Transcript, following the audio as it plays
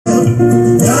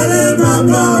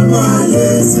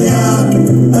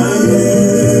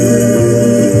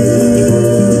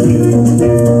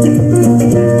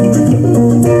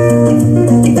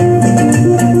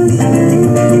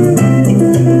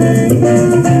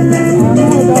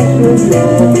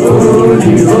Another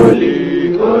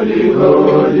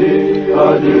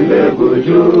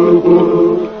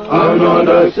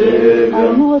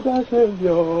Savior,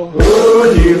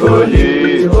 holy,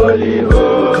 holy, holy,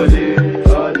 holy,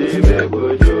 another Savior.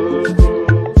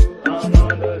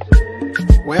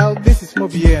 Well, this is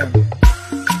Mobien.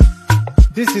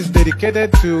 This is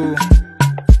dedicated to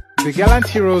the gallant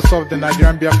heroes of the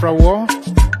Nigerian Biafra War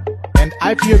and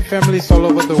IPOB families all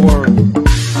over the world.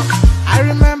 I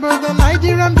remember the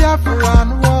Nigerian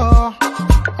Biafran War,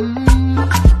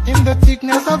 in the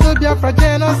thickness of the Biafra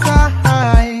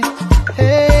genocide.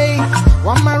 Hey,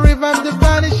 one man revived the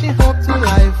vanishing hope to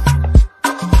life.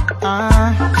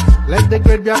 Let the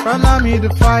great Biafran army to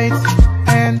fight,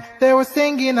 and they were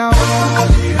singing out,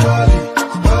 holy, holy,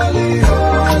 holy,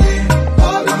 holy,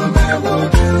 all the men will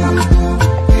do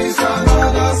is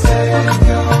another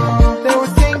Savior. They were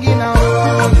singing out,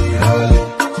 holy, holy,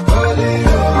 holy,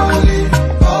 holy,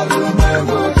 all the men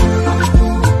will do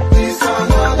is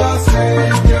another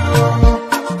Savior.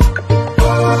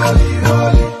 Holy,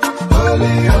 holy,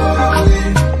 holy, holy,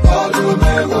 all the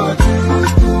men will do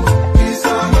is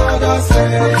another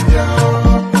Savior.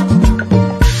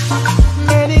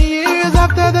 Many years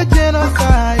after the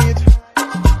genocide,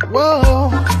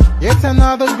 whoa, yet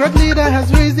another great leader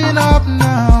has risen up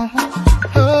now.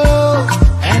 Oh,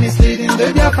 and he's leading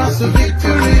the Biafrans to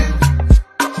victory.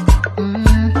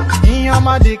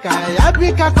 Inyamadika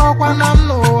yabika kwa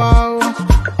namno.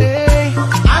 Hey,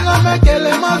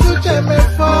 anamekele mazuche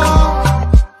mefo.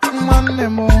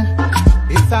 Mwanemo,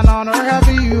 it's an honor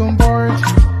having you on board.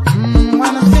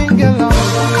 Wanna sing along.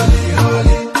 Holy,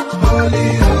 holy, holy,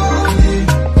 holy,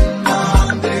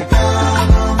 Nnamdi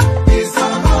Kanu is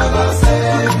another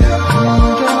Savior.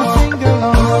 Gonna sing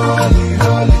along. Holy,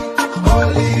 holy,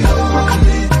 holy,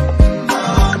 holy,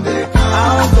 Nnamdi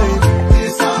Kanu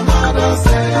is another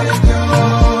Savior.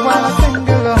 Wanna sing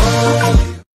along.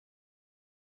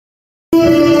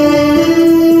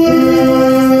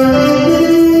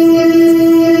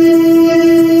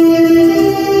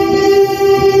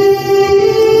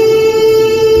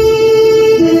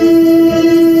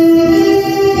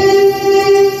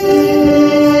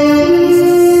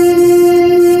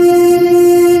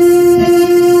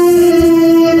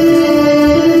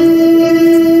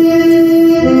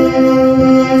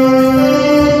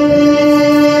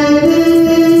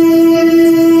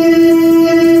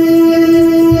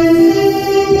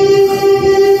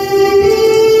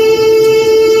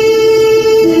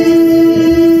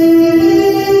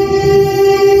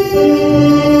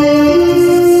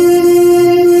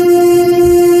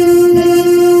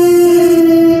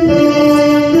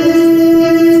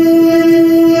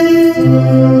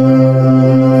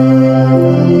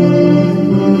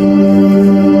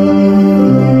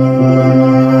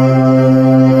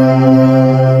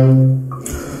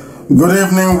 Good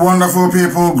evening, wonderful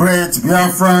people, great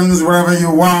Biafrans, wherever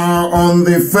you are on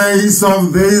the face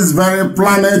of this very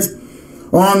planet,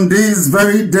 on this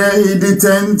very day, the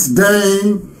 10th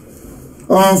day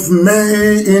of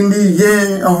May in the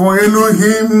year of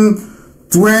Elohim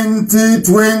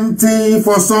 2020.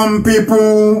 For some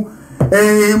people,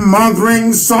 a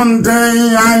Mothering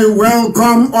Sunday. I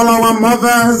welcome all our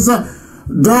mothers,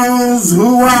 those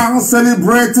who are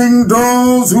celebrating,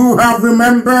 those who have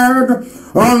remembered.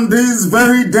 On this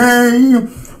very day,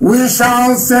 we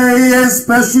shall say a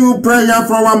special prayer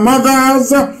for our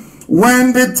mothers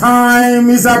when the time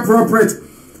is appropriate.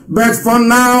 But for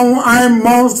now, I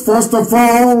must first of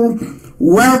all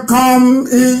welcome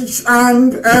each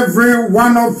and every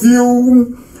one of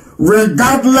you,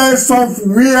 regardless of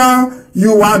where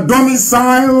you are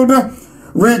domiciled,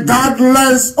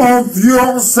 regardless of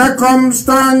your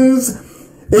circumstance,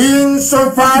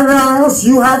 insofar as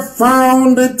you have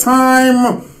found the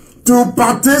time to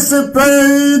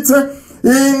participate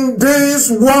in this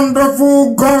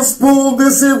wonderful gospel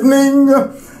this evening,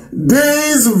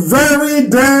 this very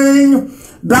day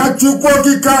that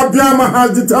Chukwokika Biama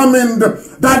has determined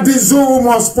that the zoo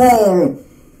must fall,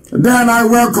 then I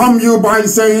welcome you by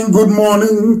saying good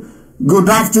morning, good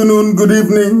afternoon, good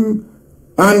evening,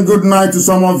 and good night to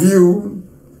some of you.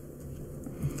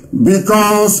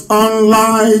 Because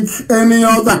unlike any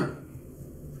other,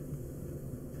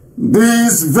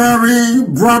 this very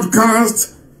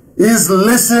broadcast is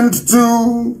listened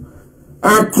to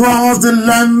across the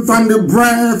length and the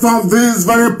breadth of this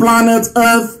very planet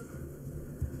Earth.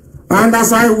 And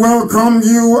as I welcome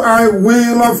you, I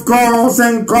will of course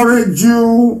encourage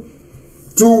you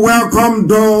to welcome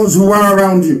those who are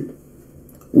around you.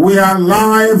 We are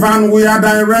live and we are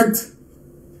direct,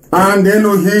 and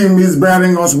Elohim is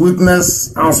bearing us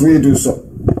witness as we do so.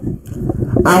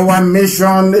 Our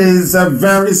mission is a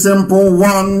very simple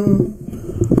one.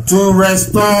 to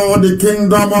restore the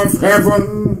kingdom of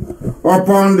heaven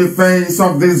upon the face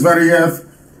of this very earth.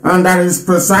 And that is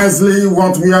precisely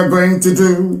what we are going to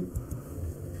do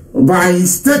by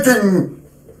sticking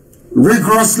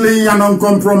rigorously and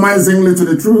uncompromisingly to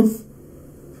the truth,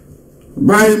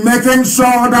 by making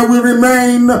sure that we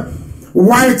remain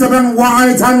whiter than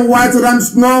white and whiter than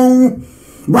snow,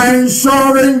 by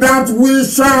ensuring that we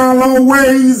shall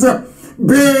always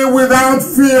be without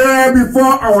fear before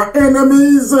our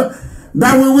enemies,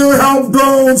 that we will help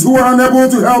those who are unable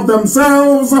to help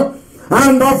themselves,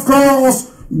 and of course,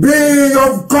 be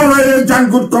of courage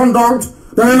and good conduct,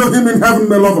 that Elohim in heaven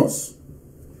may love us.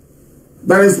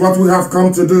 That is what we have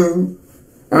come to do,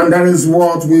 and that is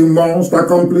what we must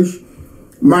accomplish.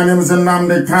 My name is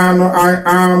Nnamdi Kanu. I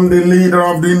am the leader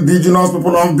of the indigenous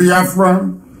people of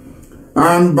Biafra,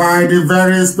 and by the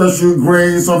very special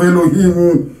grace of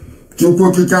Elohim,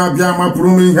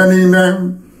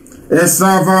 a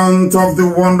servant of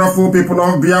the wonderful people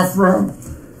of Biafra,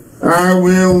 I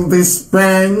will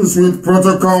dispense with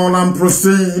protocol and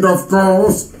proceed, of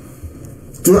course,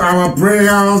 to our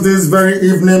prayers this very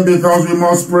evening, because we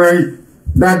must pray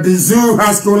that the zoo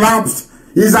has collapsed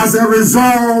is as a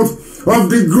result of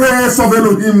the grace of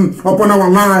Elohim upon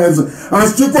our lives.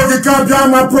 As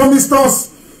Chukwokika promised us,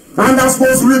 and as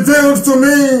was revealed to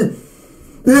me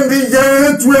in the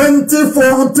year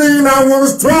 2014, I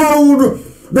was told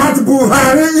that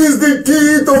Buhari is the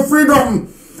key to freedom.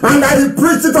 And I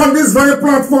preached it on this very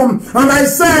platform. And I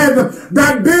said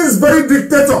that this very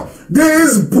dictator,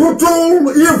 this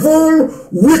brutal, evil,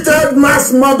 wicked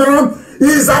mass murderer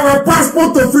is our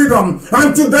passport to freedom.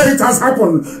 And today it has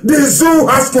happened. The zoo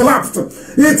has collapsed.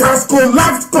 It has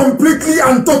collapsed completely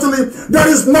and totally. There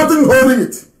is nothing holding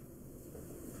it.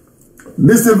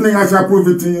 This evening I shall prove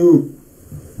it to you.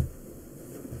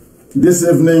 This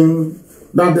evening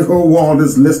that the whole world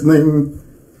is listening,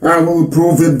 I will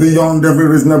prove it beyond every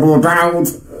reasonable doubt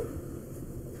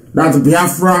that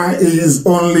Biafra is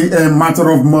only a matter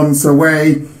of months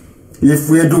away if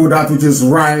we do that which is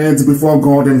right before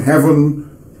God in heaven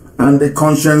and the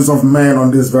conscience of men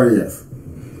on this very earth.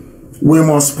 We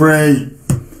must pray.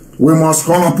 We must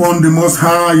call upon the Most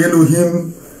High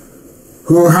Elohim,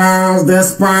 who has,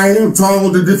 despite all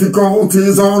the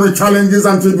difficulties, all the challenges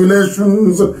and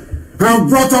tribulations, have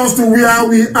brought us to where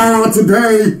we are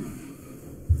today.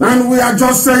 And we are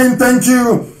just saying thank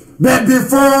you. But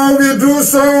before we do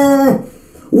so,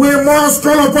 we must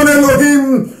call upon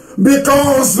Elohim,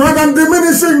 because rather than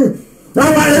diminishing,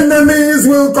 our enemies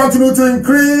will continue to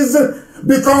increase,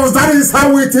 because that is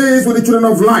how it is with the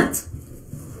children of light.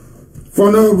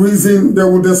 For no reason they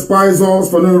will despise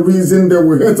us, for no reason they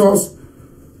will hate us.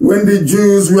 When the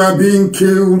Jews were being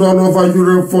killed all over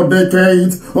Europe for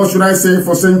decades, or should I say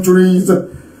for centuries,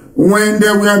 when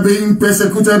they were being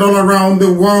persecuted all around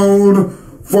the world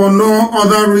for no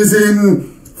other reason,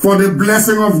 for the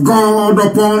blessing of God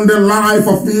upon the life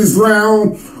of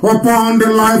Israel, upon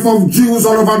the life of Jews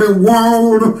all over the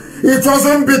world. It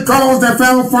wasn't because they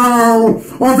fell foul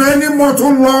of any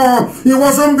mortal law. It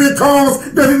wasn't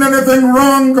because they did anything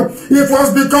wrong. It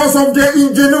was because of their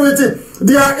ingenuity,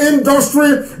 their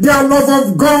industry, their love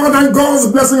of God and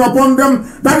God's blessing upon them.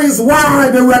 That is why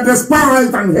they were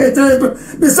despised and hated.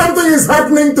 The same thing is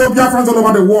happening to Biafrans all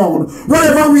over the world.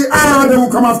 Wherever we are, they will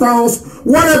come after us.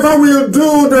 Whatever we'll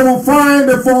do, they will find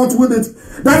a fault with it.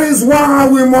 That is why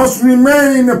we must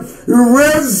remain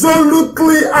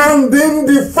resolutely and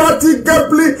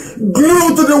indefatigably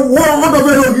glued to the word of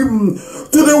Elohim,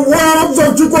 to the words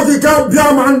of Chukwokika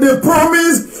and the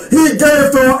promise he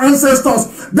gave to our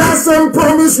ancestors. That same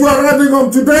promise we are adding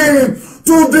on today,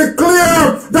 to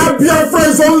declare that Biafra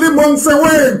is only months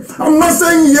away. I'm not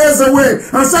saying years away.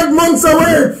 I said months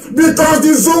away, because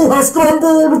the zoo has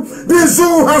crumbled. The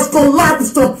zoo has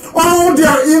collapsed. All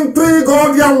their intrigue,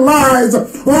 all their lies,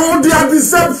 all their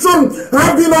deception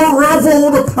have been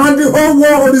unraveled, and the whole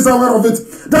world is aware of it.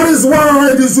 That is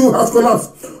why the zoo has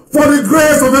collapsed. For the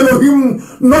grace of Elohim,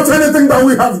 not anything that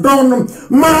we have done.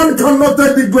 Man cannot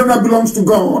take the glory that belongs to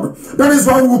God. That is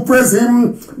why we will praise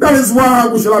him. That is why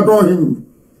we shall adore him.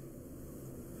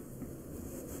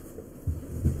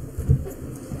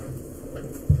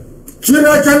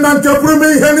 Chineke na nke pụrụ ime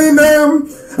ihe niile,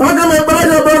 aga m ekpere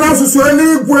ya ekpere n'asụsụ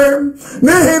eluigwe,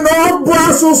 n'ihi na ọ bụ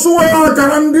asụsụ a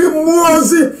ka ndị mmụọ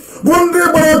ozi bụ ndị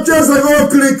gbara ocheeze gị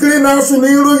okirikiri na-asụ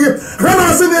n'iru gị. Ha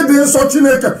na-asị na ịdị nsọ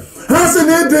Chineke, ha sị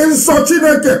na ịdị nsọ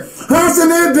Chineke, ha sị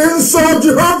na ịdị nsọ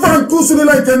Jehova nke usu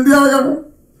niile nke ndị agha.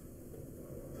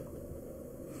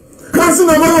 ha sị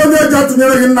na onweghị onye eji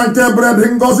atụnyere gị nna nke ebere dị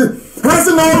ngọzi, ha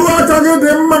sị na ọrụ aka gị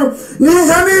dị mma,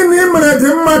 ihe niile ị mere dị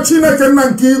mma. Chineke nna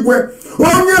nke igwe,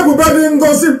 onye ebube dị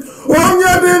ngọzi,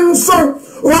 onye dị nsọ,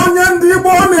 onye ndị Igbo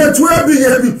ọ na-etu ebighị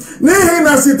ebi, n'ihi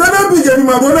na site n'ebighị ebi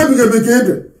ma bụ onye ebighị ebi ka ị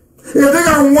dị, ị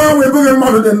dịghị anwụ anwụ, ebughị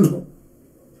mmadụ dị ndụ.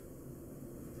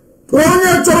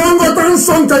 Onye chọrọ nghọta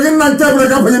nsọ nke gị nna nke ebere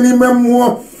gabanye n'ime mmụọ,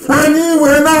 anyị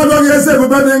wee na-arịọ gị eze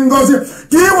ebube dị ngọzi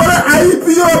ka ị were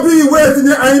IPOB wee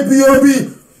tinye IPOB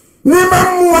n'ime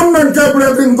mmụọ nna nke ebere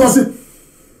dị ngọzi,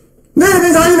 n'ihi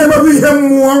na anyị na-emebu ihe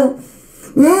mmụọ.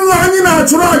 Nna anyị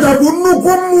na-achụrụ aja bụ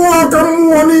nnukwu mmụọ ka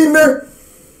mmụọ niile,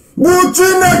 bụ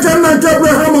Chineke nna nke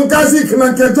Abraham, nke Isaac na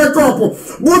nke Jacob,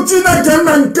 bụ Chineke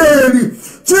nna nke Eri,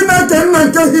 Chineke nna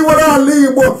nke hiwere ala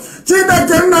Igbo,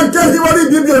 Chineke nna nke hiwere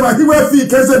Ibibia ma hiwefe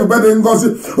ike eze ebube dị ngọzi,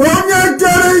 onye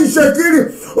kere Ishekiri,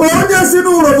 onye si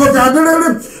n'ụlọbo ga-adịrịrị,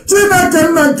 Chineke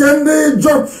nna nke ndị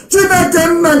Ijọ, Chineke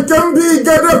nna nke mba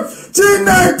Igede,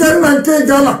 Chineke nna nke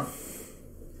Igala.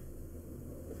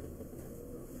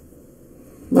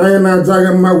 Anyị na-aja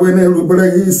gị mma wee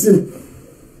na-erubere gị isi.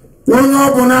 Onye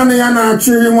ọ bụ naanị ya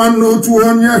na-achị nwanne otu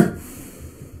onye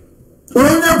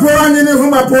pụrụ anyị n'ihu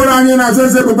ma pụrụ anyị n'azụ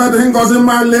eze ebube dị ngọzi,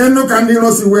 ma leenụ ka ndị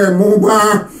iro si wee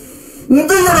mụbaa.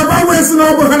 Ndị Yoruba wee si na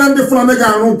ọ bụ ha na ndị Fulani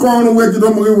ga-arụkọ ọrụ wee jide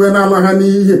ụmụ gị wee na-ala ha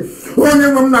n'iyi. Onye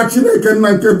nwe m na Chineke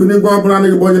nna nke bi n'igwe, ọ bụ naanị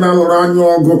gị bụ onye na-alụrụ anyị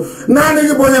ọgụ, naanị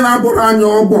gị bụ onye na-abụrụ anyị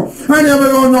ọgbọ. Anyị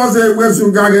enweghị onye ọzọ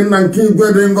ewezuga gị nna nke igwe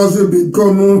dị ngọzi.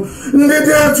 Bikonu ndị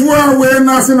dị etu a wee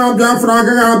na-asị na Biafra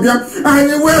agaghị abịa,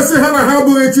 anyị wee sị ha na ha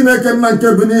abụghị Chineke nna nke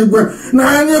bi n'igwe, na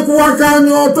anyị kwụwa aka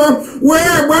anyị ọtọ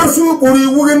wee gbaso ụkpụrụ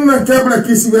iwu gị nna nke ebere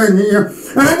ka isi wee nye ya.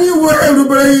 Anyị wee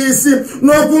rubere ya isi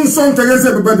n'okwu nsọ nke eze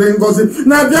ebube dị ngọzi,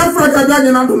 na Biafra ga-abịa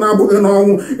anyị na ndụ na-abụghị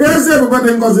n'ọnwụ. Eze ebube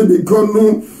dị ngọzi,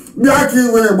 bikonu bịa ka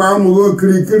iwe gbaa ụmụ gị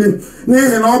okirikiri,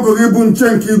 n'ihi na ọ bụ gị bụ nche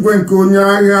nke igwe nke onye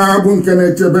agha bụ nke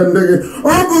na-echebe ndị gị.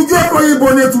 Ọ bụ gị ọkpọghị bụ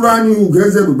onye tụrụ anyị ugo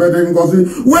eze ebube dị ngọzi,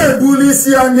 wee buli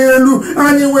isi anyị elu,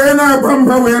 anyị wee na-aba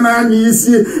mba wee na-anya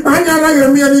isi. Anyị anaghị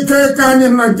eme ya n'ike ka anyị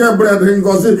nna nke ebere dị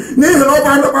ngọzi, n'ihi na ọ bụ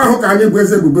anụkpa ahụ ka anyị bụ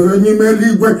eze ebube n'ime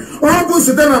eluigwe. Ọ bụ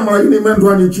site na amara gị n'ime ndụ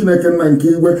anyị Chineke nna nke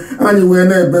igwe, anyị wee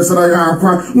na-ebesara ya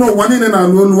akwa n'ụwa niile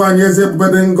na-anụ olu anyị eze ebube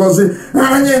dị ngọzi.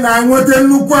 Anyị na-enweta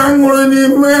nnukwu aṅụrị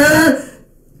n'ime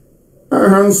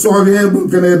aha nsọ gị bụ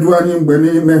nke na-edu anyị mgbe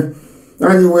niile.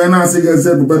 Anyị wee na-asị gị eze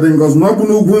ebube dị ngọzi na ọ bụ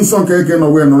n'ugwu nsọ ka eke nọ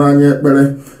wee nụrụ anyị ekpere.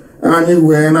 Anyị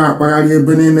wee na-akpagharị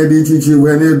ebe niile dị iche iche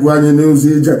wee na-edu anyị n'ụzọ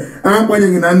ije,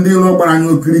 agbanyeghị na ndị iro gbara anyị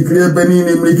okirikiri ebe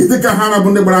niile, mere ike dịka ha na bụ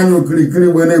ndị gbara anyị okirikiri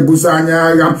wee na-ebuso anyị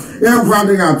agha. Egwu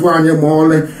adịghị atụ anyị ma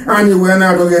ọlị. Anyị wee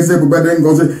na-arịọ gị eze ebube dị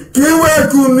ngọzi ka ị wee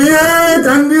kunie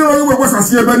ka ndị iro gị wee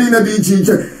gbasasị ebe niile dị iche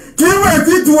iche, ka ị wee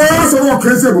tituo ya sọrọ ọka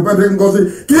eze ebube dị ngọzi,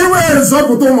 ka ị wee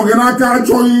zọpụta ụmụ gị n'aka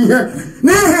ajọ ihe,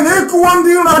 n'ihi na ịkụwa ndị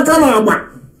iro aka na-agba,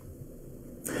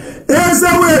 eze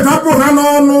wee dapụ ha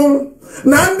n'ọnụ.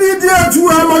 Na ndị dị etu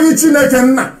amaghị Chineke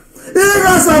nna,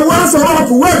 ịghasa wee sọrọ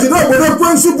ọkụ wee jide obodo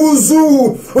ekwensu bụ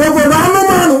zuu, obodo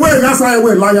anụmanụ wee ghasa ya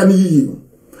wee laa ya n'iyi,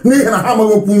 n'ihi na ha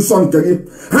amaghị okwu nsọ nke gị.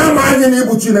 Ha amaghị na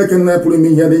ịbụ Chineke nna pụrụ ime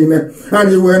ihe niile.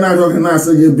 Anyị wee na-arịọ gị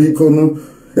na-asị gị bikonu,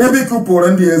 ebe ịkụpụrụ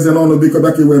ndị eze n'ọnụ, biko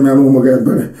bịa ka iwe mere ụmụ gị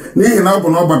ebere, n'ihi na ọ bụ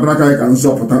na ọ gbadara aka gị ka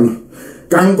nzọpụta nọ,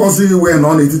 ka ngọzi iwe nọ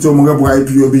n'etiti ụmụ gị bụ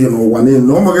IPOB n'ụwa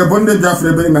niile. Ụmụ gị bụ ndị Biafra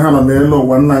ebe niile ha nọ n'elu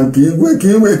ụwa nna nke igwe, ka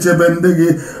iwe chebe ndị gị,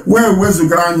 wee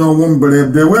wezugara anyị ọnwụ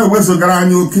mberede, wee wezugara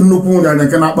anyị oke nnukwu nrịa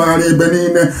nke na-akpagharị ebe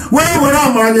niile, wee were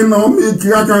amara anyị na ọmịike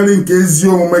aka nri nke ezi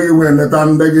omume gị wee leta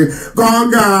ndị gị, ka ọ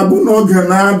ga-abụ n'oge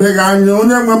na-adịghị anya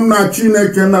onye nwe m na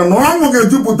Chineke na ọṅụ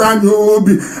ga-ejupụta anyị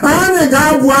obi. Anyị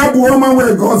ga-abụ abụ ọma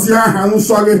wee gọzie aha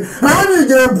nsọ gị, anyị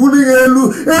ga-ebuli gị elu,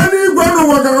 eluigwe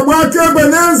n'ụwa ga-agba akaebe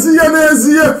n'ezie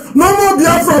n'ezie na ụmụ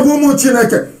Biafra bụ ụmụ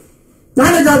Chineke.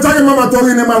 Anyị ga-aja gị mma mata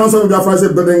oge n'ime ala nsọ Biafra eze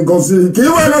ebube dị ngọzi, ka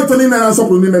iwe na-eto niile na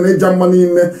nsọpụrụ niile na ịja mma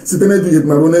niile site n'ebighị ebi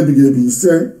ma ruo n'ebighị ebi.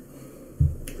 Ise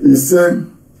ise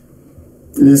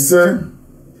ise.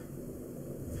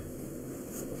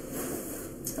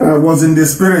 I was in the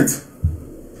spirit.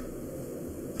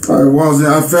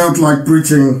 I felt like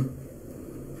preaching,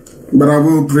 but I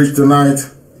will preach tonight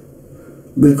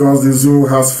because the zoo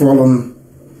has fallen.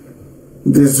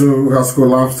 The zoo has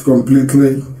collapsed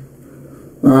completely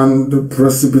and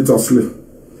precipitously.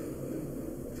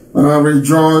 I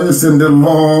rejoice in the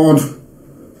Lord,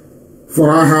 for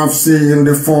I have seen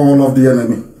the fall of the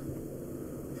enemy.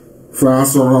 For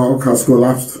Aso Rock has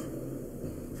collapsed.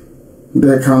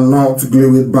 They cannot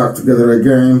glue it back together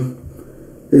again.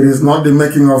 It is not the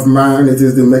making of man, it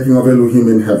is the making of Elohim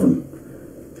in heaven.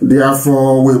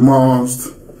 Therefore, we must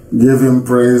give him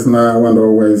praise now and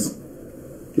always.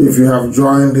 If you have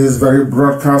joined this very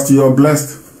broadcast, you are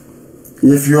blessed.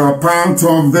 If you are part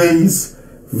of this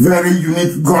very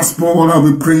unique gospel that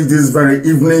we preach this very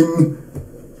evening.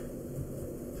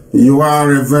 You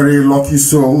are a very lucky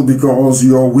soul because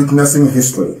you are witnessing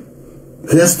history.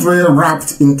 History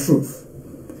wrapped in truth.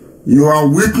 You are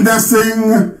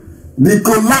witnessing the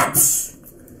collapse,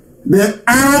 the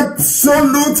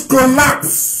absolute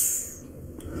collapse,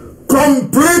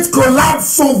 complete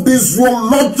collapse of the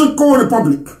zoological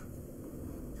republic.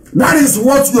 That is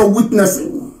what you're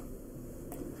witnessing.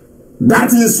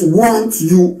 That is what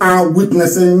you are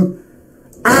witnessing,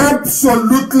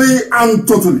 absolutely and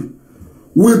totally,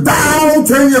 without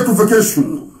any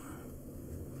equivocation.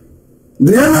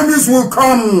 The enemies will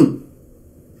come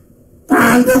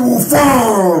and they will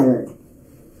fall.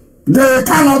 They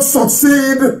cannot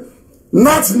succeed,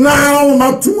 not now,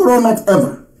 not tomorrow, not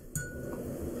ever.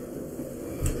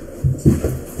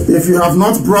 If you have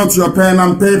not brought your pen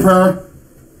and paper,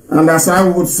 and as I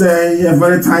would say, a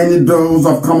very tiny dose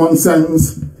of common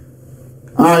sense,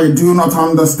 I do not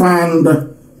understand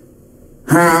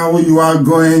how you are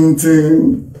going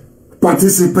to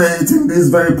participate in this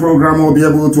very program or be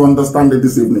able to understand it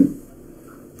this evening.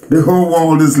 The whole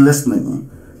world is listening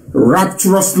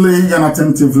rapturously and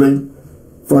attentively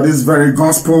for this very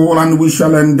gospel, and we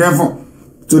shall endeavor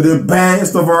to the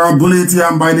best of our ability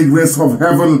and by the grace of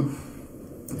heaven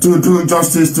to do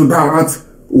justice to that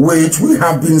which we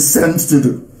have been sent to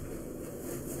do.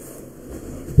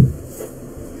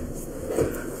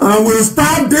 And we'll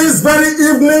start this very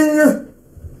evening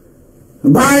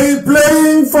by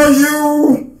playing for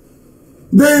you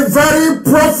the very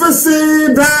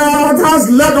prophecy that has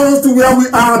led us to where we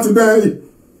are today.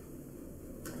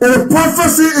 A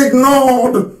prophecy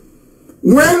ignored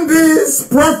when this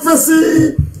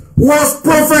prophecy was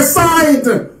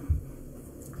prophesied.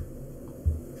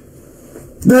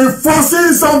 The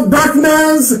forces of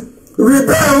darkness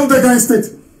rebelled against it.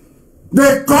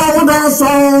 They called us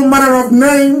all manner of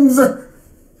names.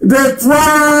 They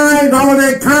tried all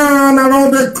they can and all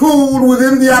they could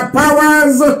within their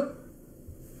powers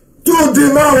to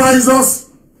demoralize us.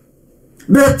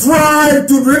 They tried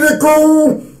to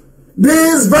ridicule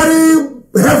this very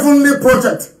heavenly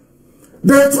project.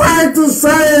 They tried to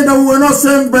say that we were not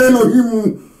sent by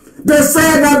Elohim. They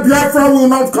said that Biafra will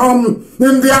not come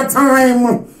in their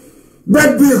time.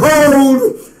 But behold,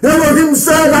 Elohim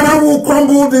said that I will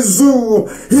crumble the zoo.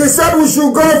 He said we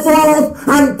should go forth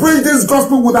and preach this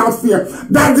gospel without fear,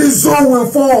 that the zoo will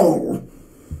fall.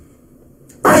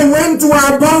 I went to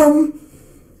Abam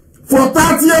for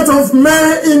 30th of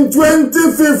May in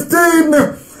 2015,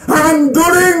 and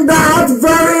during that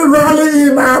very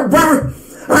rally in Abba,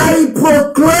 I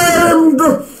proclaimed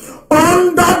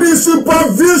under the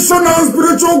supervision and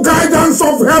spiritual guidance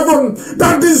of heaven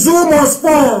that the zoo must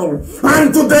fall.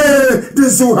 And today the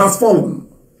zoo has fallen.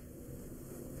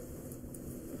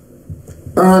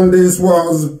 And this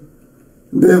was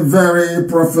the very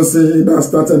prophecy that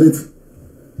started it.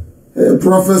 A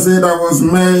prophecy that was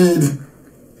made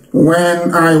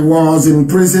when I was in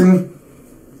prison.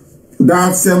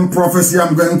 That same prophecy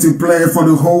I'm going to play for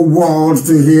the whole world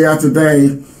to hear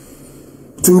today,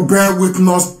 to bear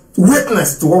witness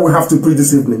to what we have to preach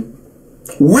this evening.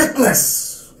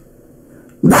 Witness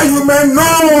that you may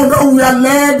know that we are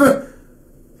led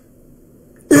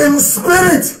in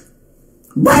spirit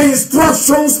by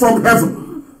instructions from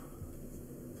heaven.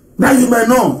 That you may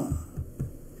know.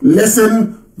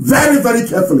 Listen very, very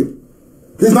carefully.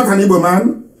 He's not an Igbo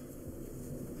man.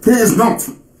 He is not.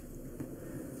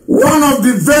 One of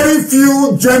the very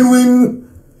few genuine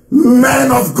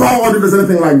men of God, if there's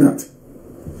anything like that.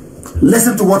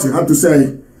 Listen to what he had to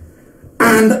say.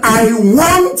 And I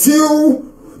want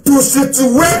you to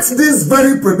situate this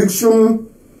very prediction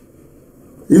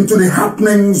into the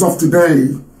happenings of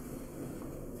today.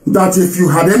 That if you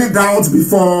had any doubts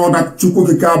before that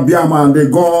Chukwukika Biama, the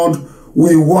God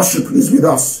we worship, is with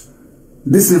us,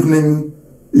 this evening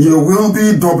you will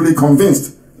be doubly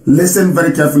convinced. Listen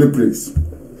very carefully, please.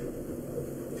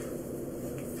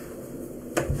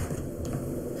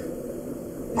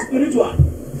 Spiritual.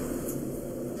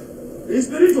 It's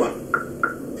spiritual.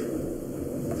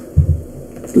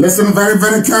 Listen very,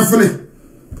 very carefully.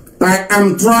 I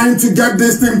am trying to get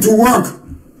this thing to work.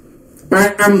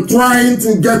 I am trying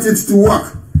to get it to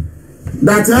work.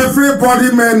 That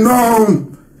everybody may know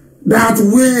that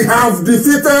we have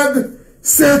defeated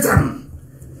Satan.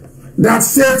 That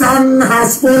Satan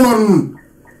has fallen.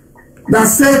 That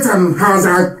Satan has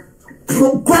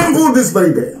crumbled this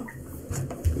very day.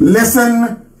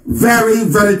 Listen very,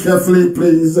 very carefully,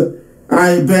 please.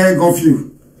 I beg of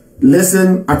you.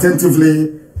 Listen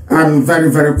attentively and very,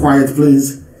 very quiet,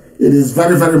 please. It is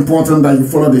very, very important that you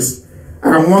follow this.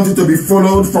 I want it to be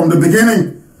followed from the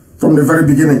beginning, from the very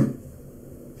beginning.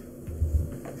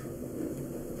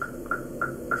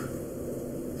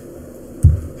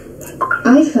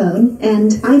 iPhone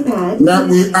and iPad. That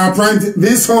we are trying to,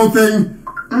 this whole thing,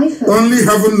 iPhone. only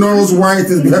heaven knows why it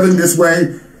is behaving this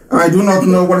way. I do not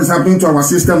know what is happening to our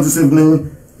system this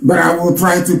evening, but I will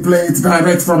try to play it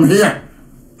direct from here.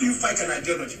 You fight an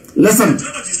ideology. Listen.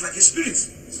 Ideology is like a spirit.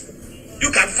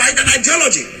 You can fight an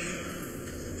ideology.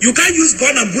 You can't use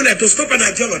gun and bullet to stop an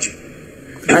ideology.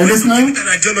 The way to deal with an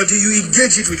ideology, you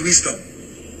engage it with wisdom.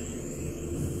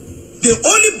 The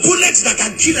only bullet that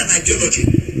can kill an ideology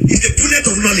is the bullet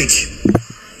of knowledge.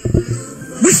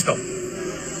 Wisdom.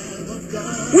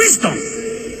 Wisdom.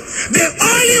 The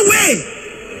only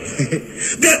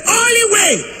way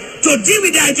to deal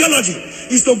with the ideology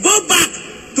is to go back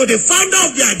to the founder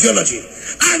of the ideology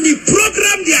and he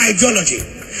programmed the ideology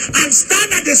and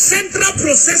stand at the central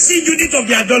processing unit of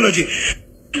the ideology.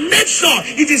 Make sure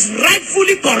it is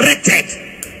rightfully corrected.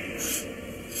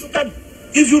 So that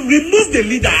if you remove the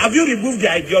leader, have you removed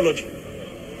the ideology?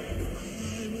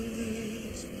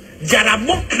 There are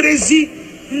more crazy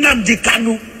Nnamdi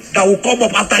Kanu that will come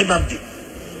up after Nnamdi.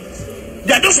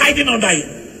 They are just hiding under him.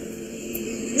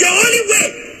 The only way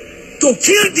to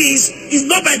kill this is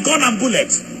not by gun and bullet.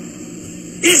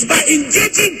 It's by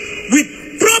engaging with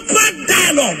proper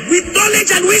dialogue, with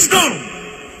knowledge and wisdom.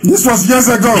 This was years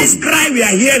ago. This cry we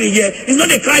are hearing here is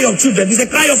not a cry of children, it's a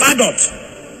cry of adults.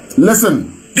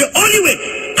 Listen. The only way,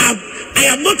 I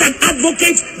am not an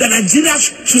advocate that Nigeria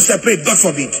should separate, God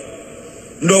forbid.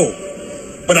 No.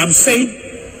 But I'm saying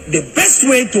the best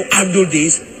way to handle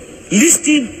this,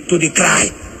 listen to the cry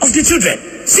of the children.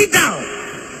 Sit down.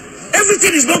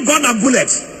 Everything is not gun and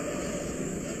bullets.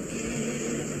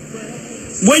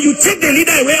 When you take the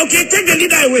leader away, okay, take the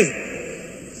leader away.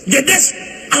 The next,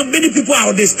 how many people are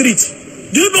on the street?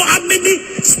 Do you know how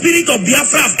many spirit of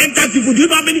Biafra have entered people? Do you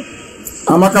know how many?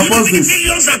 Do you know how many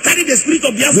millions are carrying the spirit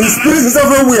of Biafra? The spirit is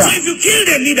everywhere. So if you kill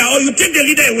the leader or you take the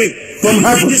leader away, from you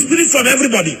heaven, take the spirit from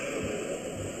everybody.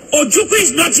 Ojukwu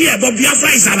is not here, but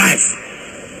Biafra is alive.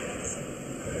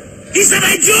 It's an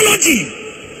ideology.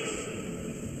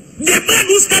 The man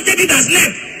who started it has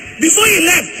left. Before he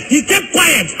left, he kept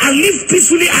quiet and lived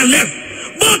peacefully and left.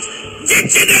 But the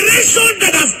generation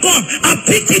that have come and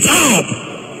picked it up,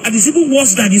 and it's even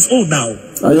worse than his own now.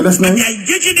 Are you listening? And they are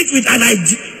engaging it with an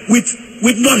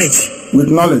with knowledge.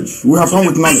 With knowledge. We have come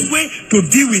with knowledge. The best way to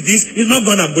deal with this is not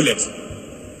gun and bullet.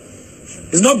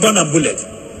 It's not gun and bullet.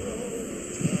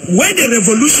 When the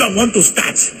revolution want to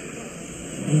start,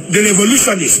 the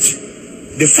revolutionists,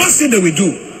 the first thing they will do,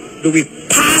 they will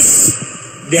pass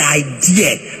the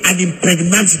idea and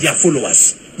impregnate their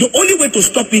followers. The only way to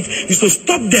stop it is to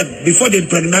stop them before they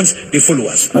impregnate the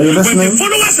followers. When the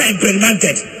followers are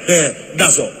impregnated,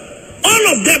 that's all. All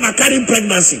of them are carrying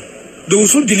pregnancy. They will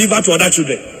soon deliver to other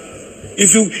children.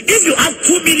 If you have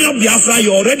 2 million Biafra,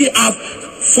 you already have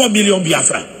 4 million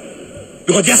Biafra.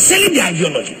 Because they are selling their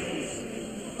ideology.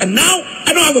 And now,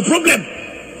 I don't have a problem.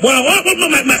 But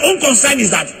my own concern is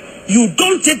that you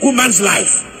don't take woman's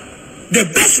life. The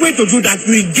best way to do that,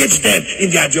 you engage them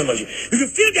in the ideology. If you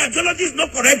feel the ideology is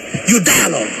not correct, you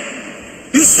dialogue.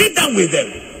 You sit down with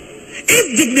them. If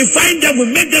dignifying them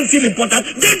will make them feel important,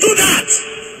 then do that.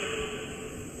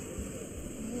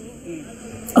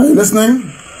 Are you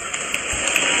listening?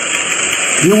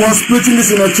 He was preaching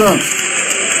this in a church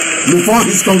before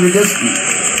his congregation.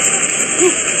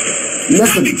 You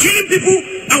can't be killing people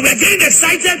and we're getting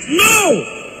excited.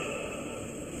 No!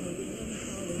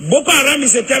 Boko Haram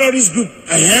is a terrorist group.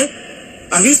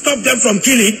 Have you stopped them from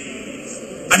killing?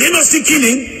 Are they not still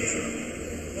killing?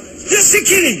 They're still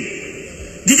killing.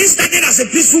 Did it start as a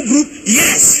peaceful group?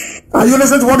 Yes. Are you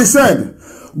listening to what he said?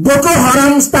 Boko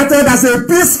Haram started as a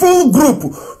peaceful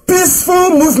group,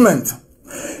 peaceful movement.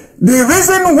 The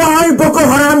reason why Boko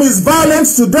Haram is violent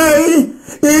today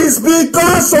is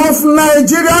because of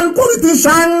Nigerian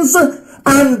politicians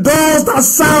and those that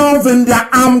serve in their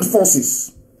armed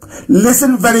forces.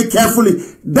 Listen very carefully.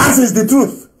 That is the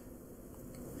truth.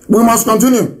 We must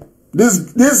continue.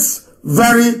 This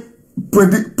very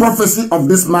prophecy of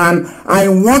this man, I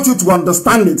want you to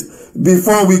understand it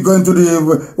before we go into the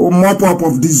mop-up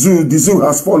of the zoo. The zoo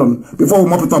has fallen. Before we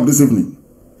mop it up this evening.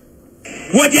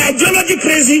 Was the ideology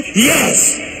crazy?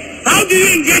 Yes. How do you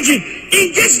engage it?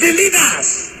 Engage the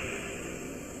leaders.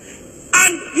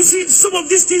 And you see, some of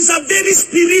these things are very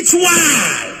spiritual.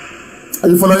 Are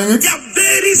you following it? They are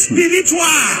very spiritual.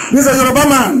 This is a Yoruba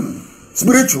man.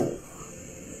 Spiritual.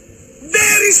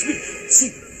 Very spiritual.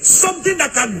 See, something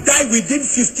that can die within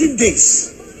 15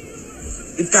 days.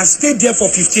 It can stay there for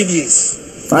 15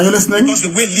 years. Are you listening? Because the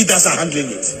way leaders are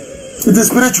handling it. It is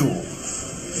spiritual.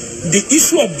 The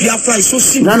issue of Biafra is so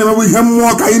simple. We have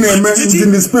more in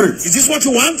the spirit. Is this what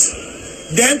you want?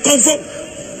 Then confirm.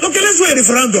 Okay, let's do a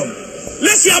referendum.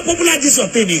 Let's see how popular this your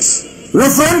thing is.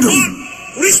 Referendum.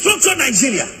 Restructure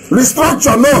Nigeria.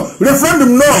 Restructure, no.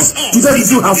 Referendum, no. Today the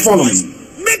zoo has fallen.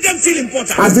 Make them feel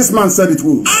important. As this man said it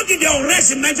will. How did the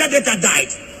unrest in Niger Delta died?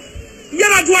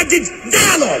 Yaradua did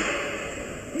dialogue.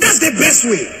 That's the best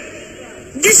way.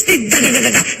 This thing,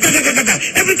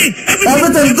 everything,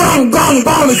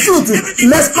 gone, shoot.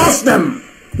 Let's crush them.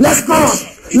 Let's crush.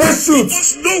 Let's shoot.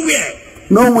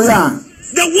 Nowhere.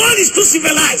 The world is too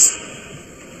civilized.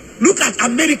 Look at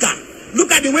America.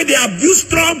 Look at the way they abuse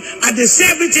Trump and they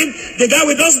say everything. The guy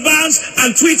with those bands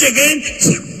and tweet again.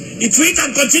 He tweet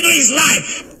and continue his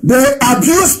life. They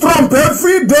abuse Trump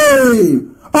every day.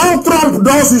 All Trump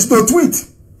does is to tweet.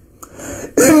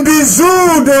 In the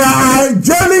zoo, they are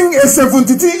jailing a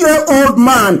 72-year-old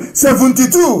man,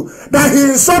 72, that he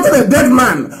insulted a dead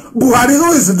man, Buhari,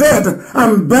 who is dead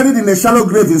and buried in a shallow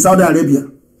grave in Saudi Arabia.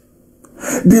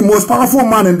 The most powerful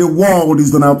man in the world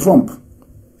is Donald Trump.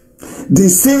 The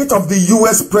seat of the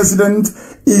US president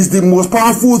is the most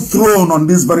powerful throne on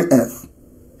this very earth.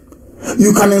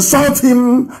 You can insult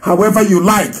him however you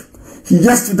like.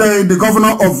 Yesterday, the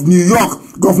governor of New York,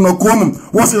 Governor Cuomo,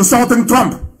 was insulting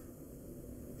Trump.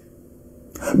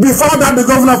 Before that, the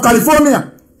governor of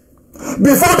California.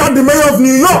 Before that, the mayor of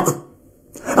New York.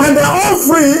 And they're all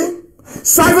free,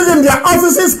 serving in their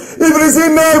offices. If it is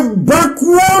in a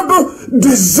backward,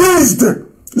 diseased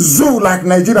zoo like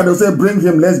Nigeria, they'll say, bring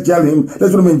him, let's jail him, let's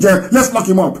put him in jail, let's lock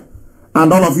him up.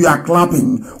 And all of you are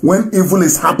clapping. When evil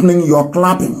is happening, you're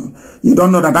clapping. You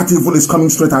don't know that that evil is coming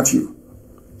straight at you.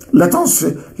 Let us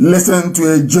listen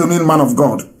to a genuine man of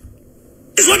God.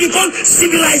 It's what you call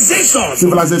civilization.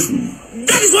 Civilization.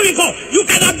 That is what we call. You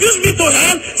can abuse me to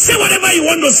hell, say whatever you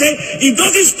want to say. It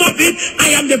doesn't stop it.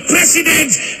 I am the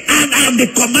president and I am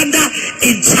the commander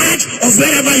in charge of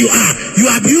wherever you are. You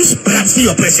abuse, but I'm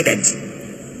still your president.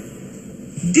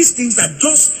 These things are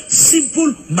just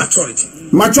simple maturity.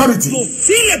 Maturity. To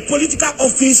fill a political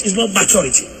office is not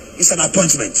maturity. It's an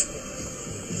appointment.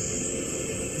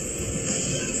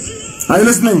 Are you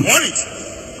listening? On it.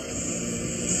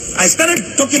 I started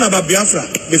talking about Biafra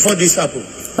before this happened.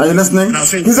 Are you listening?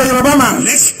 He's a Yoruba man.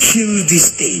 Let's kill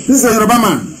this thing. He's a Yoruba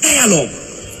man. Dialogue.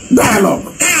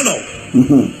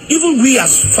 Even we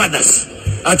as fathers,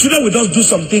 our children will just do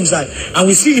some things that, and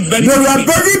we see it very. They were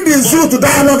begging the zoo to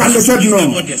dialogue and they said no.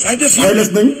 I just Are you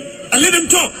listening? And let them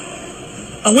talk.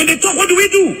 And when they talk, what do?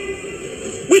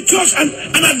 We trust and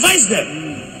advise them.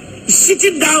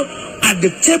 Sitting down at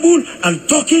the table and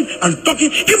talking,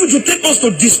 even to take us to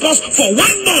discuss for 1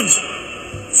 month,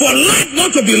 for life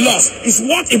not to be lost, is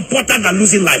more important than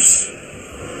losing lives.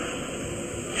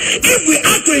 If we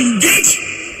are to engage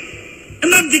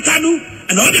Nnamdi Kanu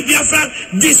and all the Biafra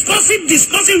discussing,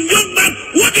 young man,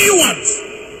 what do you want?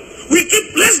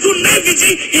 Let's do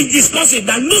naivety in discussing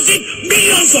than losing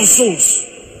millions of souls.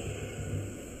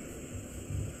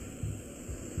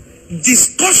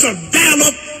 Discussion,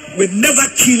 dialogue will never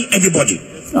kill anybody.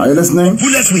 Are you listening?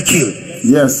 Bullets will kill.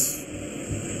 Yes.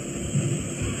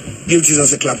 Give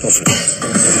Jesus a clap of it.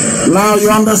 Now you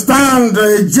understand,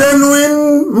 a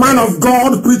genuine man of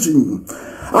God preaching.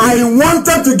 I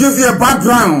wanted to give you a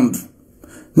background.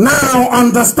 Now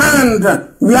understand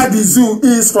where the zoo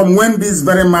is from when this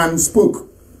very man spoke.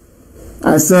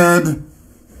 I said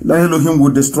that Elohim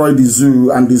would destroy the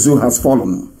zoo and the zoo has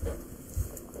fallen.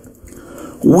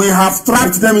 We have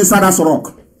trapped them inside a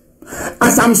rock.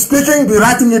 As I'm speaking, be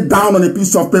writing it down on a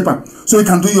piece of paper so you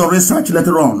can do your research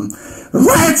later on.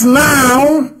 Right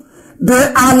now,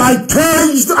 they are like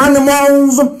caged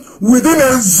animals within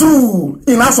a zoo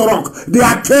in Asorok. They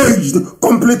are caged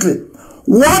completely.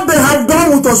 What they have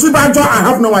done with Osibajo, I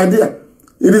have no idea.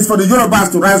 It is for the Yorubas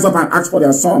to rise up and ask for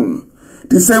their son.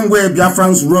 The same way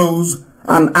Biafrans rose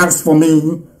and asked for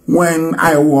me when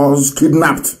I was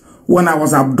kidnapped, when I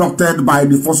was abducted by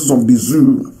the forces of the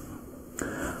zoo.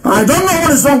 I don't know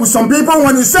what is wrong with some people.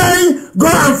 When you say, go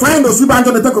and find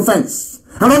Osibajo, they take offense.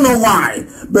 I don't know why,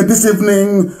 but this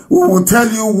evening we will tell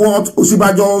you what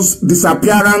Osibajo's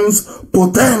disappearance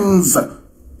portends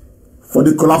for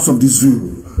the collapse of the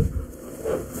zoo.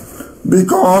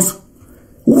 Because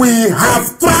we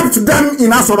have trapped them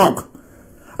in Asorok.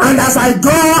 And as I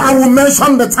go, I will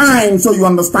mention the time so you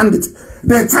understand it.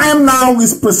 The time now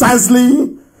is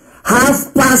precisely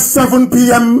 7:30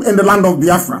 p.m. in the land of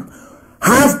Biafra.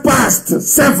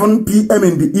 7:30 p.m.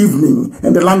 in the evening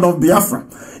in the land of Biafra.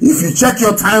 If you check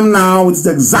your time now, it's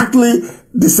exactly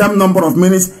the same number of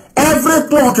minutes. Every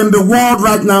clock in the world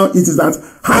right now, it is at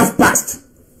 7:30.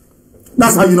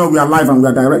 That's how you know we are live and we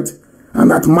are direct. And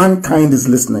that mankind is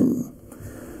listening.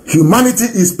 Humanity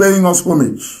is paying us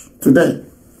homage today.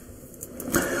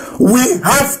 We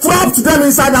have trapped them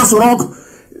inside Asorok.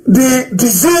 the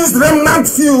diseased remnant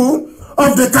few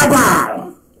of the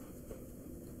cabal.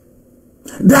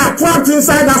 They are trapped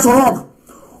inside that rock,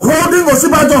 holding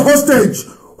Osibajo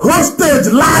hostage,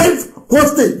 live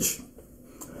hostage.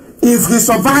 If he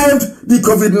survived the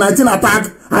COVID-19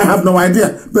 attack, I have no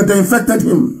idea, but they infected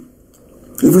him.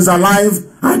 If he's alive,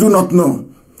 I do not know.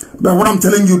 But what I'm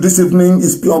telling you this evening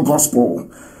is pure gospel,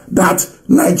 that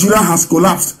Nigeria has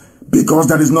collapsed because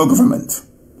there is no government.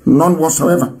 None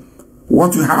whatsoever.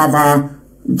 What we have are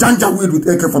janjaweed with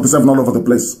AK-47 all over the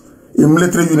place. In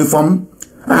military uniform,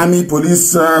 army,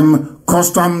 police,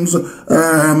 customs,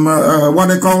 what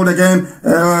they called again,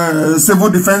 civil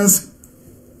defense.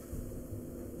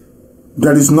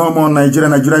 There is no more Nigeria.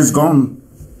 Nigeria is gone.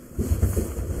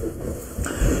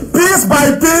 Piece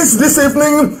by piece this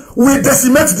evening, we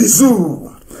decimate the zoo.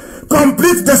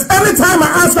 Complete this. Anytime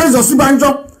I ask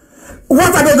Osibanjo,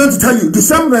 what are they going to tell you? The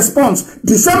same response.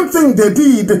 The same thing they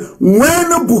did when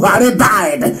Buhari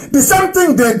died. The same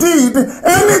thing they did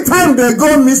anytime they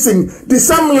go missing. The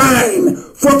same line.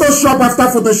 Photoshop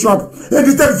after Photoshop.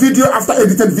 Edited video after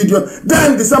edited video.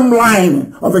 Then the same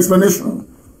line of explanation.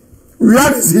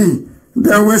 Where is he?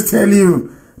 They always tell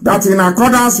you that in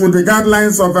accordance with the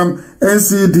guidelines of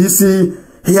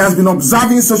NCDC, he has been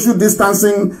observing social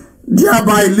distancing,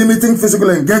 thereby limiting physical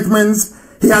engagements.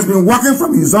 He has been working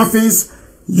from his office,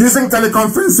 using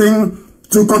teleconferencing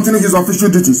to continue his official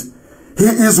duties. He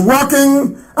is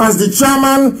working as the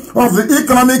chairman of the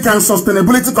Economic and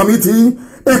Sustainability Committee,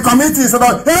 a committee so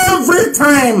that every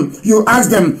time you ask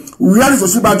them, where is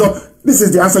Osibajo, this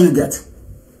is the answer you get.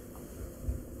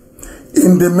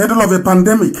 In the middle of a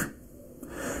pandemic,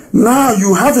 now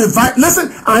you have a listen,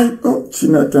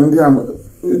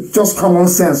 just common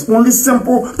sense, only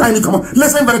simple, tiny common.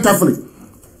 Listen very carefully.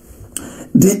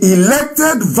 The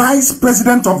elected vice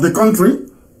president of the country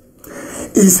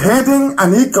is heading a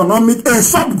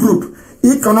subgroup,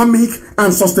 Economic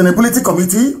and Sustainability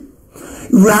Committee,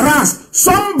 whereas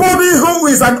somebody who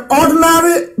is an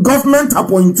ordinary government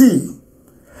appointee,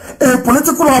 a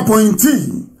political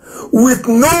appointee with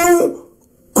no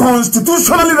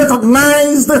constitutionally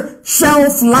recognized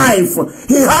shelf life,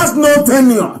 he has no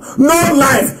tenure, no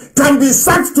life, can be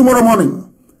sacked tomorrow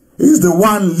morning, is the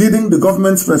one leading the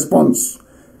government's response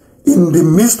in the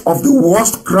midst of the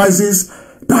worst crisis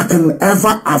that can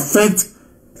ever affect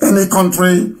any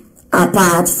country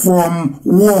apart from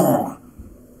war.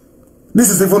 This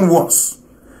is even worse,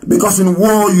 because in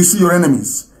war you see your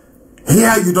enemies.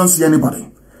 Here you don't see anybody.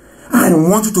 I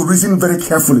want you to reason very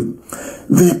carefully.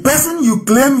 The person you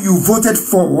claim you voted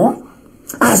for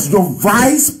as your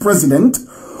vice president,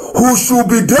 who should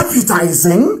be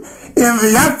deputizing in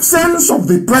the absence of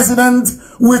the president,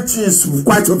 which is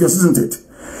quite obvious, isn't it,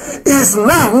 is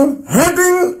now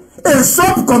heading a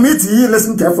subcommittee,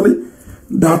 listen carefully,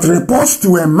 that reports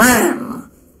to a man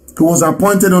who was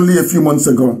appointed only a few months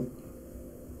ago.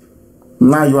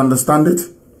 Now you understand it?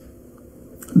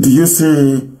 Do you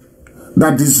see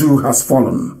that the zoo has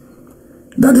fallen?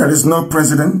 That there is no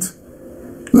president,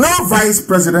 no vice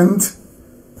president,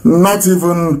 not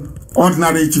even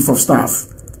ordinary chief of staff.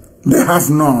 They have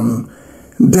none.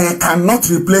 They cannot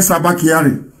replace Abba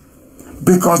Kyari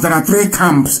because there are 3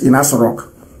 camps in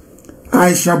Asorok.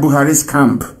 Aisha Buhari's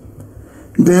camp,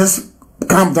 this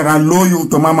camp that are loyal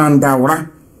to Mama and Daura,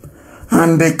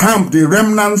 and the camp, the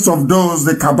remnants of those,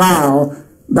 the cabal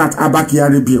that Abba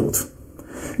Kyari built.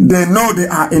 They know they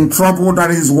are in trouble. That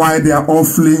is why they are all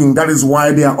fleeing. That is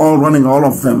why they are all running, all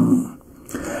of them.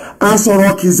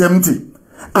 Asorok is empty.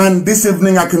 And this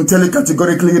evening I can tell you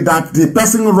categorically that the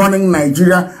person running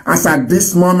Nigeria as at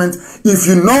this moment, if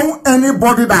you know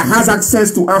anybody that has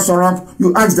access to Asorok,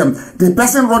 you ask them. The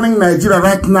person running Nigeria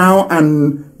right now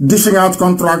and dishing out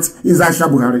contracts is Aisha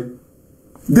Buhari.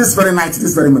 This very night,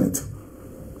 this very minute.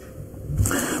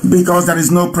 Because there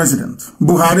is no president.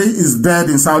 Buhari is dead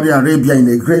in Saudi Arabia in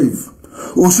a grave.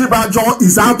 Osibajo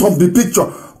is out of the picture.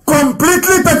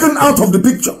 Completely taken out of the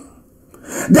picture.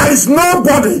 There is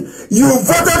nobody you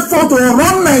voted for to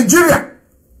run Nigeria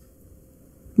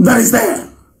that is there.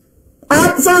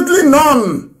 Absolutely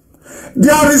none.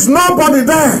 There is nobody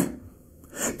there.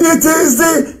 It is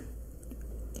the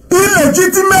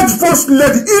illegitimate first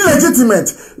lady.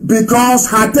 Illegitimate because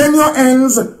her tenure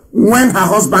ends when her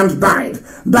husband died.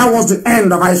 That was the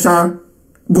end of Aisha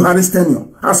Buhari's tenure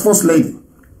as first lady.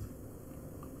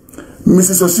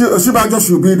 Mrs. Osibajo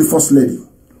should be the first lady.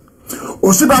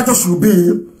 Osibajo should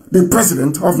be the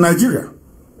president of Nigeria.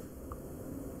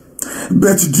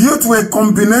 But due to a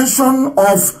combination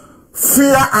of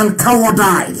fear and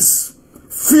cowardice,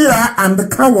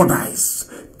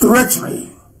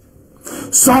 treachery,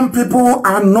 some people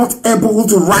are not able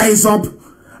to rise up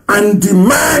and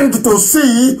demand to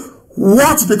see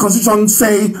what the Constitution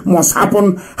say must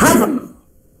happen.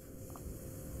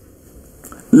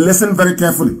 Listen very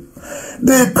carefully.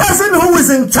 The person who is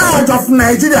in charge of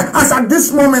Nigeria, as at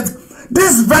this moment,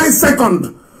 this very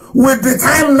second, with the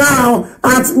time now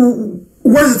at,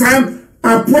 what is the time?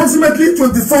 Approximately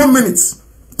 24 minutes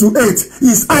to 8,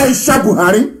 is Aisha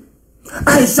Buhari.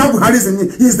 Aisha Buhari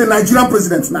is the Nigerian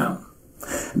president now.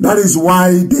 That is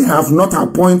why they have not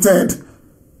appointed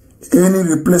any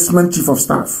replacement chief of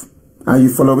staff. Are you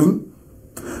following?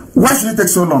 Why should it take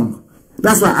so long?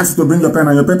 That's why I asked you to bring your pen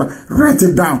and your paper. Write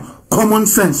it down. Common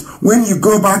sense. When you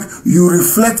go back, you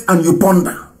reflect and you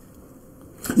ponder.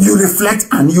 You reflect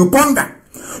and you ponder.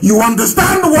 You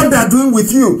understand what they are doing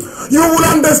with you. You will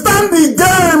understand the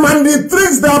game and the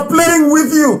tricks they are playing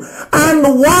with you, and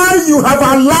why you have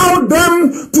allowed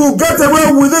them to get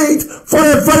away with it for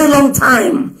a very long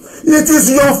time. It is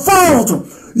your fault.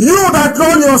 You that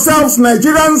call yourselves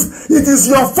Nigerians, it is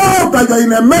your fault that you're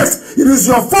in a mess. It is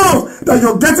your fault that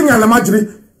you're getting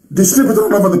Alamajiri distributed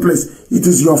all over the place. It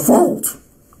is your fault.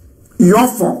 Your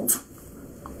fault.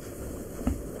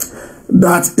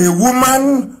 That a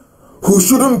woman who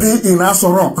shouldn't be in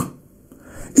Aso Rock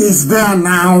is there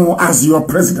now as your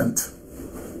president.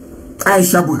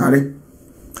 Aisha Buhari.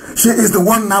 She is the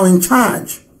one now in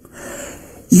charge.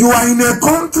 You are in a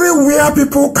country where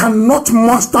people cannot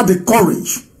muster the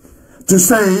courage to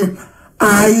say,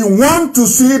 I want to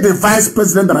see the vice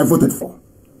president that I voted for.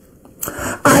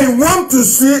 I want to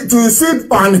sit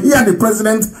and hear the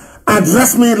president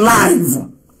address me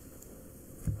live.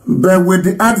 But with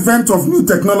the advent of new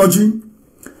technology,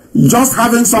 just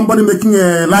having somebody making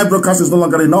a live broadcast is no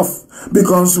longer enough.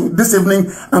 Because this evening,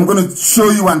 I'm going to show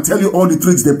you and tell you all the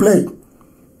tricks they play.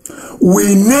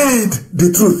 We need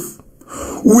the truth.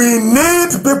 We need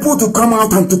people to come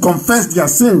out and to confess their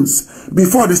sins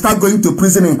before they start going to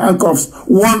prison in handcuffs,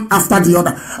 one after the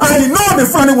other. I know they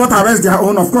finally won't arrest their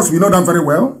own. Of course, we know that very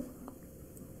well.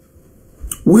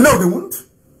 We know they won't.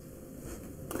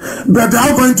 But they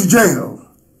are going to jail.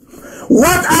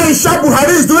 What Aisha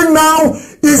Buhari is doing now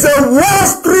is a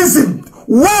worse treason.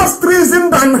 Worse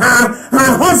treason than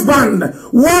her husband.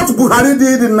 What Buhari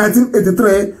did in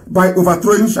 1983 by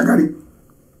overthrowing Shagari.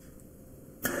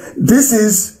 This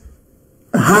is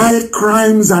high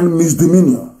crimes and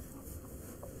misdemeanor.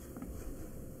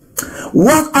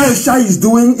 What Aisha is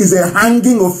doing is a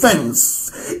hanging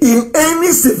offense. In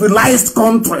any civilized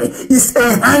country, it's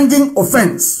a hanging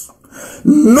offense.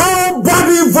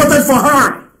 Nobody voted for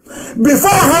her. Before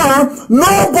her,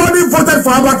 nobody voted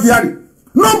for Abba Kyari.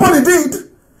 Nobody did.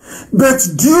 But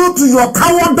due to your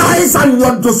cowardice and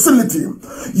your docility,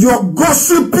 your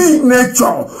gossipy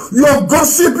nature, your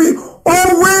gossipy,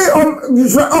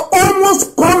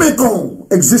 almost comical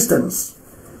existence,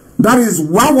 that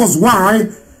was why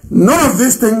none of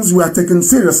these things were taken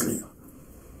seriously.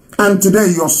 And today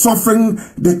you're suffering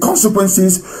the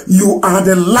consequences. You are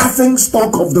the laughing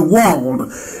stock of the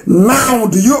world. Now,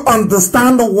 do you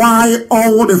understand why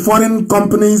all the foreign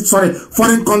companies,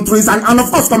 foreign countries, and of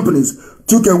course companies,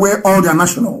 took away all their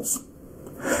nationals?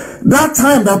 That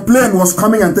time that plane was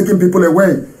coming and taking people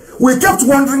away, we kept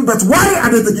wondering, but why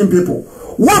are they taking people?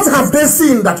 What have they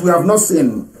seen that we have not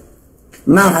seen?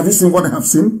 Now, have you seen what they have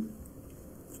seen?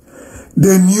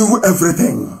 They knew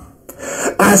everything.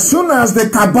 As soon as the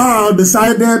cabal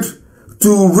decided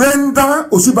to render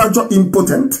Osinbajo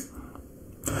impotent,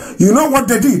 you know what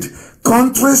they did?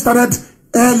 Countries started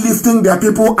airlifting their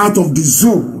people out of the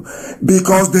zoo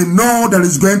because they know there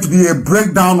is going to be a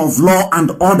breakdown of law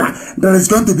and order. There is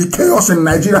going to be chaos in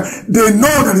Nigeria. They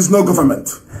know there is no government.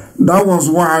 That was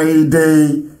why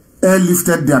they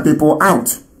airlifted their people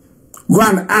out. Go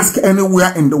and ask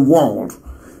anywhere in the world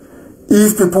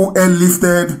if people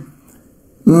airlifted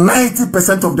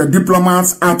 90% of the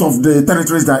diplomats out of the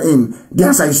territories they're in. The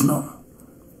answer is no.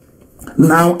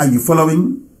 Now, are you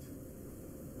following?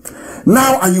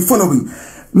 Now, are you following?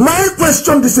 My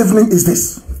question this evening is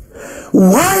this.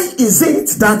 Why is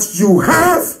it that you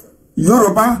have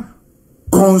Yoruba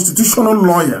constitutional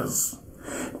lawyers,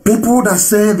 people that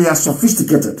say they are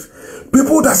sophisticated,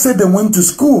 people that say they went to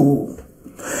school,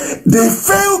 they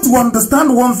fail to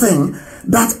understand one thing,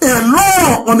 that a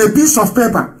law on a piece of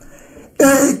paper,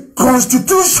 a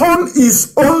constitution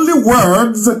is only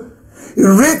words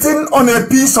written on a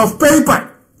piece of paper.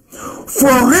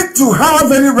 For it to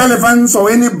have any relevance or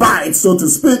any bite, so to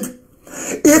speak,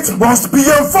 it must be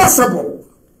enforceable.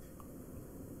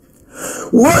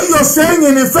 What you're saying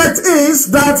in effect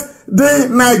is that the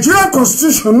Nigerian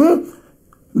constitution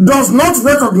does not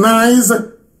recognize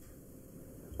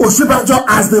Osinbajo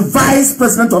as the vice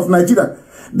president of Nigeria.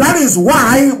 That is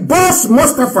why Boss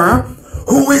Mustafa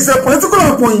who is a political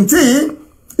appointee,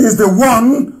 is the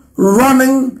one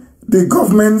running the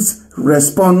government's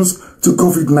response to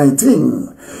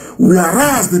COVID-19.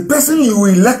 Whereas the person you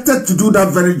elected to do that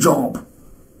very job,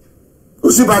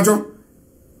 Usibajo,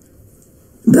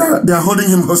 they are holding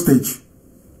him hostage.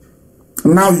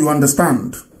 Now you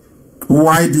understand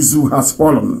why the zoo has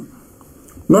fallen.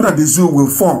 Not that the zoo will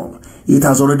fall. It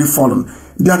has already fallen.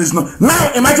 There is no...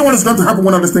 Now imagine what is going to happen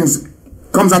when all these things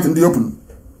comes out in the open.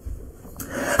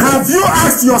 Have you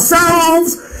asked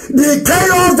yourselves the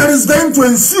chaos that is going to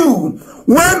ensue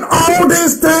when all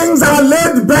these things are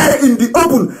laid bare in the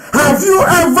open? Have you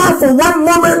ever for one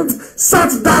moment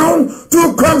sat down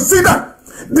to consider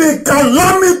the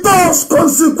calamitous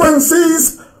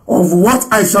consequences of what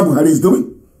Aisha Buhari is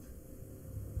doing?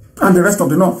 And the rest of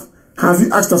the North. Have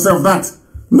you asked yourself that?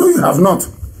 No, you have not.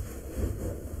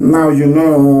 Now you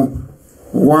know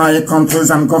why countries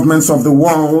and governments of the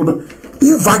world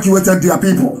evacuated their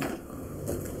people.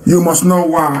 You must know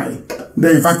why they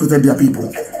evacuated their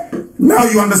people. Now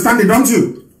you understand it, don't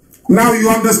you? Now you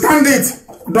understand it,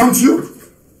 don't you?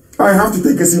 I have to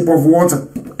take a sip of water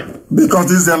because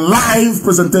this is a live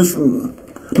presentation,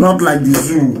 not like the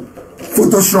zoo,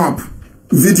 Photoshop,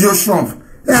 video shop.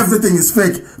 Everything is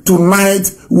fake.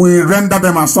 Tonight, we render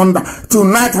them asunder.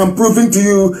 Tonight, I'm proving to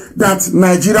you that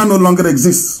Nigeria no longer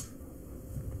exists.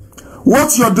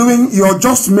 What you're doing, you're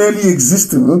just merely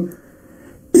existing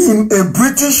in a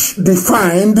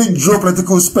British-defined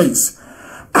geopolitical space.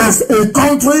 As a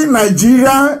country,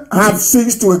 Nigeria has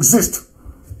ceased to exist.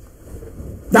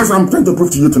 That's what I'm trying to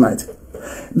prove to you tonight.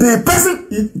 The person,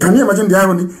 can you imagine the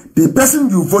irony? The person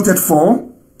you voted for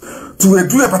to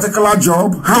do a particular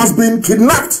job has been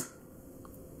kidnapped.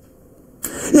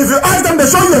 If you ask them, they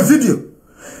show you a video.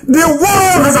 The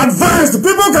world has advanced.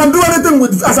 People can do anything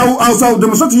with, as I'll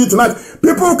demonstrate to you tonight,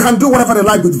 people can do whatever they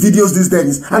like with videos these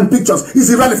days and pictures. It's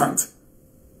irrelevant.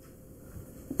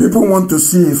 People want to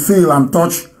see, feel, and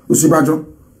touch Usibajo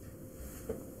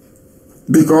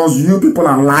because you people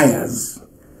are liars.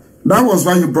 That was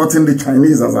why you brought in the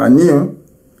Chinese, as I knew.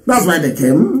 That's why they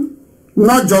came.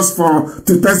 Not just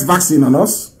to test vaccine on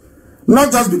us.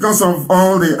 Not just because of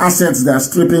all the assets they are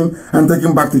stripping and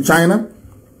taking back to China.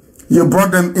 You brought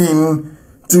them in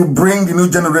to bring the new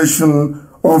generation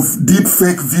of deep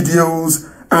fake videos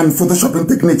and photoshopping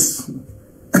techniques.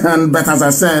 But as I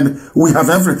said, we have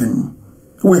everything.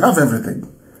 We have everything.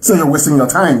 So you're wasting your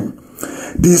time.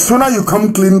 The sooner you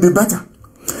come clean, the better.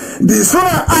 The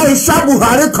sooner Aisha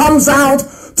Buhari comes out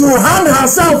to hand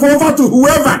herself over to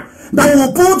whoever that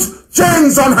will put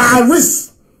chains on her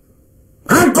wrists,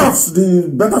 handcuffs, the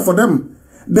better for them.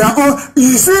 They are all,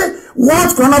 you see what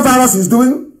coronavirus is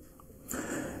doing?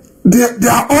 They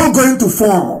are all going to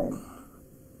fall.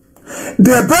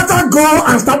 They better go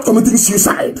and start committing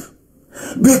suicide.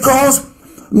 Because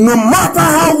no matter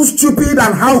how stupid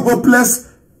and how hopeless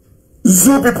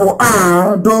zoo people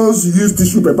are, those who use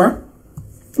tissue paper,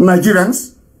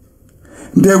 Nigerians,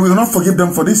 they will not forgive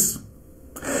them for this.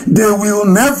 They will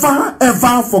never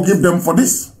ever forgive them for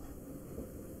this.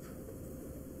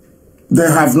 They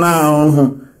have now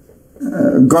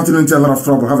gotten into a lot of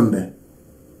trouble, haven't they?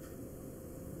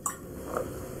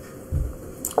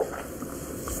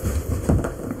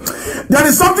 There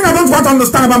is something I don't want to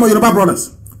understand about my Yoruba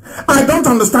brothers. I don't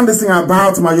understand this thing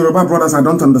about my Yoruba brothers. I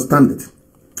don't understand it.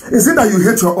 Is it that you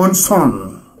hate your own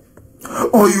son?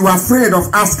 Or you are afraid of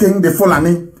asking the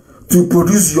Fulani to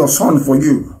produce your son for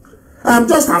you? I'm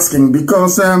just asking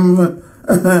because, you know,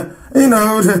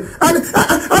 I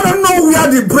don't know where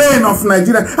the brain of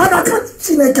Nigeria,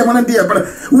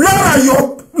 where are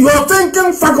your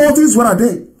thinking faculties? Where are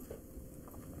they?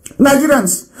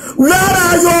 Nigerians, where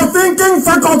are your thinking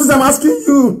faculties? I'm asking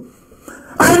you.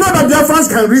 I know that Biafrans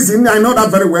can reason. I know that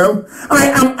very well. I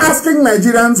am asking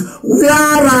Nigerians, where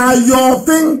are your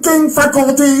thinking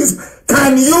faculties?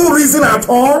 Can you reason at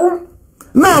all?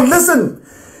 Now listen,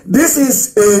 this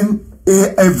is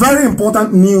a very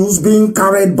important news being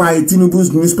carried by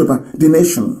Tinubu's newspaper, The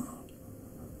Nation.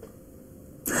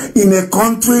 In a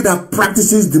country that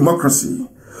practices democracy,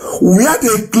 where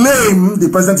they claim the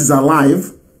president is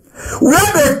alive,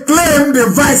 where they claim the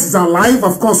vice is alive,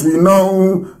 of course we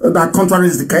know that contrary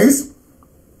is the case.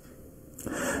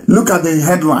 Look at the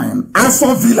headline,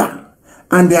 Aso Villa,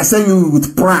 and they are saying it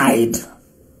with pride.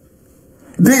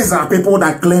 These are people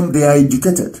that claim they are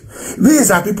educated. These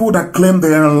are people that claim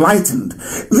they are enlightened.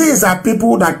 These are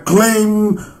people that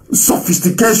claim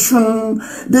sophistication.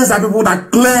 These are people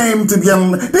that claim to be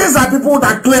these are people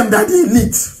that claim that the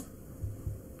elite.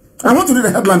 I want to read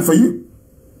the headline for you.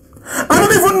 I don't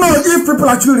don't even know if people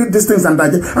actually read these things and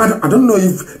digest. I don't know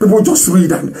if people just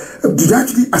read and do they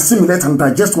actually assimilate and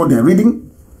digest what they're reading?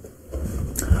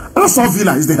 Assault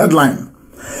Villa is the headline.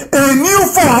 A new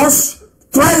force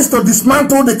tries to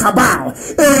dismantle the cabal.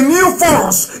 A new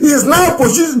force is now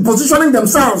positioning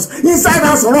themselves inside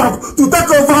House Rock to take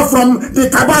over from the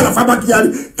cabal of Abba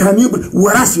Kyari. Can you?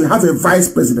 Whereas you have a vice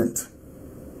president.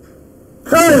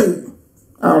 Hey,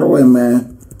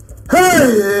 man.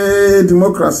 Hey,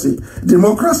 democracy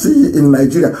in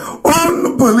Nigeria,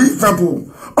 unbelievable.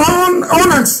 Can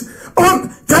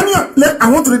you?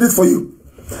 I want to read it for you.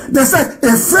 They said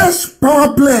a fresh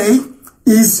power play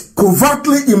is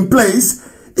covertly in place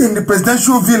in the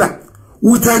presidential villa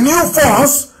with a new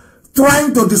force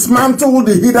trying to dismantle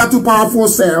the hitherto powerful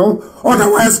cell,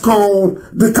 otherwise called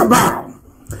the cabal.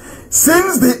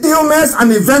 Since the illness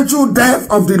and eventual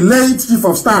death of the late Chief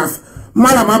of Staff,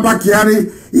 Malam Abba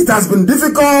Kyari, it has been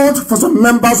difficult for some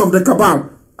members of the cabal.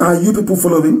 Are you people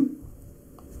following?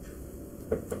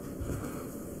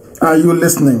 Are you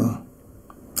listening?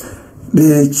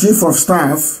 The Chief of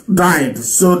Staff died,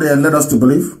 so they led us to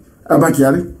believe, Abba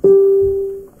Kyari.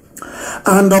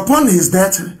 And upon his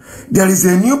death, there is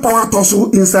a new power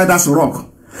tussle inside that rock.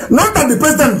 Not that the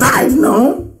president died,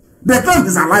 no. They claim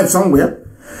he's alive somewhere.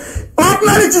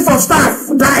 Ordinary Chief of Staff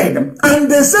died,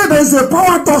 and they say there is a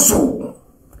power tussle,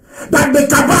 that the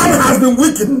cabal has been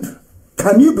weakened.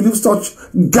 Can you believe such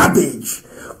garbage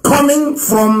coming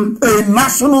from a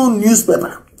national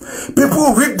newspaper?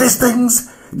 People read these things.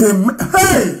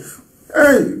 Hey,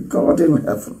 God in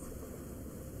heaven.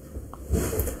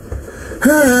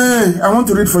 Hey, I want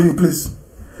to read for you, please,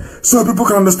 so people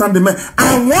can understand the man.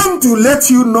 I want to let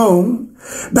you know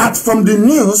that from the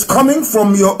news coming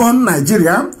from your own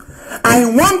Nigeria, I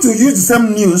want to use the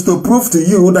same news to prove to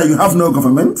you that you have no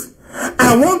government.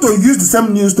 I want to use the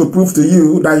same news to prove to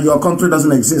you that your country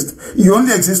doesn't exist. You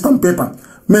only exist on paper,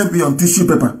 maybe on tissue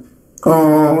paper,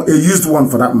 or a used one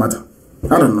for that matter.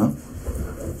 I don't know.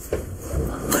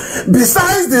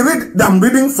 Besides I'm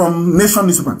reading from Nation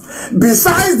newspaper.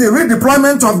 Besides the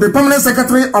redeployment of the permanent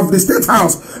secretary of the State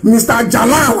House, Mr.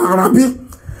 Jalal Arabi,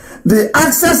 the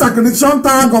access accreditation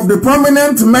tag of the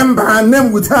prominent member and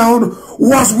name withheld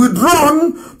was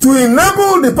withdrawn to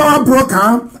enable the power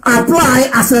broker apply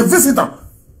as a visitor.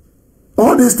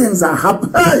 All these things are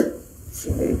happening.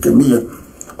 Hey, come here.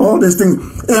 All these things.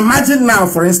 Imagine now,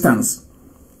 for instance,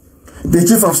 the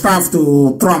Chief of Staff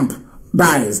to Trump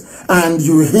dies, and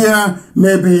you hear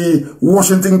maybe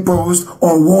Washington Post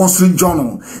or Wall Street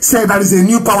Journal say there is a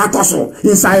new power tussle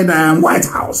inside White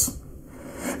House.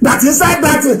 That inside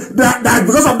that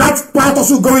because of that power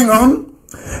tussle going on,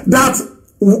 that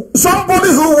somebody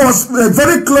who was a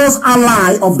very close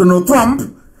ally of Donald Trump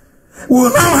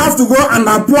will now have to go and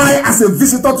apply as a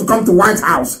visitor to come to White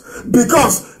House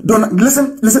because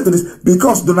listen to this,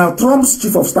 because Donald Trump's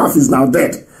Chief of Staff is now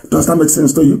dead. Does that make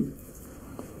sense to you?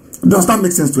 Does that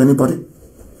make sense to anybody?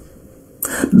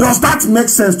 Does that make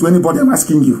sense to anybody? I'm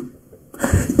asking you.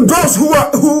 Those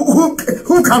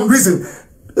who can reason,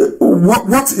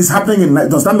 what is happening in Nigeria,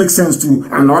 does that make sense to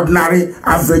an ordinary,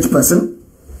 average person?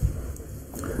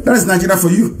 That is Nigeria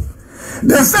for you.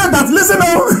 They said that, listen,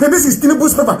 this is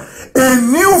Tinubu's paper. A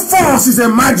new force is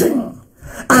emerging,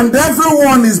 and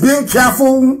everyone is being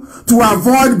careful to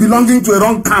avoid belonging to a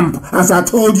wrong camp. As I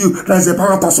told you, there is a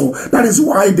power tussle. That is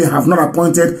why they have not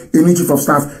appointed a new Chief of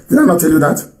Staff. Did I not tell you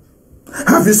that?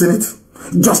 Have you seen it?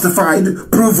 Justified,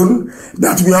 proven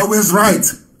that we are always right.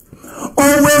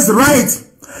 Always right.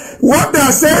 What they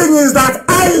are saying is that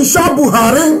Aisha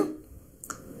Buhari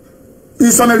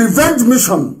is on a revenge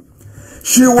mission.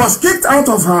 She was kicked out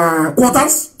of her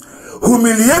quarters,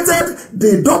 humiliated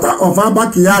the daughter of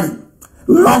Abba Kyari,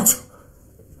 locked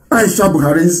Aisha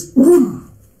Buhari's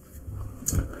room,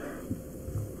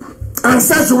 and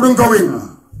said she wouldn't go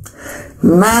in.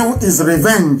 Now is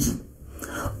revenge.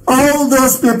 All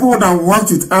those people that worked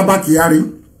with Abba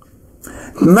Kyari,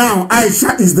 now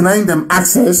Aisha is denying them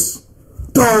access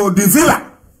to the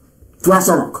villa, to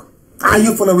Asarok. Are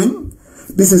you following?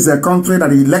 This is a country that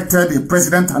elected a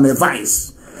president and a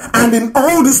vice. And in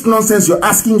all this nonsense, you're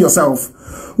asking yourself,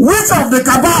 which of the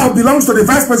cabal belongs to the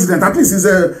vice president? At least he's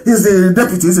the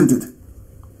deputy, isn't it?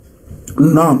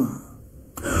 None.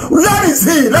 Where is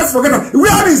he? Let's forget that.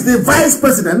 Where is the vice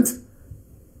president?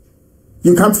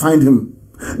 You can't find him.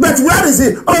 But where is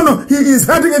he? Oh no, he is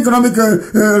heading Economic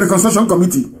Reconstruction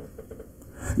Committee.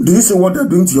 Do you see what they're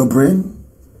doing to your brain?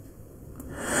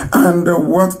 And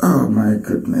what? Oh my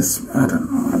goodness. I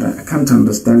don't know. I can't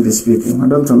understand these people. I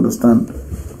don't understand.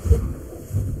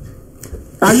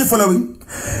 Are you following?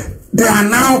 They are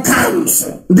now camps.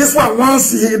 This one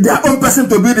wants their own person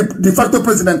to be the de facto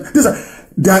president.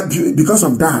 because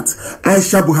of that,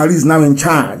 Aisha Buhari is now in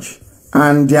charge.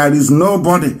 And there is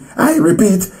nobody, I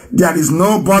repeat, there is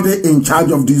nobody in charge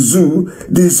of the zoo.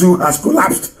 The zoo has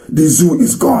collapsed. The zoo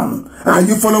is gone. Are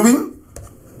you following?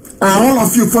 Are all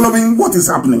of you following what is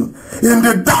happening in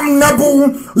the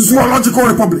damnable zoological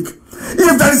republic?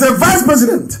 If there is a vice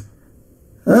president,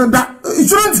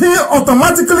 shouldn't he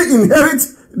automatically inherit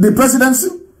the presidency?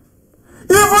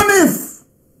 Even if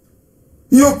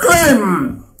you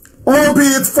claim,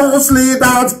 albeit falsely,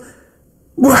 that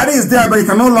Buhari is there but he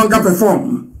can no longer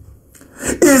perform,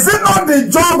 is it not the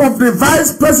job of the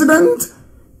vice president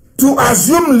to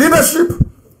assume leadership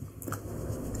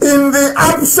in the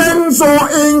absence or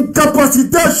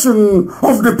incapacitation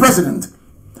of the president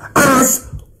as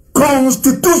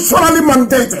constitutionally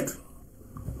mandated?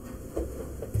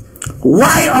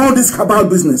 Why all this cabal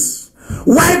business?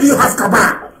 Why do you have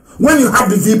cabal when you have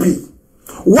the VP?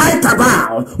 Why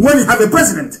cabal when you have a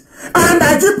president? And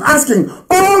I keep asking,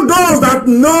 all those that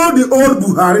know the old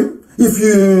Buhari, if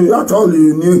you at all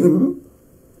you knew him,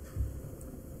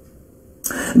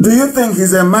 do you think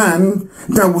he's a man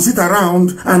that will sit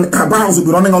around and cabals will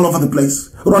be running all over the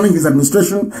place, running his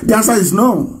administration? The answer is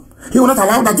no. He will not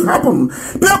allow that to happen.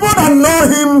 People that know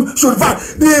him should fight.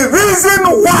 The reason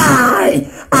why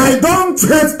I don't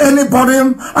hate anybody,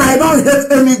 I don't hate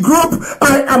any group,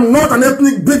 I am not an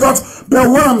ethnic bigot, but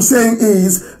what I'm saying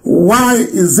is, why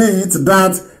is it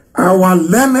that our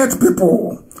learned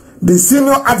people, the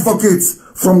senior advocates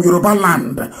from Yoruba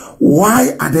land,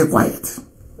 why are they quiet?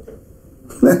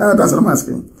 That's what I'm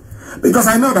asking. Because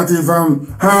I know that if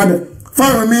had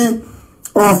Farumi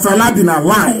or Fela been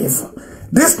alive,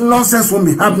 this nonsense won't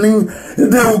be happening.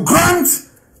 They will grant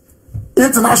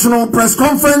international press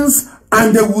conference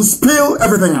and they will spill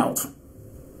everything out.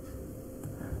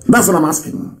 That's what I'm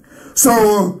asking.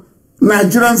 So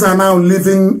Nigerians are now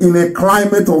living in a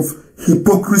climate of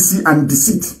hypocrisy and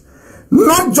deceit.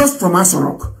 Not just from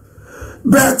Asorok,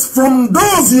 but from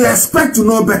those you expect to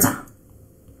know better.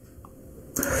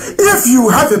 If you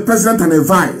have a president and a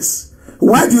vice,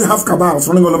 why do you have cabals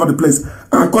running all over the place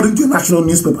according to a national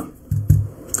newspaper?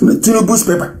 The Tinubu's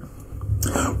paper.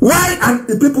 Why? And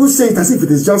the people say it as if it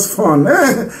is just fun.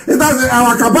 It does,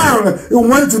 our cabal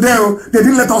went to there, they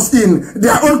didn't let us in.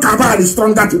 Their own cabal is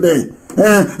stronger today.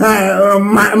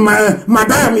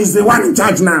 Madam is the one in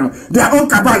charge now. Their own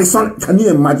cabal is strong. Can you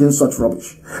imagine such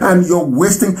rubbish? And you're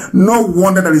wasting. No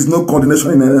wonder there is no coordination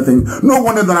in anything. No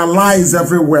wonder there are lies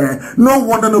everywhere. No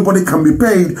wonder nobody can be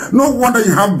paid. No wonder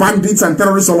you have bandits and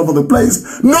terrorists all over the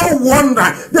place. No wonder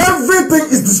everything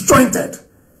is disjointed.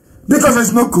 Because there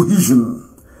is no cohesion.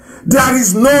 There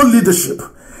is no leadership.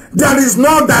 There is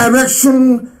no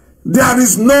direction. There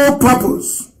is no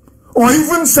purpose. Or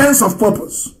even sense of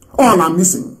purpose. All are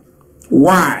missing.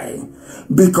 Why?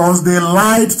 Because they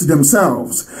lied to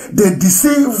themselves. They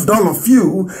deceived all of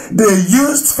you. They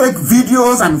used fake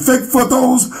videos and fake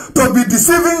photos to be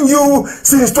deceiving you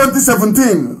since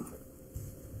 2017.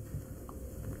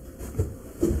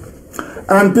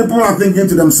 And people are thinking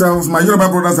to themselves, my Yoruba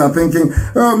brothers are thinking,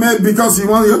 oh, maybe because you're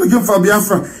looking for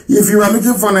Biafra. If you are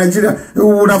looking for Nigeria, we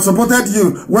would have supported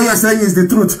you. What you're saying is the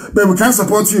truth, but we can't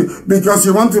support you because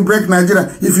you want to break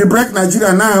Nigeria. If you break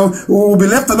Nigeria now, we will be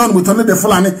left alone with only the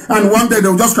Fulani, and one day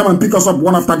they'll just come and pick us up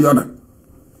one after the other.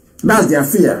 That's their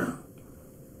fear.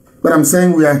 But I'm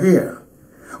saying we are here.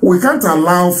 We can't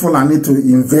allow Fulani to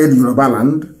invade Yoruba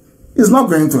land. It's not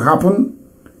going to happen.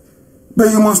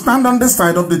 But you must stand on the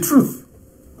side of the truth.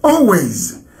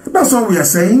 Always. That's what we are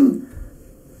saying.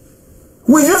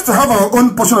 We used to have our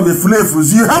own portion of the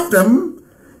flavors. You have them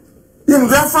in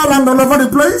Biafra land all over the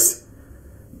place.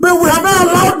 But we have not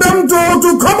allowed them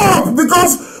to come up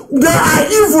because they are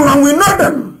evil and we know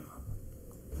them.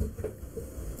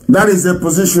 That is a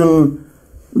position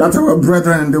that our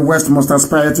brethren in the West must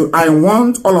aspire to. I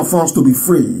want all of us to be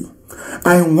free.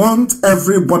 I want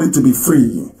everybody to be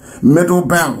free. Middle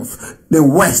Belt, the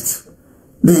West,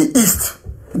 the East.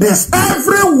 There's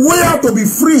everywhere to be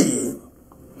free.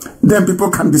 Then people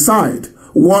can decide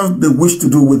what they wish to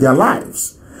do with their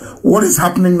lives. What is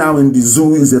happening now in the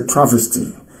zoo is a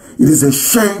travesty. It is a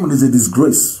shame. It is a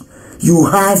disgrace. You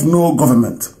have no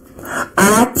government.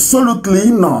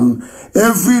 Absolutely none.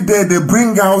 Every day they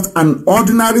bring out an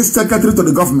ordinary secretary to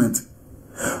the government.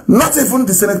 Not even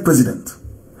the Senate president.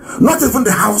 Not even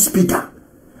the House Speaker.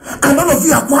 And all of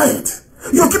you are quiet.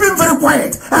 You're keeping very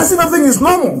quiet, as if everything is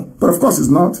normal. But of course it's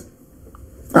not.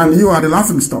 And you are the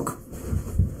laughing stock.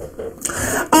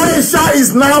 Aisha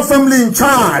is now firmly in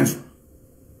charge.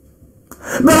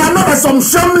 There are not some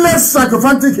shameless,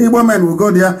 sycophantic Igbo men who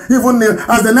go there, even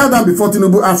as they knelt down before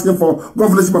Tinubu asking for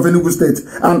governorship of Enugu State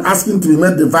and asking to be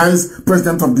made the vice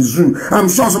president of the zoo. I'm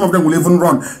sure some of them will even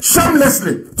run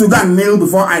shamelessly to go and kneel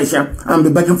before Aisha and be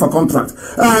begging for contract.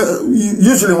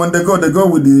 Usually when they go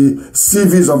with the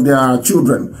CVs of their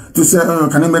children to say,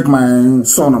 can you make my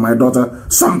son or my daughter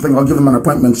something or give them an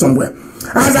appointment somewhere.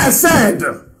 As I said,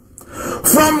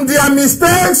 from their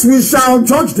mistakes we shall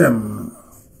judge them.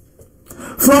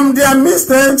 From their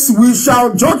mistakes, we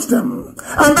shall judge them.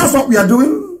 And that's what we are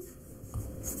doing.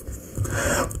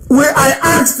 I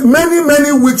asked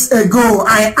many weeks ago,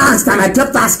 I asked and I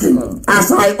kept asking,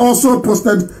 as I also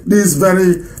posted this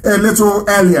a little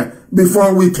earlier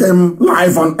before we came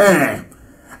live on air.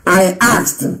 I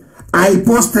asked, I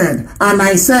posted, and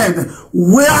I said,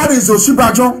 where is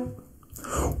Oshibajo?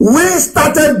 We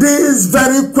started this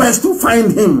very quest to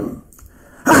find him.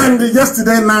 And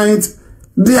yesterday night,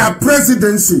 their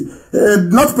presidency,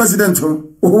 not president,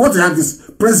 what you have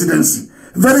is presidency.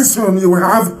 Very soon you will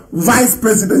have vice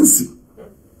presidency.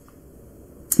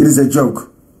 It is a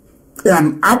joke.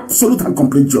 An absolute and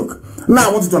complete joke. Now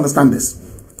I want you to understand this.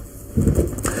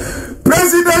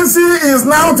 Presidency is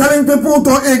now telling people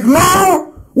to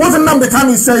ignore what Nnamdi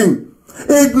Kanu is saying.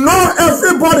 Ignore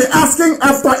everybody asking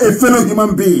after a fellow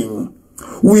human being.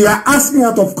 We are asking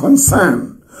out of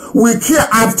concern. We care.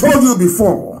 I've told you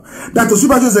before that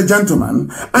Oshibajo is a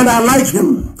gentleman, and I like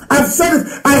him. I've said it.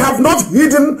 I have not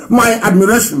hidden my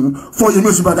admiration for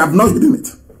Oshibajo. I've not hidden it.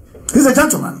 He's a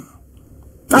gentleman.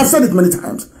 I've said it many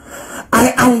times.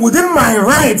 I am within my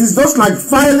right. It's just like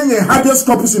filing a habeas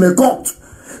corpus in a court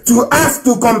to ask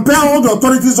to compel the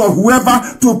authorities or whoever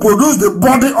to produce the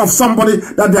body of somebody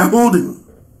that they are holding.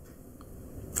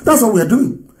 That's what we are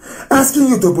doing. Asking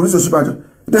you to produce Oshibajo.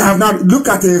 They have now looked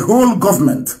at a whole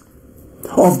government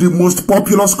of the most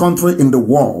populous country in the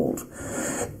world.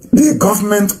 The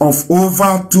government of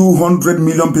over 200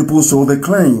 million people, so they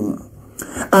claim.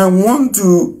 I want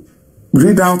to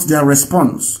read out their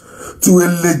response to a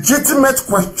legitimate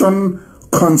question,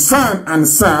 concern, and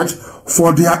search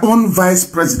for their own vice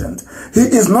president. He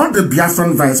is not the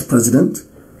Biafran vice president.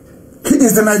 He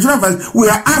is the Nigerian vice. We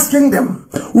are asking them.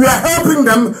 We are helping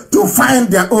them to find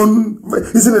their own.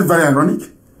 Isn't it very ironic?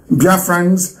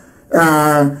 Biafrans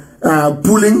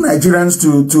pulling Nigerians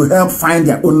to help find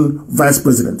their own vice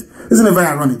president. Isn't it very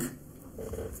ironic?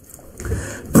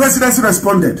 Presidency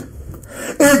responded,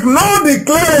 ignore the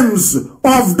claims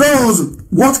of those.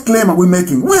 What claim are we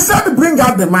making? We said bring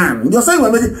out the man. You're saying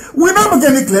we're making. We don't make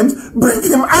any claims. Bring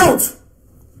him out.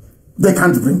 They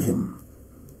can't bring him.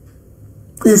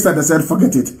 Instead they said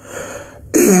forget it.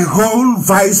 A whole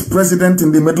vice president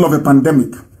in the middle of a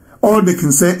pandemic. All they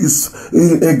can say is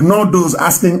ignore those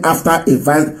asking after a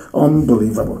vice.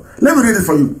 Unbelievable. Let me read it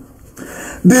for you.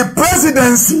 The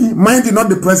presidency, mind you, not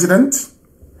the president,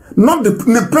 not the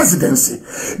presidency.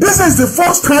 This is the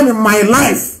first time in my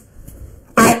life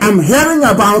I am hearing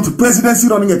about presidency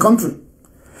running a country.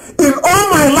 In all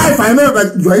my life, I know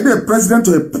that you are either a president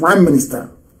or a prime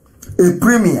minister, a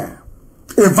premier,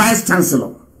 a vice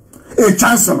chancellor, a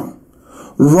chancellor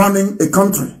running a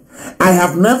country. I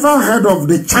have never heard of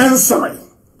the chancellery,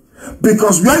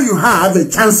 because where you have a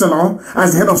chancellor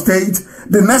as head of state,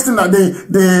 the next thing that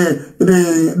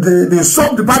the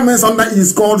sub-departments under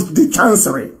is called the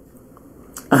chancellery.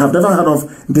 I have never heard of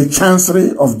the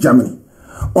chancellery of Germany,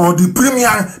 or the premier,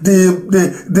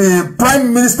 the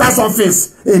prime minister's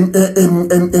office in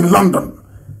London,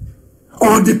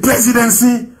 or the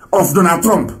presidency of Donald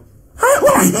Trump.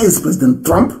 All I hear is President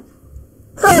Trump.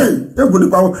 Hey, all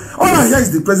I hear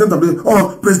is the president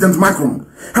or President Macron.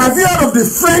 Have you heard of the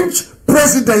French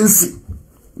presidency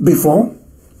before?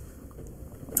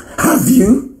 Have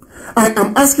you? I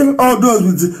am asking all those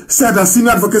who said the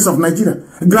senior advocates of Nigeria,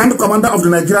 Grand Commander of the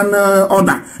Nigerian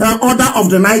Order, Order of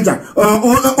the Niger,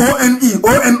 ONE,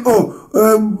 ONO,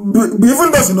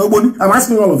 even those in nobody. I'm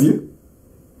asking all of you.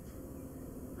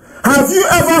 Have you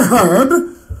ever heard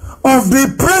of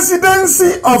the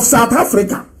presidency of South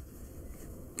Africa?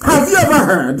 Have you ever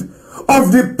heard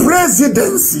of the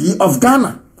presidency of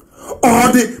Ghana,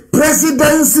 or the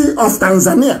presidency of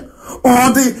Tanzania, or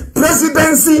the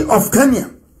presidency of Kenya,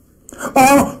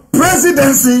 or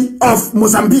presidency of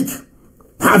Mozambique?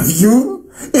 Have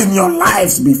you in your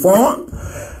lives before?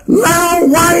 Now,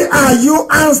 why are you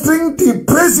answering the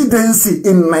presidency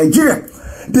in Nigeria?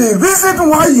 The reason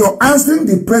why you're answering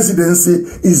the presidency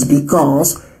is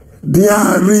because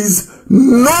there is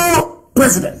no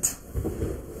president.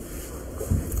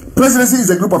 Presidency is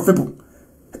a group of people,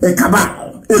 a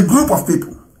cabal, a group of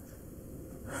people,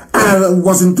 and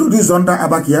was introduced under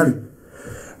Abba Kyari.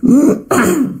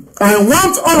 I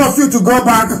want all of you to go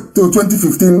back to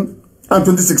 2015 and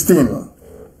 2016.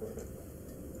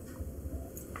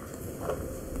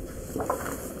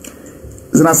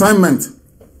 It's an assignment.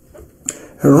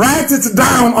 Write it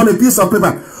down on a piece of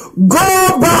paper.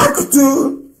 Go back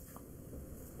to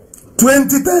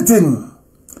 2013,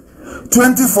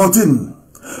 2014,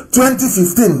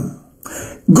 2015.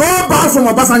 Go back from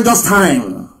Obasanjo's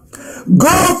time.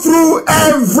 Go through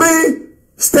every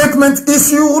statement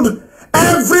issued,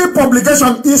 every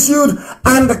publication issued,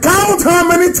 and count how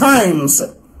many times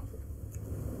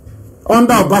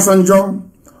under Obasanjo,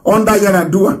 under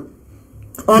Yar'Adua,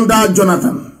 under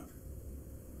Jonathan,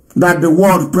 that the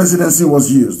word presidency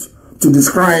was used to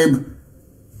describe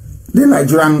the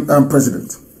Nigerian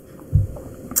president.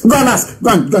 Go and ask, go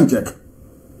and check.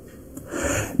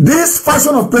 This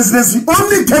fashion of presidency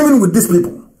only came in with these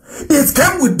people. It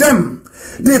came with them.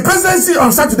 The presidency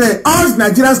on Saturday urged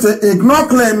Nigerians to ignore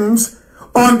claims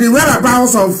on the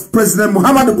whereabouts of President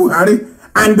Muhammadu Buhari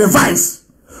and the vice.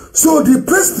 So the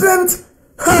president,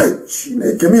 hey,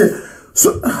 came here.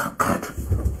 So, oh God.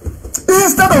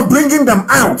 Instead of bringing them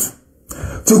out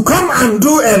to come and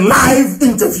do a live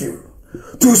interview,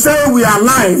 to say we are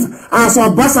live, as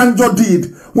Obasanjo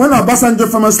did, when Obasanjo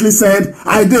famously said,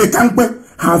 I did Kankpe,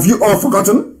 have you all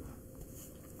forgotten?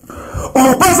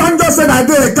 Obasanjo said, I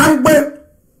did Kankpe,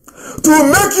 to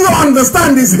make you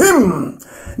understand is him.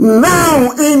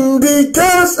 Now, in the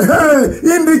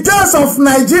case of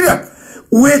Nigeria,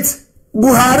 with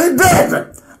Buhari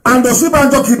dead, and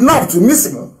Osinbajo kidnapped,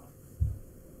 missing,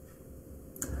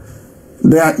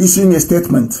 they are issuing a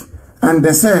statement, and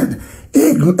they said,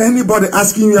 anybody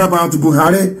asking you about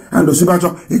Buhari and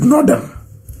Osinbajo, ignore them.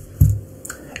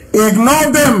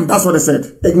 Ignore them. That's what they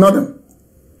said. Ignore them.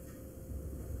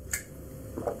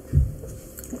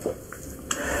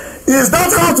 Is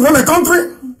that how to run a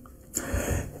country?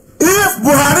 If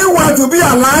Buhari were to be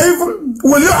alive,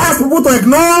 will you ask people to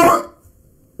ignore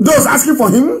those asking for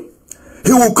him?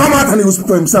 He will come out and he will speak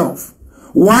for himself.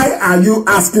 Why are you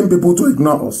asking people to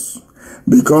ignore us?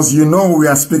 Because you know we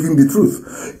are speaking the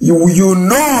truth. You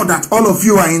know that all of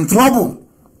you are in trouble.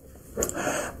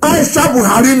 Aisha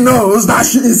Buhari knows that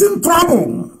she is in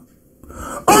trouble.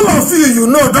 All of you, you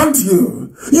know, don't you?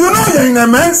 You know you're in a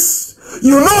mess.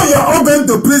 You know you're all going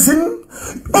to prison.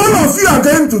 All of you are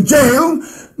going to jail.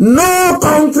 No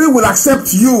country will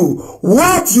accept you.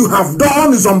 What you have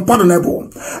done is unpardonable.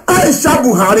 Aisha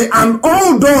Buhari and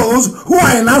all those who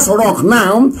are in Asorok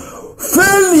now,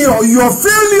 your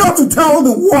failure to tell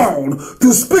the world,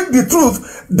 to speak the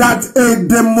truth that a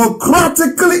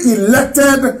democratically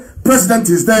elected president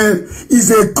is there,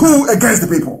 is a coup against the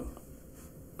people.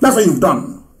 That's what you've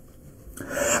done.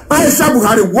 Aisha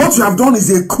Buhari, what you have done is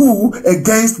a coup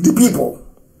against the people.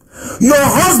 Your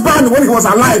husband, when he was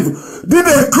alive, did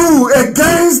a coup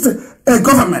against a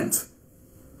government.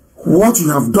 What you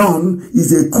have done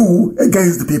is a coup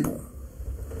against the people.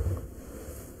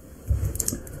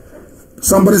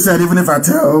 Somebody said, even if I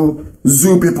tell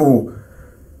zoo people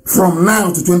from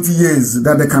now to 20 years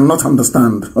that they cannot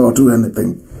understand or do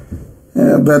anything.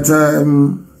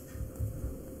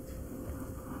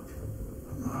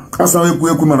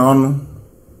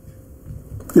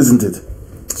 Isn't it?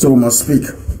 So we must speak.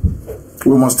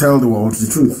 We must tell the world the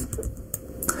truth.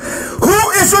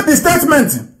 Who issued the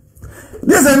statement?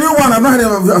 This is a new one. I've not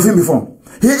heard of him before.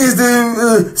 He is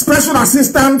the special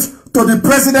assistant to the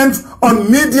president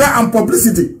on media and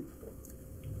publicity.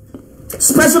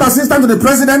 Special assistant to the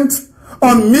president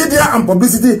on media and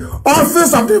publicity.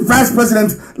 Office of the vice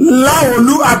president,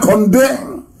 Laolu Akonde.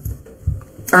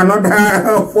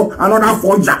 Another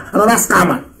forger, another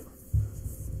scammer.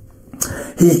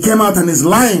 He came out and is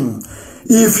lying.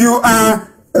 If you are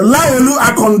Laolu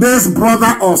Akonde's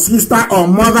brother or sister or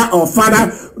mother or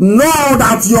father, know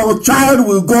that your child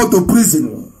will go to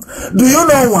prison. Do you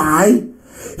know why?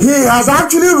 He has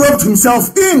actually roped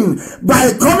himself in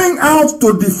by coming out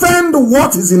to defend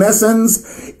what is in essence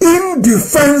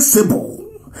indefensible.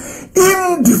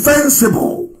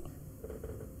 Indefensible.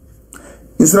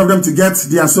 Instead of them to get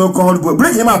their so-called,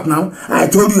 bring him out now. I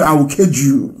told you I will cage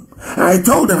you. I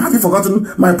told them, have you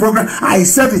forgotten my program? I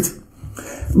said it.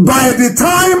 By the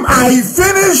time I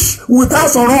finish with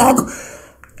Asorok,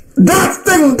 that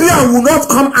thing there will not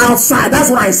come outside. That's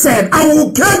what I said. I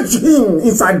will cage him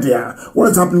inside there.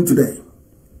 What is happening today?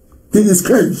 He is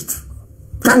caged.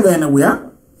 Can't go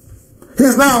anywhere.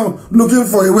 He's now looking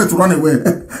for a way to run away.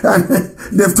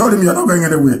 They've told him you're not going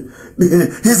anywhere.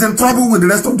 He's in trouble with the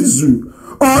rest of the zoo.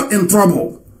 All in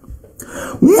trouble.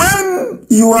 When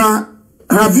you are,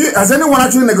 has anyone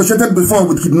actually negotiated before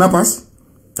with kidnappers?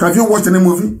 Have you watched any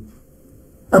movie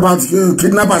about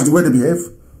kidnappers, the way they behave?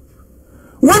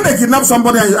 When they kidnap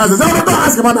somebody and you ask them, don't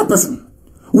ask about that person.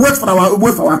 Wait for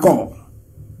our call.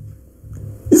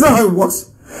 Is that how it works?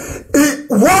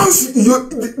 Once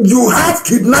you have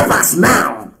kidnappers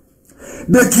now,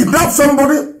 they kidnap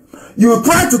somebody, you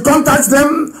try to contact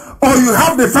them, or you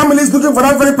have the families looking for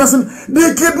that very person,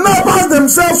 the kidnappers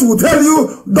themselves will tell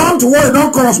you, don't worry,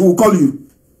 don't call us, we'll call you.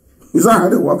 Is that how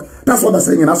they work? That's what they're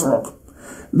saying in Asrock.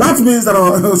 That means that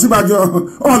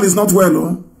all is not well.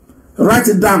 Oh. Write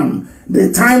it down.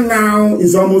 The time now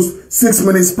is almost 6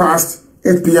 minutes past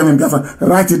 8 p.m. in Biafra.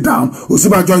 Write it down.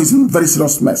 Osibajo is in very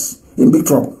serious mess, in big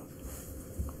trouble.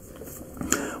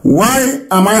 Why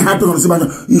am I happy on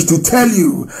Osibajo? Is to tell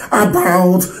you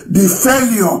about the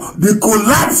failure, the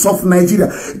collapse of Nigeria.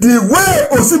 The way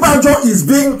Osibajo is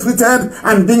being treated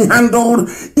and being handled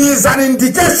is an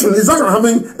indication. It's not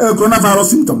having a coronavirus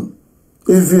symptom.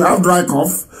 If you have dry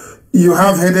cough, you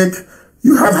have headache,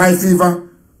 you have high fever,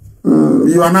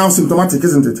 you are now symptomatic,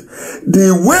 isn't it?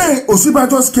 The way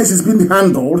Osibajo's case is being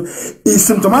handled is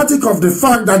symptomatic of the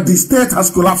fact that the state has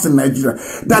collapsed in Nigeria,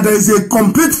 that there is a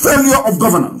complete failure of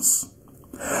governance,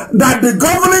 that the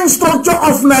governing structure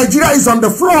of Nigeria is on the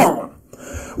floor.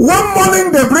 One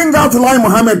morning they bring out Lai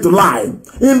Mohammed to lie.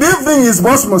 In the evening is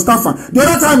Boss Mustafa. The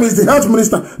other time is the health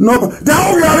minister. No, they're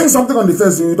all wearing something on the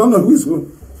face. You don't know who is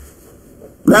who.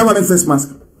 They're wearing face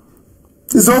mask.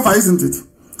 It's over, isn't it?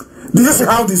 Do you see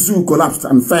how the zoo collapsed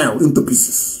and fell into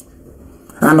pieces?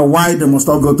 And why they must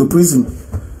all go to prison?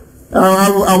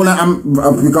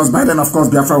 Because by then, of course,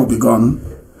 Biafra will be gone.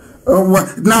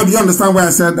 Now, do you understand why I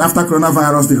said after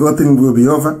coronavirus, the whole thing will be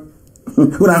over?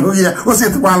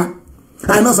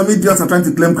 I know some idiots are trying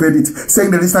to claim credit,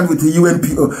 saying they registered with the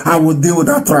UNPO. I will deal with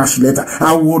that trash later.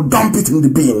 I will dump it in the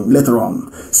bin later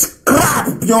on.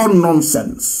 Scrap, pure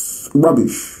nonsense.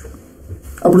 Rubbish.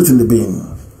 I'll put it in the bin.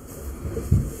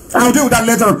 I'll deal with that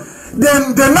later on.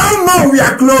 Then they now know we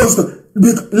are closed.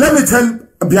 Let me tell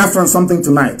Biafran something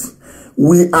tonight.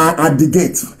 We are at the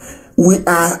gate.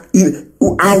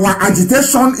 Our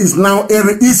agitation is now,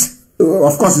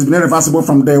 of course, it's been irreversible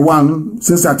from day one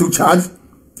since I took charge.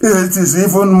 It is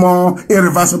even more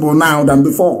irreversible now than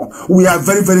before. We are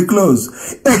very, very close.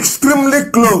 Extremely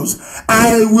close.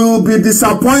 I will be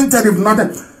disappointed if not.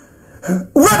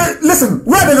 Listen,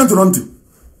 where are they going to run to?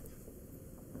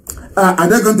 Are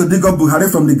they going to dig up Buhari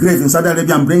from the grave in Saudi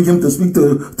Arabia and bring him to speak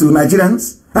to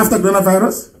Nigerians after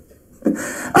coronavirus?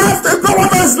 After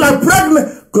coronavirus, like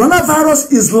pregnant.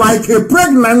 Coronavirus is like a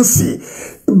pregnancy.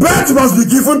 Birth must be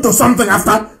given to something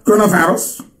after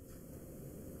coronavirus.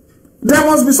 There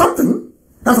must be something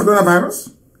after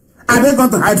coronavirus. Are they going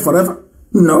to hide forever?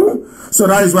 No. So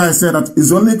that is why I said that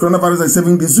it's only coronavirus that is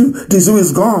saving the zoo. The zoo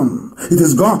is gone. It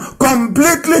is gone.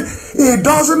 Completely. It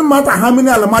doesn't matter how many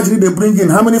Alamajiri they bring in,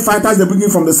 how many fighters they bring in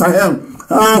from the Sahel.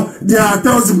 They are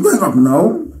terrorism going up.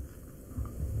 No.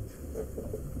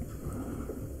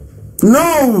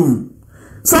 No.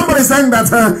 Somebody saying that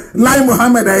Lai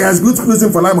Mohammed, there is good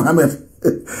prison for Lai Mohammed.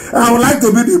 I would like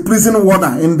to be the prison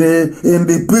warder in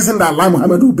the prison that Lai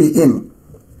Mohammed will be in.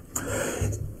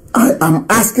 I am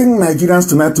asking Nigerians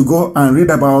tonight to go and read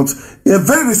about a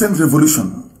very recent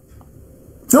revolution.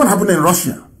 See what happened in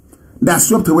Russia that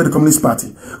swept away the Communist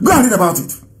Party. Go and read about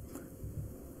it.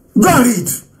 Go and read.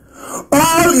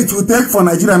 All it will take for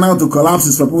Nigeria now to collapse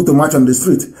is for people to march on the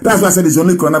street. That's why I said it's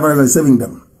only coronavirus that is saving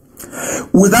them.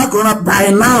 Without corona, by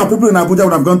now, people in Abuja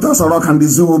would have gone to Asarok and the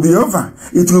zoo will be over.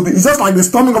 It will be, it's just like the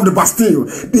storming of the Bastille.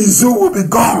 The zoo will be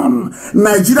gone.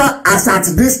 Nigeria, as at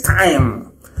this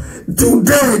time,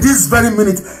 today, this very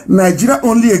minute, Nigeria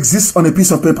only exists on a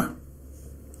piece of paper.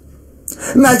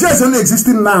 Nigeria is only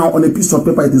existing now on a piece of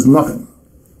paper. It is nothing.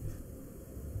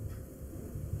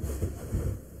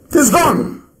 It is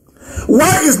gone.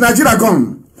 Why is Nigeria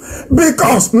gone?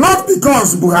 Not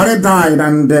because Buhari died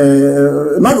and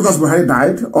not because Buhari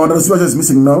died or the situation is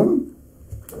missing, no.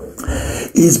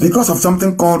 It's because of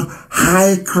something called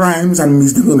high crimes and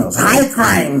misdemeanors. High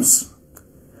crimes.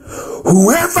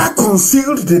 Whoever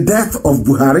concealed the death of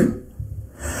Buhari,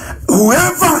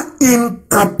 whoever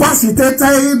incapacitated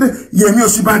Yemi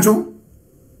Osibajo,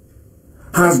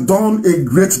 has done a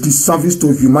great disservice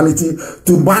to humanity,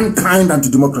 to mankind, and to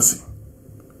democracy.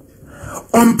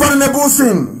 Unpardonable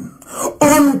sin.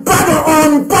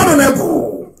 Unpardonable.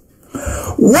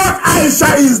 What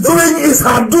Aisha is doing is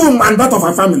her doom and that of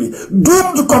her family.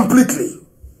 Doomed completely.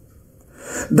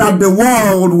 That the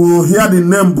world will hear the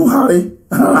name Buhari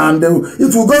and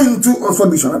it will go into Oxford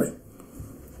Dictionary.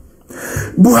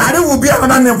 Buhari will be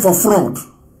another name for fraud,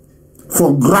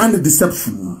 for grand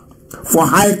deception, for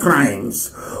high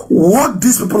crimes. What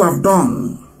these people have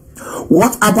done,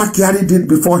 what Abba Kyari did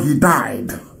before he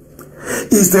died,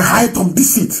 is the height of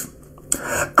deceit.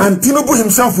 And Tinubu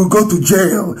himself will go to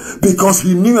jail because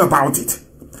he knew about it.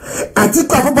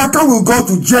 Atiku Abubakar will go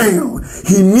to jail.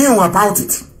 He knew about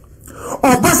it.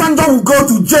 Obasanjo will go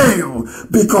to jail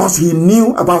because he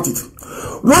knew about it.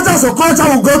 Rogers Okocha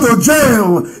will go to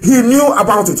jail. He knew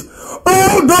about it.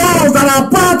 All those that are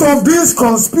part of this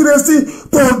conspiracy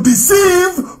to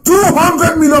deceive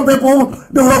 200 million people,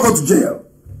 they will not go to jail.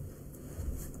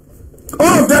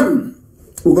 All of them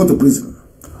will go to prison.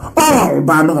 All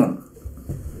but none.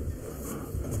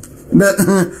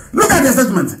 Look at the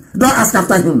statement. Don't ask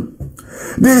after him.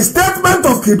 The statement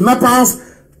of kidnappers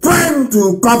trying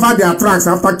to cover their tracks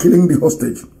after killing the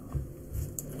hostage.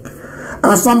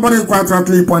 As somebody quite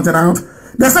rightly pointed out,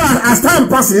 they said as time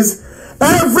passes,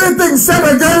 everything said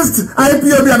against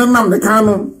IPOB and Nnamdi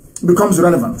Kanu becomes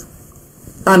relevant.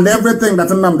 And everything that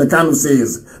Nnamdi Kanu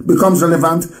says becomes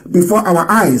relevant before our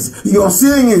eyes. You're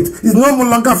seeing it. It's no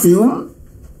longer film.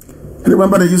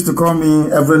 Remember, they used to call me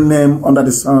every name under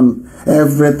the sun,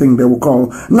 everything they will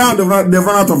call. Now they've run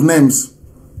out of names.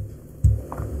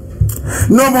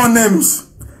 No more names.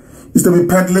 Used to be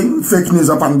peddling fake news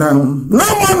up and down. No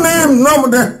more names. No more.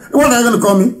 What are you going to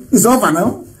call me? It's over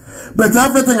now. But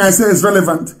everything I say is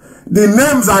relevant. The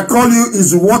names I call you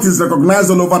is what is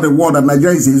recognized all over the world that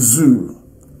Nigeria is a zoo.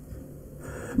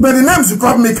 But the names you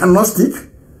call me cannot stick.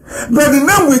 But the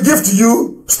name we give to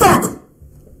you, stuck.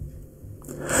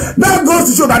 That goes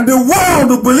to show that the world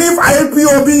will believe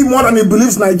IPOB more than it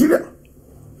believes Nigeria.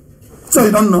 So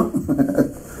you don't know.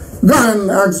 Go and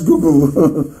ask Google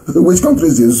which country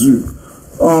is a zoo,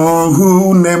 or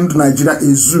who named Nigeria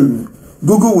a zoo.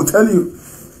 Google will tell you.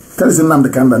 Tell us Nnamdi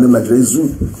Kanu named Nigeria a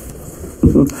zoo.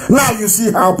 Now you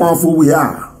see how powerful we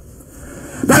are.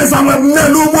 That is some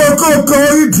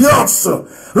idiots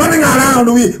running around.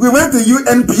 We went to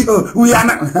UNPO. We are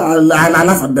not. I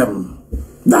laugh at them.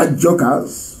 That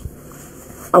jokers.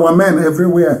 Our men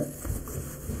everywhere.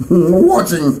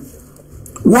 Watching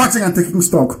and taking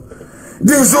stock.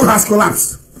 The zoo has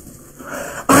collapsed.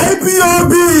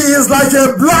 IPOB is like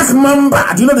a black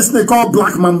mamba. Do you know the snake called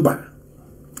black mamba?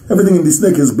 Everything in the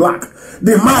snake is black.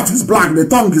 The mouth is black. The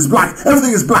tongue is black.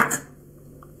 Everything is black.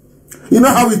 You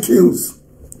know how it kills.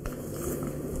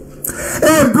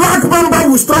 A black mamba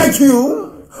will strike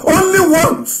you only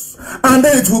once, and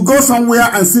then it will go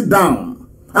somewhere and sit down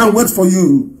and wait for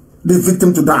you, the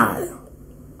victim, to die.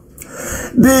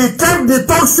 The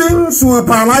toxins will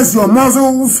paralyze your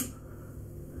muscles,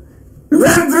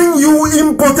 rendering you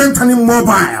impotent and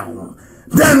immobile.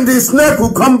 Then the snake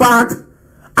will come back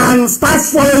and start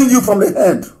swallowing you from the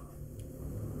head.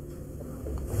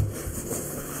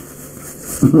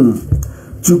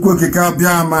 Chukwukika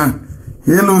Biama,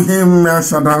 Elohim El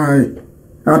Shaddai,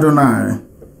 Adonai,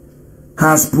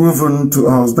 has proven to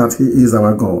us that he is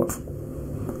our God.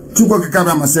 Chukwukika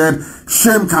Biama said,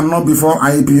 shame cannot befall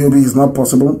IPOB is not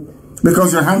possible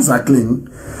because your hands are clean.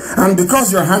 And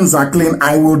because your hands are clean,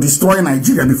 I will destroy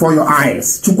Nigeria before your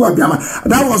eyes. Chukwukika Biama.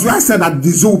 That was why I said that the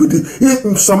zoo will be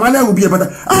Somalia will be a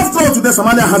better. After all, today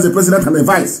Somalia has a president and a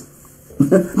vice.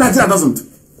 Nigeria doesn't.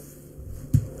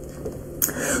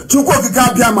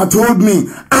 Chukwukika Biama told me,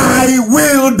 I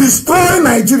will destroy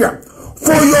Nigeria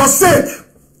for your sake.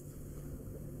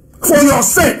 For your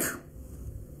sake.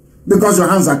 Because your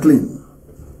hands are clean.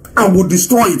 I will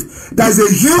destroy it. There's a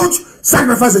huge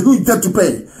sacrifice, a huge debt to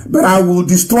pay. But I will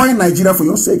destroy Nigeria for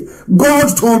your sake.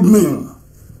 God told me.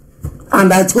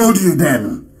 And I told you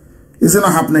then. Is it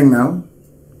not happening now?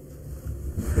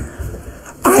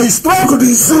 I struck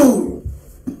the zoo.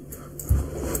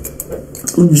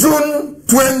 June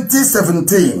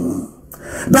 2017.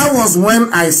 That was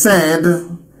when I said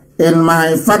in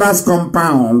my father's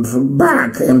compound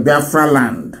back in Biafra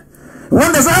land.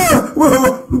 When they say,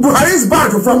 oh, Buhari is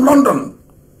back from London.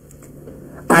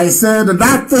 I said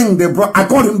that thing they brought, I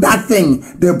called him that thing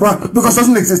they brought, because it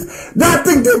doesn't exist. That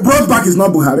thing they brought back is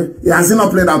not Buhari. Has it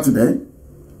not played out today?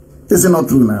 Is it not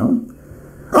true now?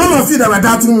 All of you that were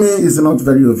doubting me, is it not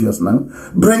very obvious now?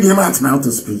 Bring him out now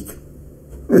to speak.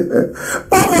 He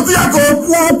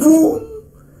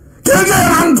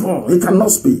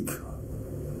cannot speak.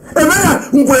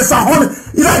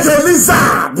 Like a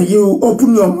lizard, you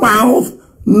open your mouth,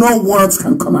 no words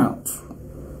can come out.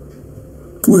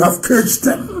 We have caged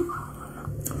them.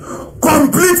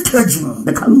 Complete caging,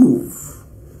 they can't move.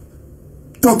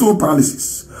 Total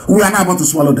paralysis. We are now about to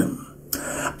swallow them.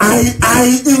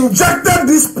 I injected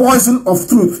this poison of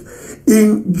truth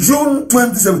in June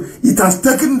 27. It has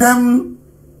taken them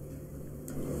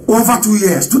over 2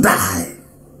 years to die.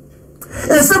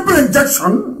 A simple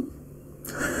injection.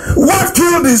 What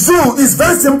killed the zoo is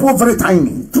very simple, very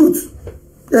tiny. Truth.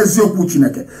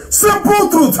 Simple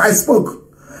truth I spoke.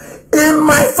 in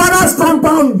my father's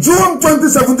compound, June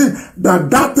 2017,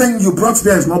 that thing you brought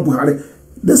there is not Buhari.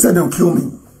 They said they'll kill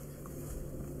me.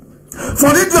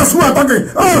 For the idiots who are talking,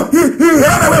 oh, he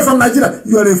ran away from Nigeria.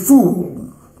 You are a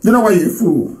fool. You know why you're a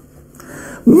fool?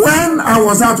 When I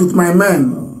was out with my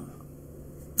men,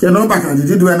 you know, back and did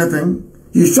you do anything?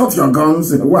 You shot your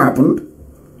guns. What happened?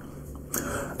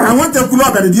 I went to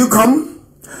Kuloka. Did you come?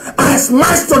 I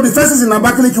smashed your defenses in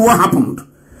Abakaliki. What happened?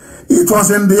 It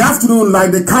was in the afternoon,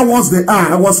 like the cowards they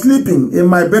are. I was sleeping in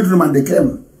my bedroom and they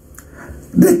came.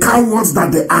 The cowards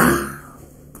that they are.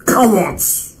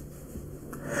 Cowards.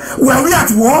 Were we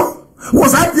at war?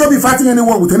 Was IPOB fighting any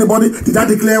war with anybody? Did I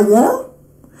declare war?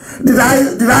 Did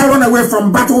I run away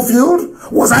from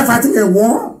battlefield? Was I fighting a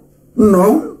war?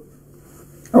 No.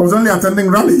 I was only attending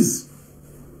rallies.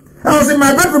 I was in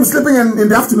my bedroom sleeping in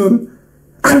the afternoon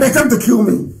and they came to kill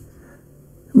me.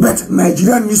 But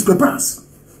Nigerian newspapers,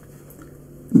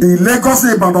 the Lagos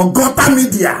Gota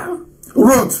media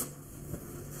wrote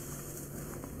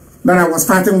that I was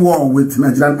fighting war with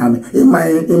Nigerian army in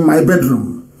my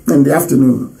bedroom in the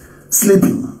afternoon,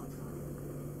 sleeping.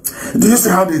 Do you see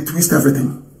how they twist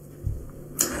everything?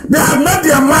 They have met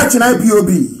their match in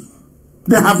IPOB.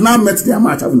 They have now met their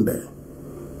match, haven't they?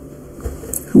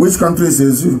 Which country is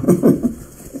Zoo?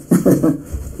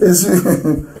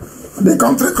 The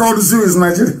country called Zoo is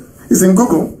Nigeria. It's in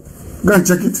Google. Go and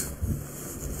check it.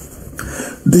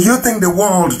 Do you think the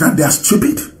world that they are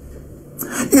stupid?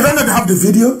 Even though they have the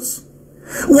videos?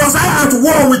 Was I at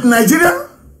war with Nigeria?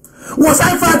 Was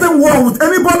I fighting war with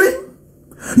anybody?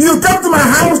 You came to my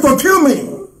house to kill me.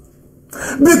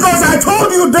 Because I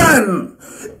told you then,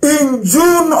 in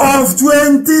June of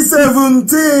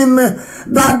 2017,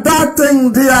 that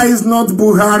thing there is not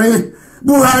Buhari.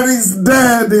 Buhari is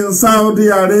dead in Saudi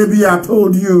Arabia. I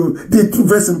told you the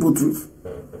very simple truth.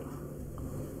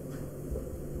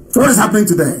 What is happening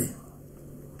today?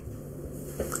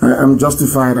 I am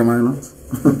justified, am I not?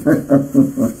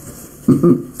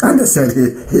 And they said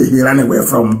he ran away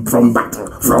from battle,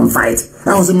 from fight.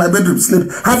 I was in my bedroom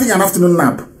sleep, having an afternoon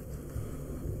nap.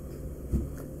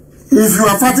 If you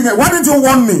are fighting, why didn't you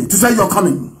warn me to say you're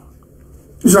coming?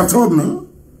 You should have told me.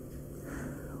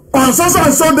 On so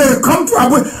and so they come to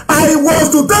Abuja. I was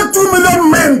to take 2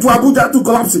 million men to Abuja to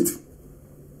collapse it.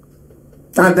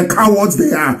 And the cowards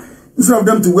they are. Instead of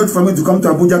them to wait for me to come to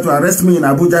Abuja to arrest me in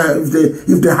Abuja,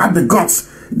 if they had the guts,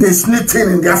 they sneaked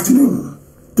in the afternoon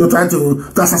to try to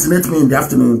assassinate me in the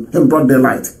afternoon in broad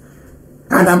daylight.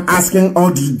 And I'm asking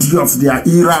all the idiots, their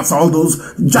eras, all those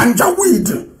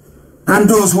janjaweed, and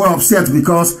those who are upset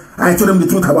because I told them the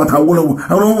truth about Awolowo.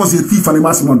 Awolowo was a thief and a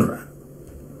mass murderer.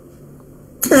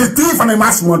 A thief and a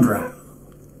mass murderer.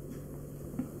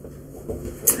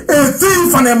 A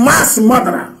thief and a mass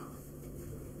murderer.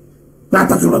 Not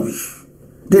talking rubbish.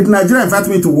 Did Nigeria invite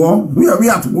me to war? We are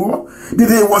at war.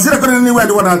 Was it recorded anywhere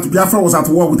the one that Biafra was at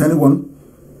war with anyone?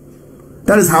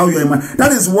 That is how you are.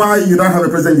 That is why you don't have a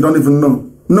president you don't even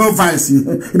know. No vice.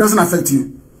 It doesn't affect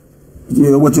you.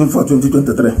 You're waiting for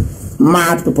 2023.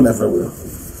 Mad people everywhere.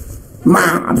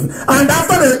 Mad. And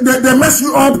after they mess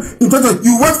you up, you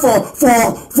wait for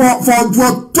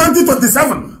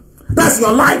 2027. That's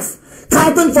your life.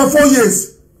 Counting for 4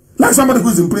 years. Like somebody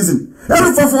who's in prison.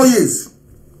 Every 4 years.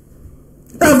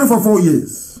 Every 4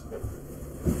 years.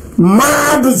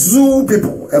 Mad zoo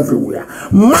people everywhere.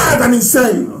 Mad and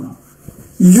insane.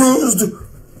 Used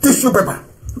tissue paper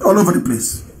all over the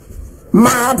place.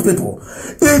 Mad people.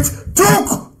 It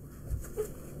took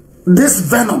this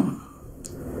venom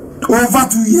over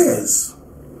 2 years.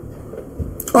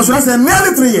 Or should I say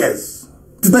nearly 3 years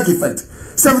to take effect.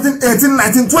 17, 18,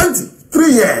 19, 20.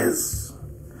 3 years.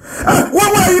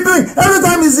 What are you doing? Every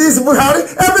time you see Buhari,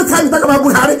 every time you talk about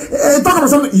Buhari, talk about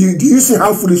something. Do you see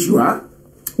how foolish you are?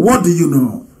 What do you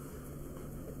know?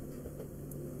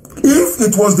 If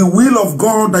it was the will of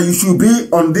God that you should be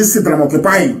on this seat that I'm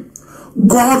occupying,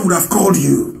 God would have called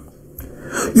you.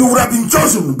 You would have been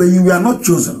chosen, but you were not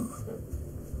chosen.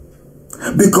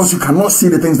 Because you cannot see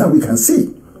the things that we can see.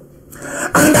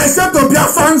 And I said to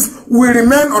Biafrans, we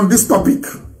remain on this topic.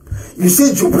 You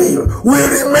see, Jubril, we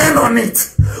remain on it.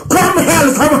 Come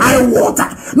hell, come high water.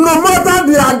 No matter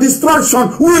their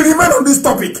distraction, we remain on this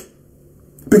topic.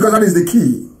 Because that is the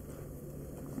key.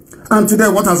 And today,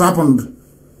 what has happened?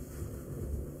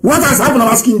 What has happened, I'm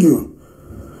asking you?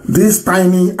 This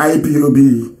tiny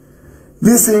IPOB,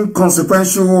 this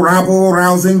inconsequential,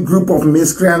 rabble-rousing group of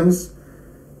miscreants,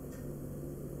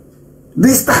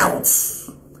 these touts,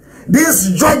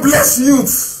 these jobless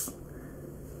youths,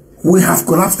 we have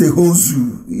collapsed the whole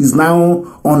zoo, is now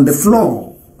on the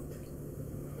floor.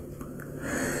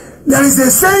 There is a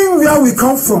saying where we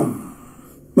come from,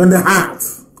 when the heart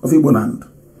of Igbo land.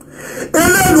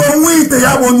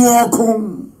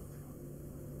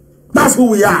 That's who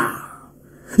we are.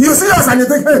 You see us and you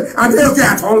think, hey, are they okay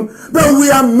at all? But we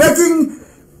are making...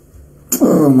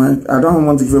 Oh my, I don't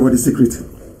want to give everybody a secret.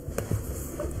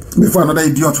 Before another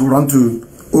idiot will run to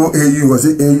OAU, was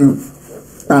it AU,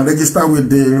 and register with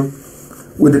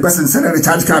the person selling a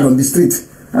recharge card on the street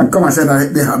and come and say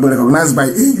that they have been recognized by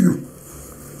AU.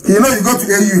 You know, you go to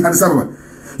AU and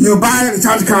you buy a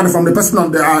recharge card from the person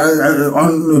on the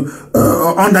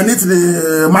underneath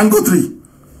the mango tree.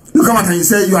 You come out and you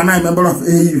say you are now a member of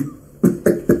AU.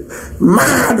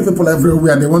 Mad people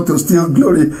everywhere, they want to steal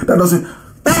glory. That doesn't,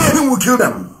 everything will kill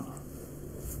them.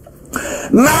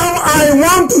 Now I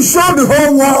want to show the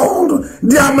whole world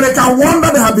the American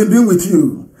wonder they have been doing with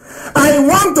you. I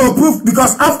want to prove,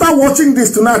 because after watching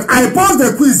this tonight, I posed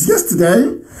a quiz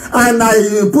yesterday and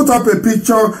I put up a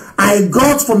picture I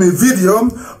got from a video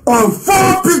of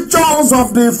 4 pictures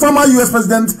of the former US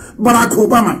President Barack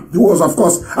Obama. He was, of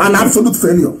course, an absolute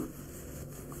failure.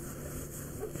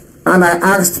 And I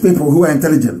asked people who are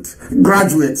intelligent,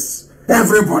 graduates,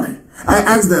 everybody, I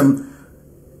asked them,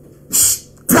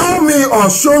 tell me or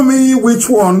show me which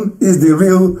one is the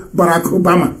real Barack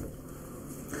Obama.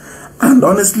 And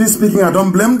honestly speaking, I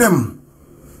don't blame them.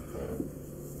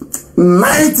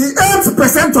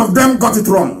 98% of them got it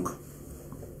wrong.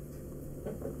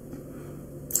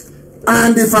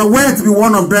 And if I were to be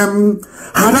one of them,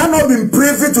 had I not been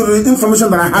privy to the information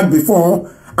that I had before,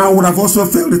 I would have also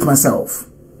failed it myself.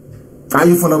 Are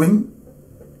you following?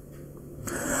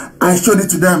 I showed it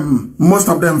to them. Most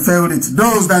of them failed it.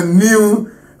 Those that knew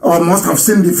or must have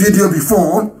seen the video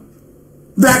before,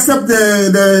 they accept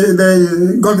they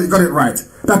got it right.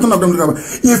 That none of them did.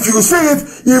 If you say it,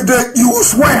 you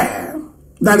swear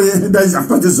that is, of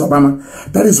course, this is Obama.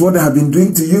 That is what they have been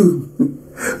doing to you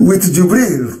with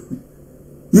Jubril.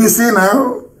 You see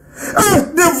now?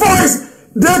 The voice,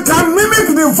 they can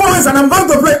mimic the voice, and I'm going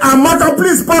to play. Amaka,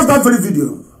 please pause that very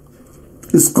video.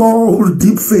 It's called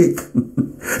deep fake.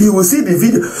 You will see the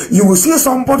video. You will see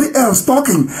somebody else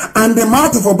talking, and the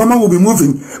mouth of Obama will be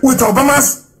moving with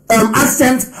Obama's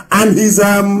accent and his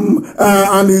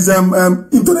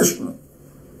intonation.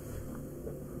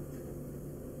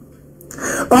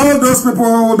 All those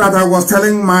people that I was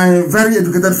telling my very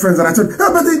educated friends that I said,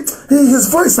 oh, but his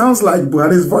voice sounds like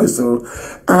Buhari's voice, so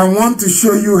I want to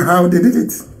show you how they did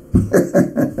it.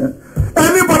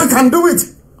 Anybody can do it.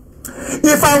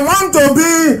 If I want to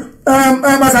be,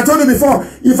 as I told you before,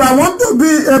 if I want to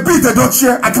be Peter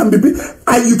Doce, I can be.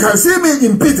 You can see me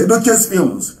in Peter Doce's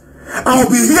films. I will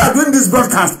be here doing this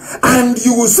broadcast, and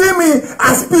you will see me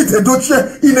as Peter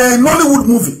Doce in a Nollywood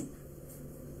movie.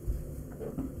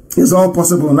 It's all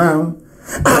possible now.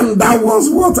 And that was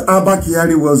what Abba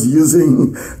Kyari was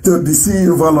using to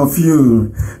deceive all of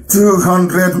you.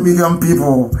 200 million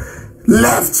people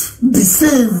left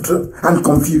deceived and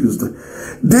confused.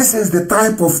 This is the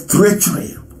type of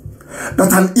treachery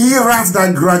that an ERAT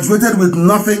that graduated with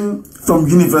nothing from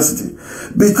university,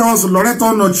 because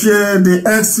Loreto Noche, the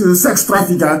ex-sex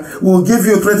trafficker, will give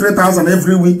you 3,000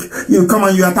 every week. You come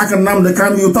and you attack Nnamdi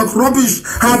Kanu, you talk rubbish.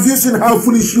 Have you seen how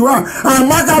foolish you are? And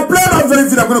Maka, play that very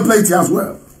video. I'm going to play it here as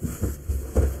well,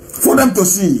 for them to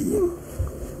see,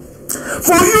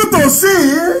 for you to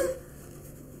see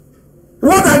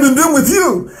what I've been doing with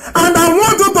you. And I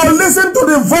want you to listen to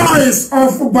the voice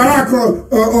of Barack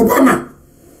Obama.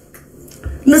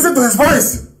 Listen to his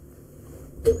voice.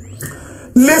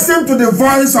 Listen to the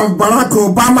voice of Barack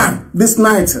Obama this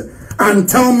night and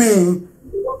tell me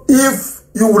if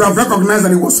you would have recognized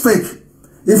that it was fake.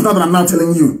 If not, I'm now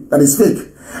telling you that it's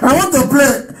fake. I want to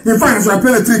play, in fact, should I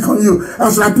play a trick on you? I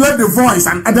should I play the voice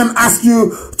and then ask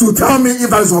you to tell me if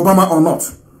that is Obama or not?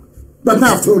 But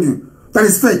now I've told you that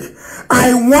is fake.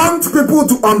 I want people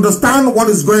to understand what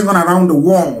is going on around the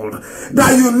world.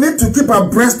 That you need to keep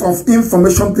abreast of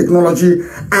information technology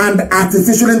and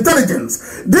artificial intelligence.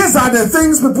 These are the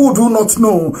things people do not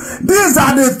know. These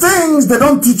are the things they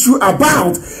don't teach you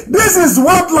about. This is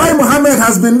what Lai Mohammed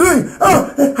has been doing.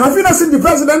 Oh, have you not seen the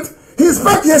president? He's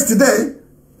back yesterday.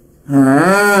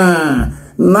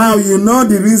 Now you know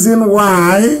the reason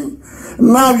why.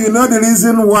 Now you know the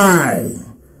reason why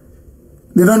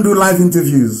they don't do live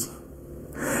interviews.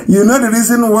 You know the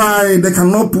reason why they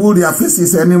cannot pull their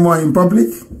faces anymore in public?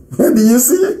 Do you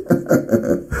see?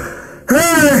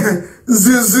 Hey,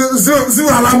 Zoo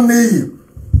alumni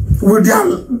with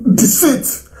their deceit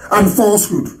and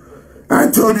falsehood. I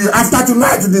told you, after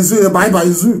tonight, the Zoo, bye-bye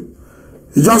Zoo.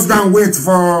 You just can't wait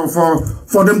for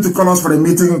them to call us for a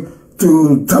meeting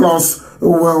to tell us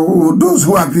those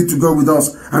who agree to go with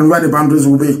us and where the boundaries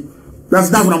will be.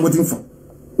 That's what I'm waiting for.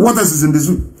 What else is in the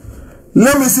Zoo?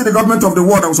 Let me see the government of the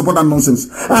world that will support that nonsense.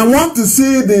 I want to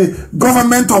see the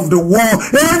government of the world,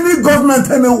 any government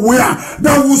anywhere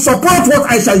that will support what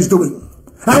Aisha is doing.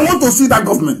 I want to see that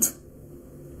government.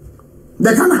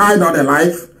 They can hide all their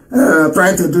life,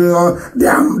 try to do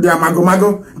their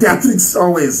mago-mago, their tricks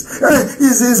always.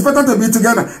 It's better to be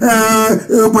together.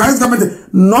 Buhari's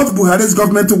government, not Buhari's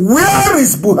government. Where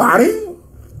is Buhari?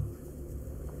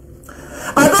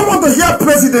 I don't want to hear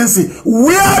presidency.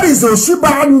 Where is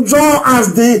Oshibanjo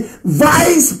as the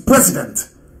vice president?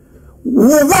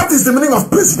 What is the meaning of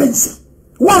presidency?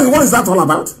 What is that all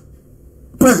about?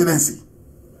 Presidency.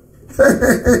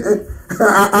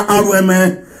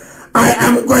 I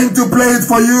am going to play it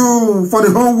for you, for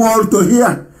the whole world to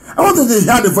hear. I want you to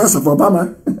hear the voice of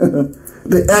Obama,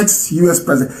 the ex-US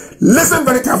president. Listen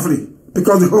very carefully,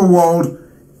 because the whole world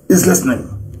is listening.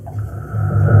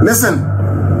 Listen.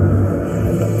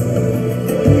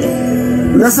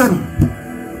 Listen.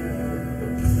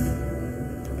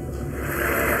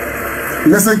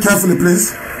 Listen carefully,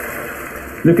 please.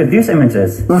 Look at these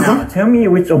images. Now, tell me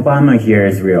which Obama here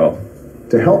is real.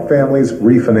 To help families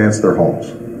refinance their homes,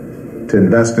 to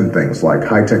invest in things like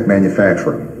high-tech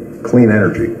manufacturing, clean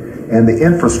energy, and the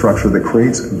infrastructure that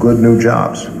creates good new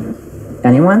jobs.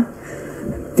 Anyone?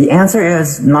 The answer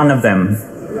is none of them.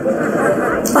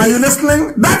 Are you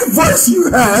listening? That voice you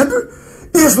heard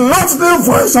is not the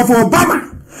voice of Obama,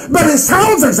 but it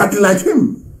sounds exactly like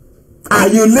him. Are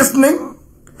you listening?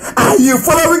 Are you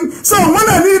following? So when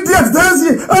an idiot tells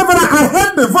you, oh, but I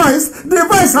heard the voice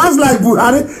sounds like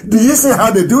Buhari. Do you see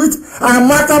how they do it? I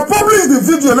might have published the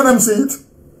video, let them see it.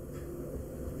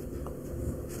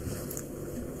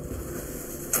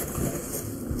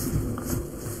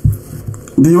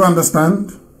 Do you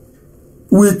understand?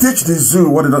 We teach the zoo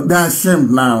what they're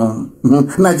ashamed now.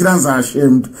 Nigerians are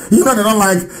ashamed. You know, they don't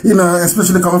like,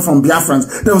 especially coming from Biafrans.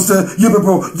 They will say, you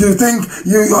people, you think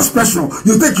you're special.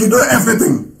 You think you know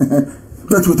everything.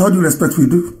 But with all due respect, we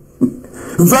do.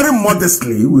 Very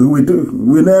modestly, we do.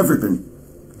 We know everything.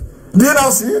 Do you now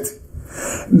see it?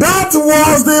 That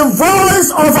was the voice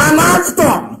of an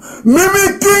actor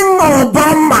mimicking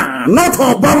Obama, not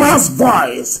Obama's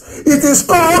voice. It is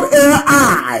called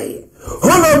AI.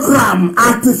 Hologram,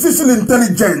 artificial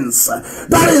intelligence.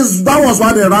 That was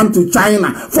why they ran to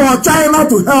China, for China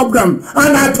to help them.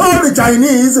 And I told the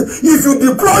Chinese, if you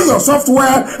deploy your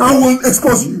software, I will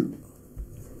expose you.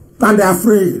 And they're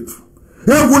afraid.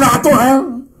 They said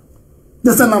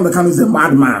Nnamdi Kanu is a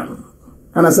madman.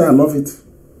 And I said, I love it.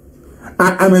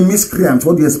 I'm a miscreant.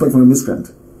 What do you expect from a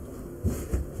miscreant?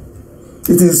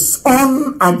 It is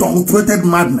unadulterated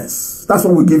madness. That's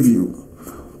what we give you.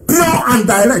 Pure and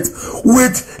direct,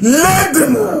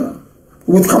 laden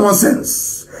with common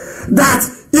sense. That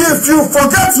if you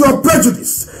forget your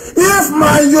prejudice, if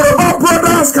my Yoruba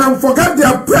brothers can forget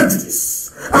their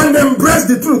prejudice and embrace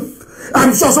the truth,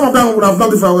 I'm sure some of them would have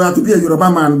loved if I were to be a Yoruba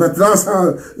man, but that's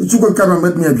how Chukwu Kanu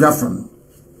made me a Biafran.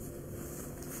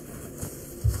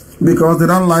 Because they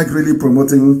don't like really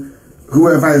promoting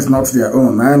whoever is not their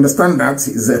own. I understand that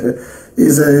is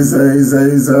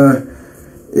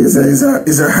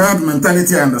a herd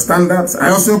mentality. I understand that. I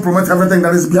also promote everything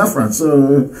that is Biafran,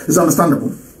 so it's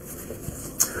understandable.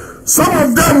 Some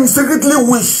of them secretly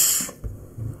wish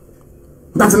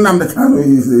that Nnamdi Kanu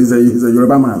is a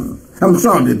Yoruba man. I'm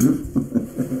sure they do.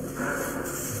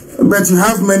 But you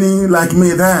have many like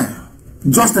me there.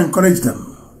 Just encourage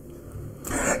them.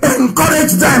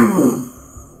 Encourage them.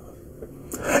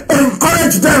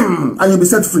 Encourage them, and you'll be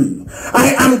set free.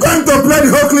 I am going to play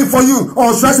the whole clip for you,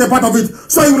 or should I say part of it,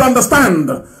 so you will understand.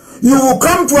 You will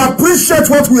come to appreciate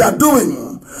what we are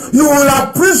doing. You will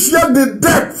appreciate the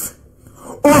depth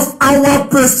of our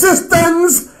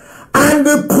persistence and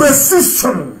the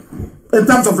precision in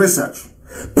terms of research.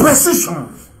 Precision.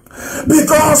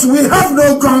 Because we have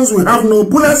no guns, we have no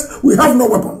bullets, we have no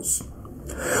weapons.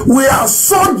 We are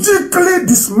surgically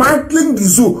dismantling the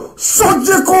zoo.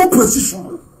 Surgical precision.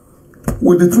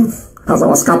 With the truth as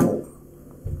our scalpel.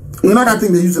 You know that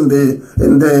thing they use in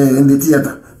the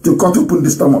theater to cut open the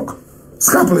stomach.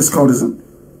 Scalpel is called, isn't it?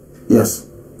 Yes.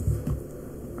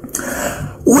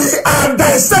 We are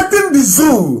dissecting the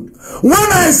zoo. When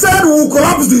I said we will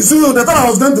collapse the zoo, they thought I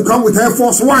was going to come with Air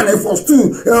Force One, Air Force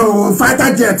Two,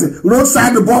 fighter jet,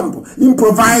 roadside bomb,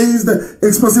 improvised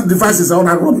explosive devices, all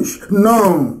that rubbish.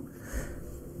 No.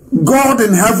 God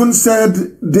in heaven said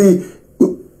the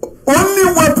only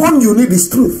weapon you need is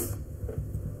truth.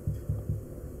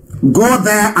 Go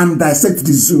there and dissect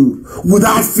the zoo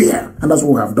without fear. And that's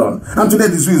what we have done. And today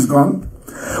the zoo is gone.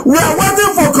 We are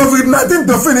waiting for COVID-19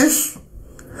 to finish.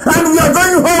 And we are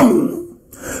going home.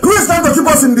 Who is trying to keep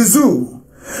us in the zoo?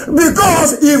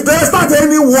 Because if they start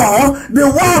any war, the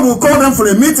world will call them for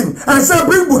a meeting and say,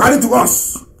 bring Buhari to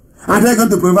us. Are they going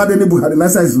to provide any Buhari? And I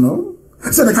says no.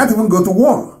 So they can't even go to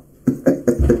war.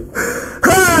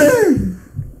 Hey!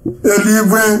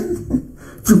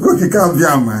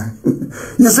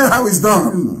 You see how it's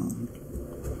done?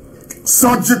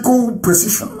 Surgical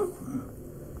precision.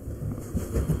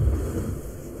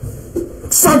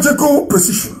 Surgical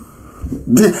precision.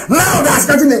 Now they're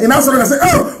starting in answer and say,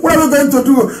 oh, what are we going to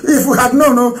do? If we had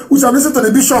known, we shall listen to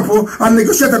the bishop and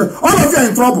negotiated. All of you are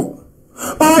in trouble.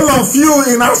 All of you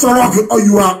in Asorok,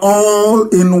 you are all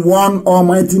in one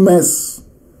almighty mess.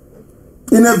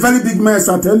 In a very big mess,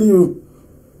 I tell you.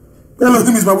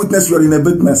 Elohim is my witness, you are in a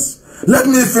big mess. Let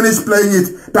me finish playing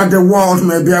it, that the world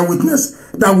may bear witness,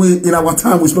 that we, in our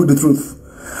time, we spoke the truth.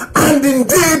 And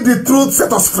indeed, the truth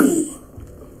set us free.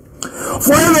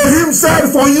 For Elohim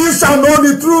said, for ye shall know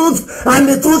the truth, and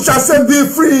the truth shall set thee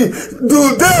free.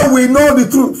 Today we know the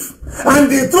truth.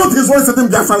 And the truth is what setting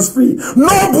Biafrans free.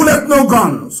 No bullet, no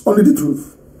guns, only the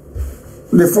truth.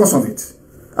 The force of it.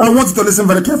 I want you to listen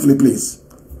very carefully, please.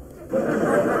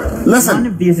 Listen.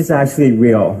 None of this is actually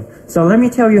real. So let me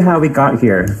tell you how we got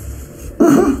here.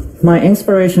 My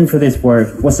inspiration for this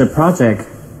work was a project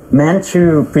meant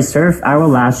to preserve our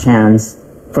last chance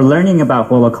for learning about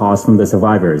Holocaust from the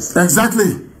survivors.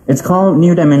 Exactly. It's called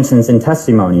New Dimensions in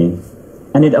Testimony,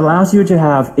 and it allows you to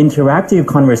have interactive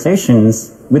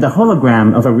conversations with a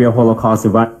hologram of a real Holocaust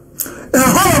survivor. A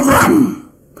hologram!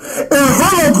 A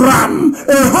hologram! A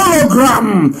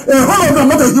hologram! A hologram,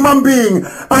 not a human being.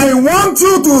 I want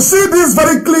you to see this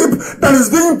very clip that is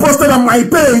being posted on my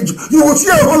page. You will see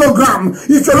a hologram.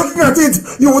 If you're looking at it,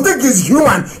 you will think it's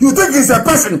human. You think it's a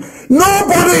person.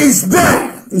 Nobody is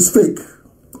there. It's fake.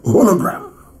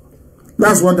 Hologram.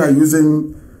 That's what they're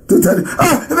using to tell you.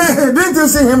 Oh, didn't you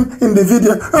see him in the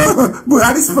video? Oh,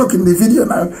 Buhari spoke in the video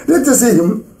now. Didn't you see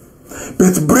him?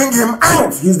 But bring him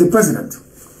out. He's the president.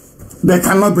 They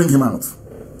cannot bring him out.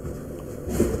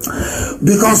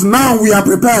 Because now we are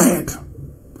prepared.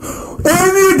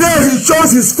 Any day he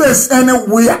shows his face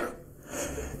anywhere,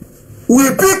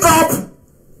 we pick up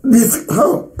the...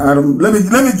 let me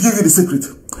give you the secret.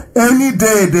 Any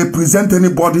day they present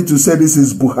anybody to say this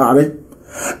is Buhari,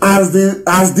 as the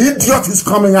idiot is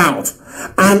coming out,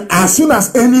 and as soon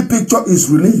as any picture is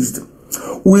released,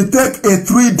 we take a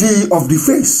 3D of the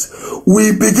face.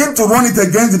 We begin to run it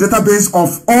against the database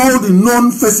of all the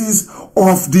known faces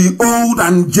of the old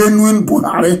and genuine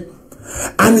Buhari,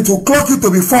 and it will clock it to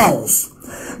be false.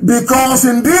 Because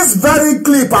in this very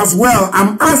clip as well,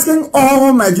 I'm asking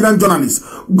all Nigerian journalists,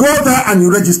 go there and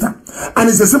you register. And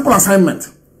it's a simple assignment.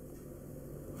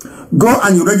 Go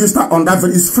and you register on that.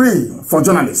 It's free for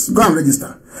journalists. Go and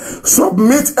register.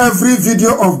 Submit every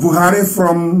video of Buhari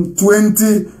from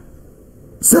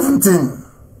 2017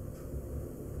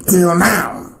 till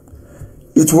now.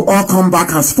 It will all come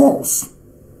back as false,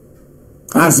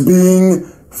 as being a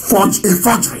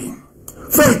forgery,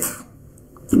 fake.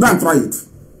 Go and try it.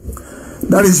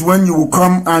 That is when you will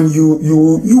come and you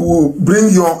will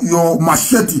bring your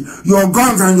machete, your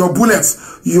guns and your bullets,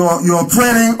 your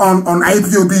training on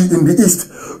IPOB in the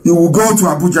east. You will go to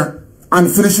Abuja and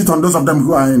finish it on those of them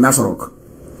who are in Asorok.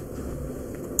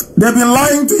 They've been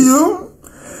lying to you.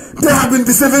 They have been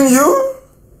deceiving you.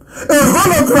 A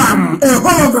hologram,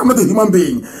 not a human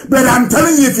being. But I'm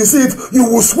telling you, if you see it, you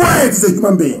will swear it is a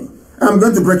human being. I'm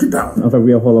going to break it down. Of a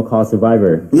real Holocaust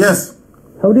survivor. Yes.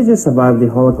 How did you survive the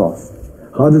Holocaust?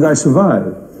 How did I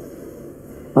survive?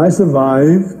 I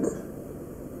survived,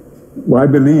 I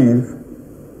believe,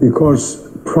 because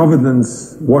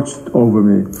Providence watched over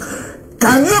me.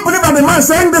 Can you believe that the man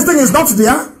saying this thing is not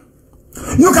there?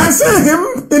 You can see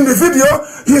him in the video,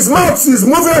 his mouth is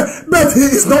moving, but he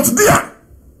is not there.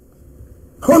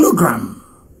 Hologram.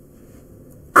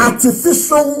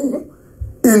 Artificial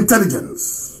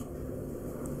intelligence.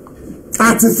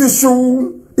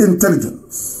 Artificial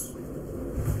intelligence.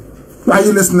 Are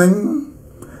you listening?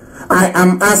 I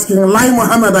am asking Lai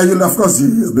Mohammed, are you? Of course he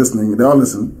is listening. They all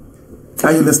listen.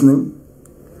 Are you listening?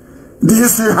 Do you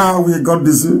see how we got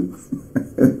the zoo?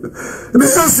 Do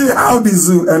you see how the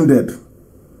zoo ended?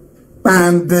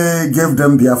 And they gave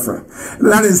them Biafra.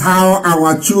 That is how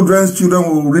our children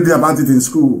will read about it in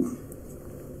school.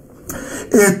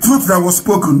 A truth that was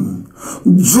spoken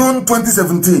June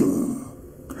 2017.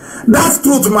 That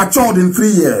truth matured in 3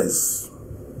 years.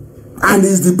 And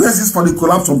is the basis for the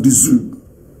collapse of the zoo.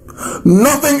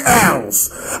 Nothing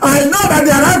else. I know that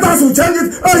the writers will change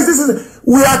it. Oh,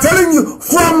 We are telling you,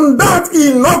 from that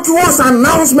innocuous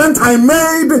announcement I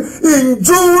made in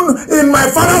June in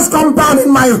my father's compound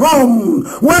in my home,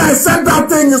 when I said that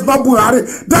thing is not Buhari,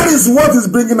 that is what is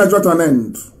bringing Nigeria to an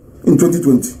end in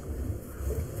 2020.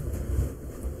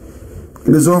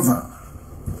 It is over.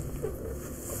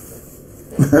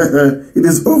 It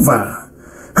is over.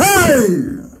 Hey!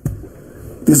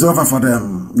 It is over for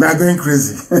them. They are going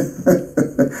crazy.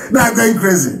 They are going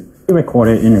crazy.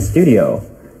 Recorded in a studio.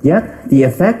 Yet, the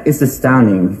effect is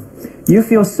astounding. You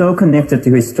feel so connected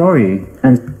to his story,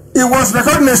 and it was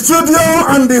recorded in a studio,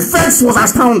 and the effects was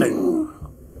astounding.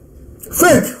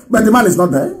 Fake, but the man is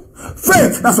not there.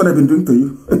 Fake, that's what they've been doing to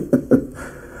you.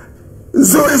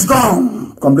 So it's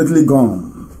gone, completely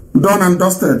gone, done and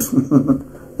dusted.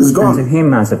 It's gone. And to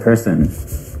him as a person.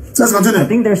 Let's continue. I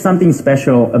think there's something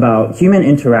special about human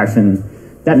interaction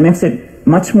that makes it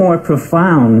much more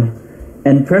profound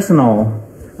and personal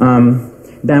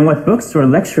than what books or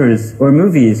lectures or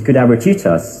movies could ever teach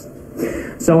us.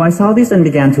 So I saw this and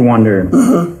began to wonder,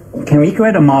 can we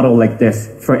create a model like this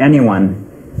for anyone?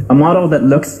 A model that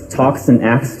looks, talks, and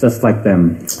acts just like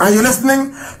them. Are you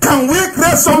listening? Can we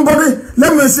create somebody?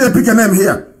 Let me see, pick a name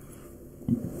here.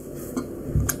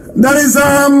 There is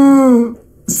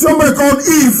somebody called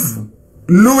Eve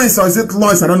Louis, or is it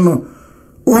Lois? I don't know.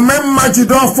 Umem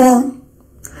Majidofo.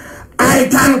 I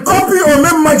can copy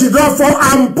Umem Majidofo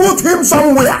and put him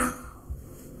somewhere,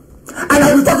 and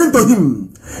I'll be talking to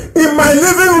him. In my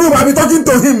living room, I'll be talking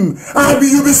to him.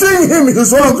 You'll be seeing him in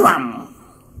his hologram.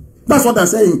 That's what they're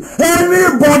saying.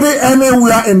 Anybody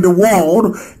anywhere in the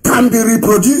world can be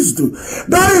reproduced.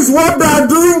 That is what they are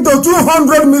doing to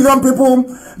 200 million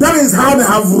people. That is how they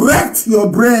have wrecked your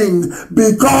brain,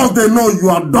 because they know you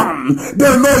are dumb.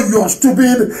 They know you are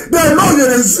stupid. They know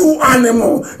you're a zoo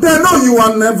animal. They know you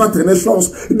are never tenacious.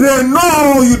 They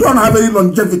know you don't have any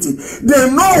longevity.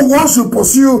 They know once you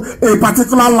pursue a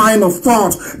particular line of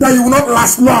thought that you will not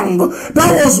last long.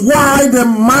 That was why they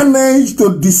managed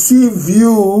to deceive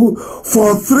you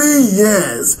for 3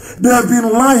 years. They have been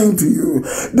lying to you.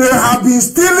 They have been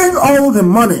stealing all the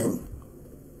money.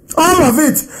 All of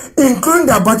it, including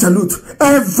the Abacha loot,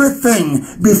 everything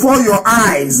before your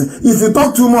eyes. If you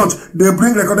talk too much, they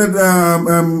bring recorded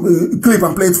clip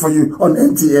and play it for you on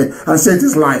NTA and say it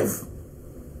is live.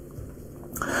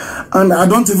 And I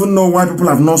don't even know why people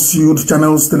have not sued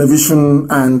Channels Television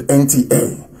and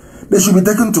NTA. They should be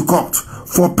taken to court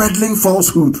for peddling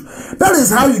falsehood. That is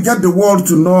how you get the world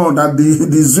to know that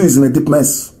the zoo is in a deep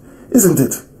mess, isn't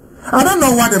it? I don't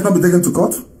know why they've not been taken to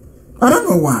court. I don't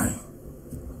know why.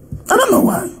 I don't know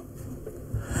why.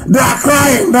 They are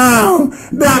crying now.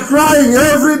 They are crying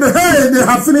every day. Hey, they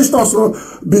have finished also,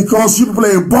 because you people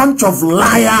are a bunch of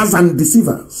liars and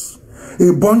deceivers.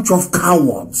 A bunch of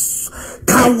cowards.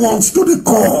 Cowards to the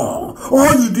core.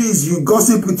 All you do is you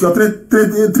gossip with your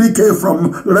 3K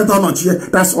from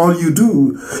Retonochie. That's all you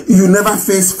do. You never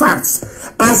face facts.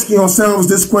 Ask yourselves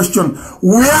this question.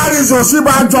 Where is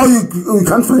Oshiba Joy? You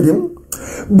can't find him.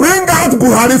 Bring out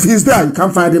Buhari if he's there. You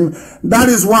can't find him. That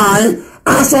is why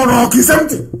Aso Rock is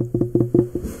empty.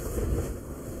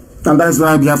 And that is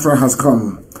why Biafra has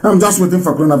come. I'm just waiting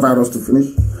for coronavirus to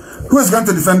finish. Who is going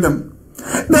to defend them?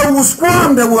 They will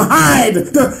squirm, they will hide.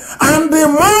 And the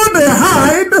more they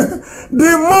hide,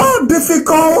 the more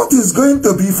difficult it's going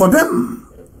to be for them.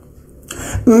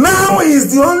 Now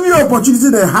is the only opportunity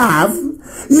they have,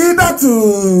 either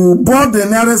to board the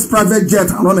nearest private jet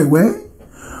and run away,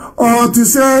 or to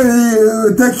say,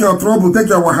 take your trouble, take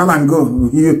your wahala and go.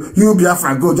 You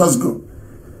Biafra, go, just go.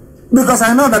 Because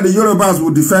I know that the Yorubas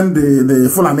will defend the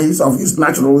Fulanis of East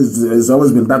Natural. It's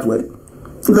always been that way.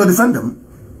 So they'll defend them.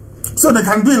 So they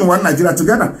can be in one Nigeria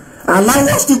together. Allow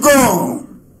us to go.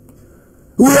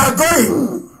 We are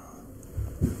going.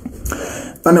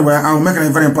 Anyway, I'll make a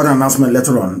very important announcement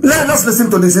later on. Let's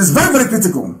listen to this. It's very, very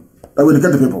critical that we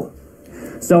educate the people.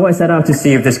 So I set out to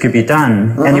see if this could be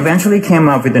done, and eventually came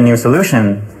up with a new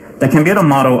solution that can build a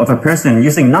model of a person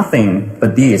using nothing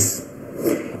but these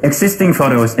existing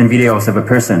photos and videos of a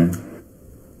person.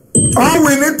 All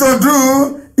we need to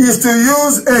do is to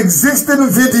use existing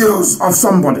videos of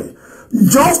somebody.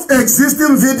 Just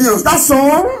existing videos, that's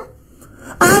all.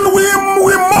 And we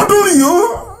model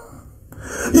you.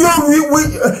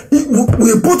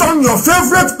 We put on your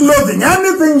favorite clothing,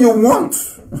 anything you want.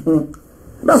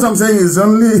 That's what I'm saying. It's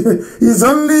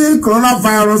only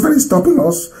coronavirus that is stopping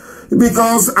us.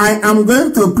 Because I am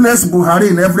going to place Buhari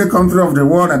in every country of the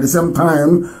world at the same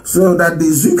time, so that the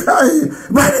zoo guy,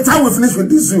 by the time we finish with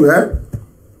the zoo,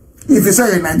 if you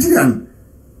say you're Nigerian,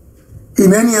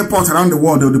 in any airport around the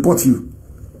world, they'll deport you.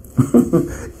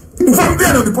 From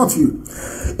there, they'll deport you.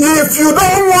 If you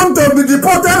don't want to be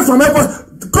deported from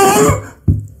airport, call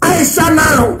Aisha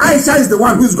now. Aisha is the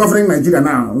one who is governing Nigeria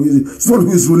now. She's the one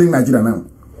who is ruling Nigeria now.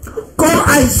 Call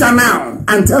Aisha now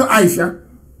and tell Aisha,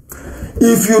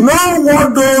 if you know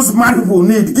what those mad people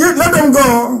need, let them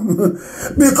go.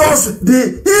 Because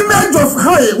the image of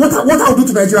what I'll do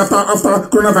to Nigeria after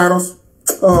coronavirus.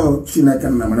 Oh,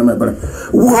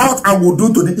 what I will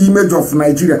do to the image of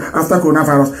Nigeria after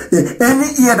coronavirus.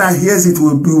 Any ear that hears it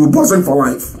will be buzzing for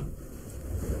life.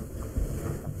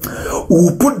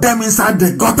 We'll put them inside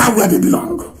the gutter where they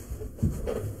belong.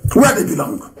 Where they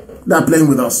belong. They're playing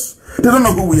with us. They don't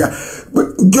know who we are.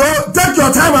 But go, take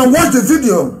your time and watch the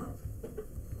video.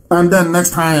 And then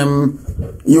next time,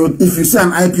 if you see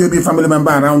an IPOB family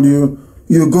member around you,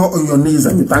 you go on your knees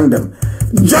and you thank them.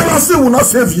 Jealousy will not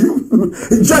save you.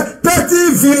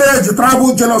 Petty village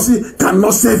tribal jealousy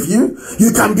cannot save you.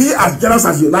 You can be as jealous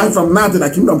as you like from now to the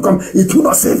kingdom come. It will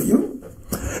not save you.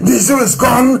 The zoo is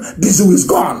gone. The zoo is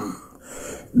gone.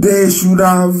 They should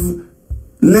have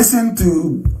listened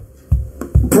to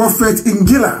Prophet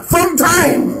Ingila from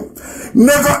time.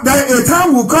 A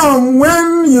time will come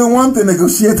when you want to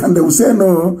negotiate and they will say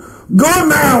no. Go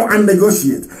now and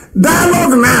negotiate.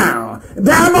 Dialogue now.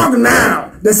 Dialogue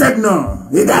now. They said no.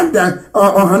 You got that.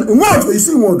 You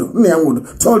see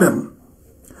Wood. Told them.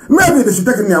 Maybe they should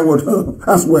take Wood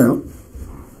as well.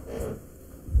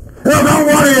 Oh, don't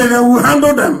worry, they will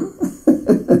handle them.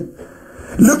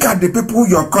 Look at the people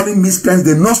you're calling miscreants.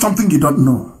 They know something you don't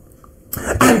know.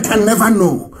 And can never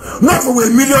know. Not for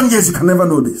 1,000,000 years you can never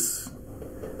know this.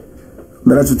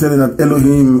 But I should tell you that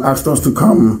Elohim asked us to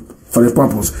come for a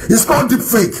purpose. It's called deep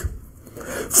fake.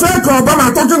 Fake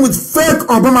Obama, talking with fake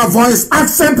Obama voice,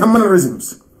 accent and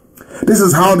mannerisms. This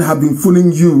is how they have been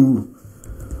fooling you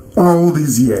all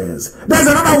these years. There's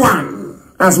another one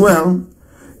as well.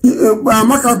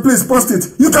 Mark, please post it.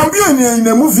 You can be in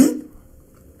a movie.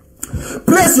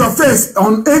 Place your face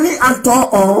on any actor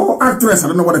or actress. I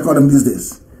don't know what they call them these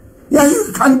days. Yeah,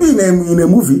 you can be in a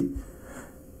movie.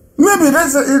 Maybe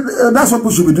that's what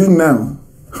we should be doing now.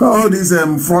 All these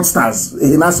fraudsters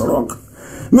in Asorok.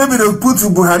 Maybe they'll put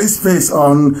Buhari's face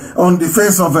on the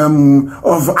face of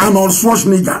Arnold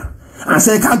Schwarzenegger and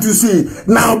say, can't you see?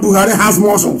 Now Buhari has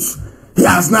muscles. He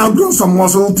has now grown some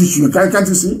muscle tissue. Can't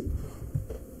you see?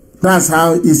 That's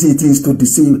how easy it is to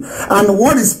deceive. And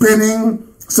what is paining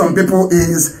some people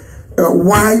is,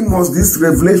 why must this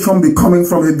revelation be coming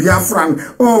from a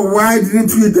Biafran? Oh, why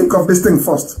didn't we think of this thing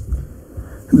first?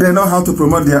 They know how to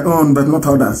promote their own, but not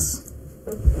others.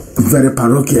 Very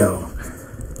parochial.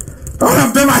 All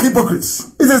of them are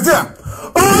hypocrites. It is there.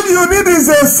 All you need is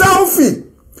a selfie.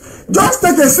 Just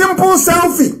take a simple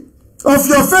selfie of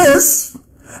your face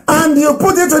and you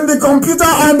put it in the computer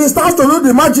and it starts to do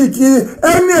the magic.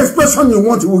 Any expression you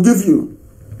want, it will give you.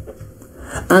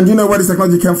 And do you know where this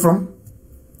technology came from?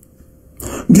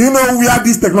 Do you know where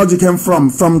this technology came from?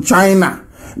 From China.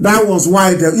 That was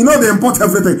why they import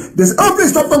everything. They say, oh,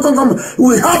 please stop.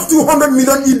 We have 200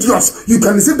 million idiots. You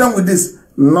can receive them with this.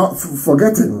 Not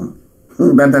forgetting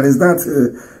that there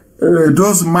is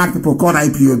those mad people called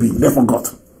IPOB. They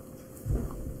forgot.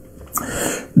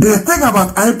 The thing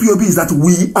about IPOB is that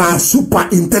we are super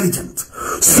intelligent.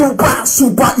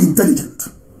 Super intelligent.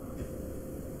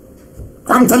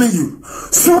 I'm telling you.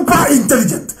 Super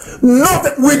intelligent.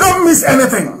 We don't miss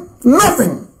anything.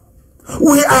 Nothing.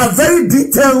 We are very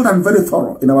detailed and very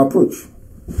thorough in our approach.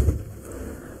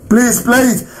 Please play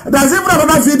it. There's even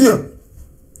another video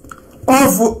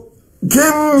of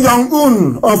Kim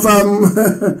Jong-un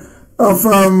of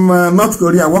North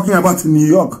Korea walking about in New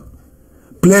York.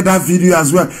 Play that video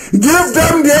as well. Give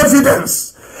them the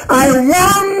evidence. I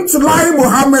want Lai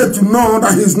Mohammed to know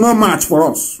that he's no match for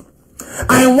us.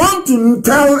 I want to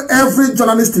tell every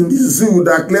journalist in this zoo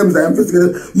that claims that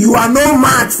investigated, you are no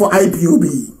match for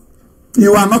IPOB.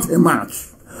 You are not a match.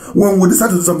 When we decide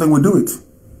to do something, we do it.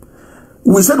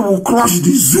 We said we'll crush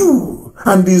the zoo,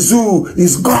 and the zoo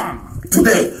is gone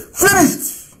today.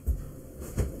 Finished.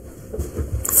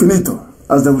 Finito,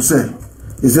 as they will say.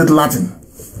 Is it Latin?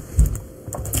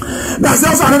 There's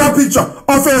also another picture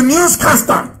of a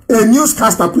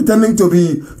newscaster pretending to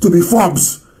be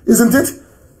Forbes, isn't it?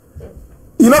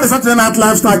 You know the Saturday Night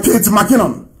Live star Kate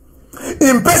McKinnon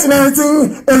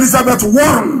impersonating Elizabeth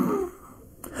Warren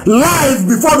live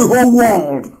before the whole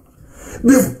world.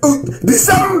 The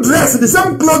same dress, the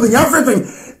same clothing, everything.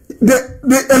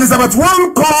 The Elizabeth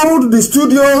Warren called the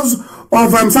studios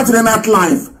of Saturday Night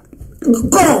Live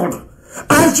gold,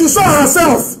 and she saw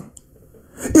herself.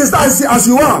 Is as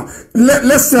you are.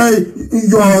 Let's say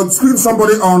you're speaking to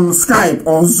somebody on Skype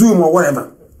or Zoom or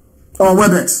whatever, or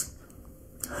WebEx,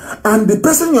 and the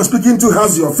person you're speaking to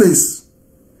has your face,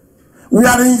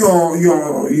 wearing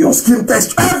your skin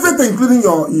text, everything, including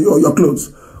your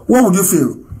clothes, what would you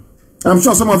feel? I'm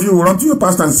sure some of you will run to your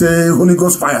pastor and say, Holy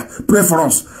Ghost fire, pray for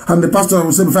us. And the pastor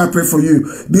will say, before I pray for you,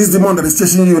 this demon that is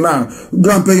chasing you now, go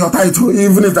and pay your tithe,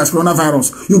 even if there's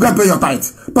coronavirus. You can't pay your tithe.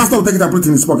 Pastor will take it and put it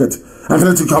in his pocket and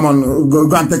tell you to come on, go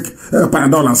and take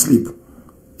Panadol and sleep.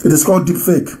 It is called deep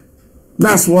fake.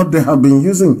 That's what they have been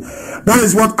using. That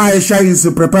is what Aisha is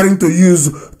preparing to use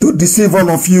to deceive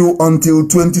all of you until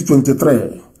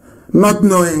 2023. Not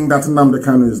knowing that Nnamdi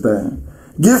Kanu is there.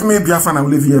 Give me Biafra and I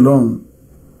will leave you alone.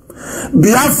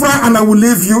 Biafra and I will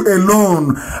leave you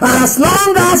alone. As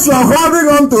long as you're holding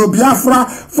on to Biafra,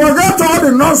 forget all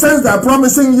the nonsense they're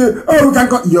promising you. Oh, we can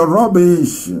go. You're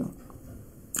rubbish.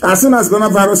 As soon as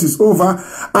coronavirus is over,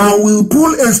 I will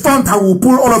pull a stunt. I will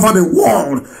pull all over the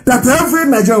world that every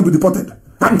Nigerian will be deported.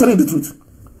 I'm telling you the truth.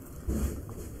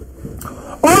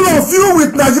 All of you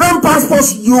with Nigerian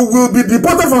passports, you will be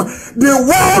deported from. The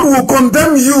world will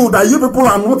condemn you that you people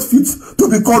are not fit to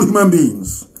be called human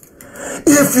beings.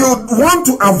 If you want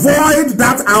to avoid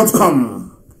that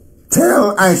outcome,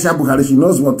 tell Aisha Buhari she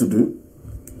knows what to do.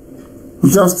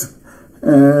 Just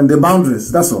the boundaries,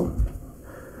 that's all.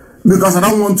 Because I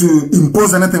don't want to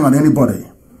impose anything on anybody.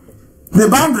 The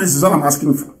boundaries is all I'm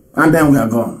asking for. And then we are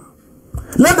gone.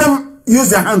 Let them use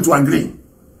their hand to agree.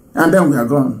 And then we are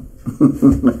gone.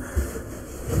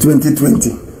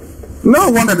 2020.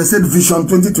 No wonder they said Vision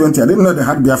 2020. I didn't know they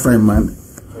had Biafra in mind.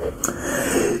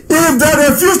 If they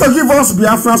refuse to give us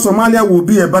Biafra, Somalia will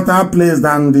be a better place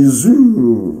than the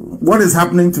zoo. What is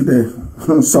happening today?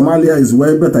 Somalia is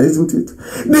way better, isn't it?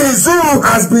 The zoo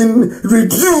has been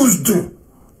reduced to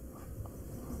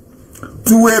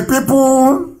a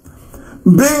people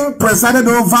being presided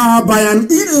over by an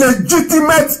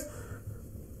illegitimate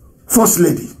first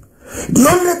lady. The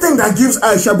only thing that gives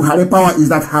Aisha Buhari power is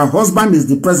that her husband is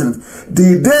the president.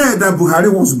 The day that Buhari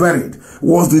was buried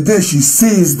was the day she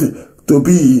ceased to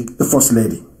be the first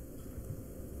lady.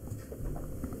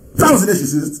 That was the day she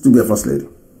ceased to be a first lady.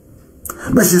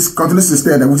 But she continues to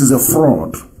stay there, which is a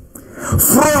fraud.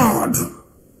 Fraud!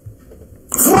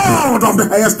 Fraud of the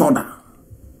highest order.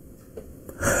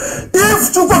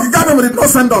 If Chukwuka government did not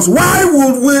send us, why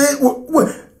would we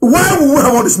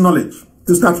have all this knowledge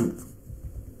to start with?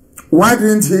 Why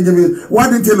didn't he give it? Why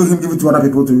didn't Elohim give it to other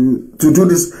people to do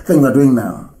this thing we're doing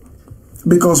now?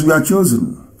 Because we are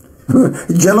chosen.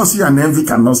 Jealousy and envy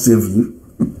cannot save you.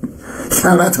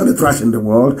 Can write all the trash in the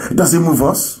world? Does it move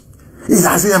us?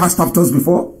 Has he ever stopped us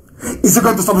before? Is he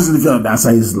going to stop us in the future? The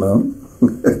answer is no.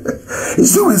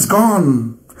 Zoo is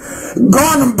gone.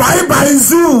 Gone. Bye-bye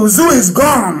zoo. Zoo is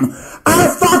gone.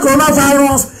 After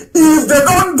coronavirus, if they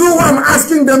don't do what I'm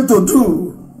asking them to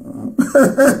do,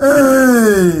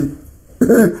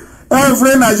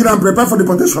 every Nigerian prepare for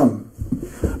deportation.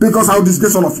 Because I will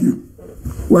disgrace all of you,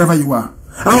 wherever you are.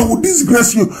 I will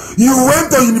disgrace you. You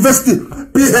went to university,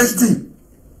 PhD,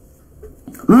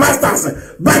 masters,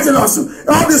 bachelors,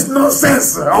 all this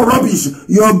nonsense or rubbish.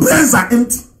 Your brains are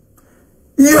empty.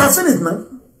 You have seen it now.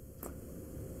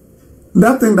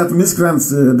 That thing that miscreants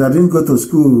that didn't go to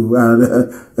school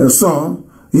saw,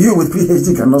 you with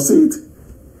PhD cannot see it.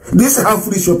 Do you see how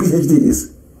foolish your PhD is?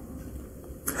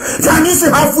 Can you see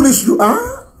how foolish you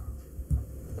are?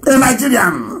 A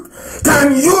Nigerian.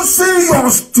 Can you see your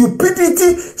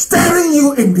stupidity staring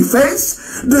you in the face?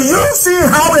 Do you see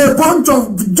how a bunch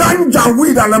of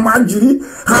Janjaweed and Amanjiri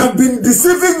have been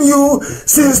deceiving you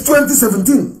since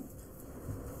 2017?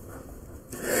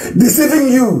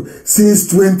 Deceiving you since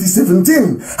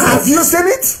 2017. Have you seen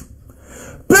it?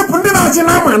 People did not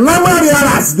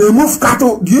realize they move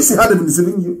cattle. Do you see how they've been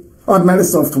deceiving you? Ordinary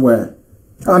software,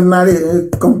 ordinary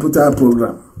computer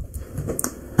program.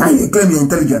 And you claim you're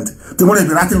intelligent. Tomorrow you'll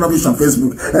be writing rubbish on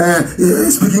Facebook.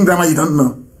 Speaking grammar you don't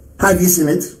know. Have you seen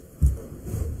it?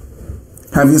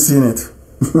 Have you seen it?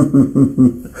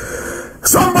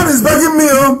 Somebody's begging me,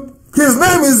 his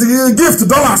name is Gift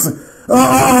Dollars.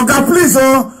 God, please,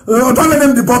 don't let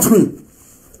them deport me.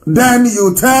 Then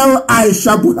you tell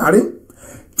Aisha Buhari,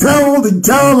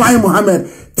 tell Lai Mohammed,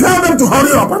 tell them to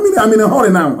hurry up. I'm in a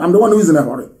hurry now. I'm the one who is in a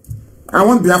hurry. I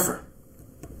want Biafra.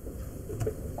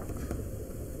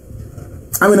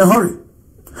 I'm in a hurry.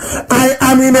 I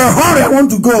am in a hurry. I want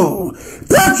to go.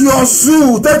 Take your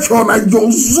zoo. Take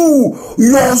your zoo.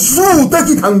 Take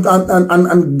it and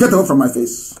get away from my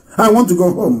face. I want to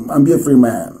go home and be a free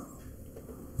man.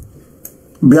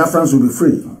 Biafrans will be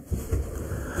free.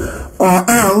 Or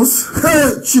else,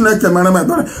 after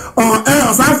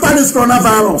this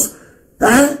coronavirus,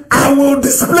 I will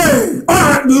display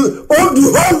all the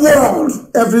whole world,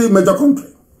 every major country.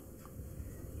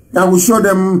 I will show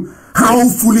them how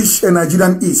foolish a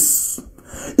Nigerian is.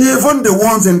 Even the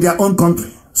ones in their own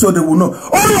country. So they will know.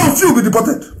 All of you will be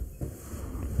deported.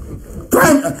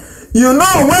 You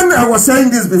know, when I was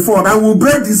saying this before, I will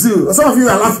break the zoo. Some of you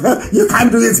are laughing. You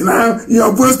can't do it now.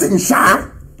 You're boasting, shy.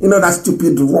 You know that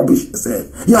stupid rubbish you say.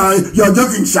 You're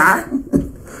joking, shy.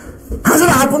 Has it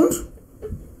happened?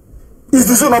 Is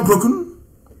the zoo not broken?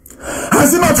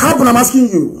 Has it not happened? I'm asking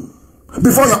you.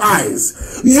 Before your eyes.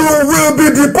 You will be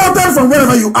deported from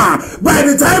wherever you are. By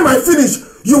the time I finish,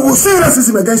 you will see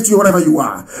racism against you wherever you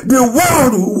are. The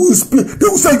world will speak. They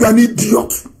will say you are an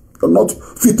idiot. You're not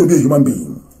fit to be a human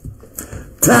being.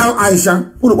 Tell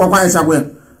Aisha,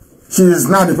 she is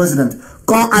now the president.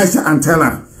 Call Aisha and tell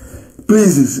her,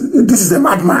 please, this is a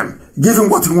madman. Give him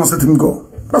what he wants, let him go.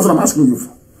 That's what I'm asking you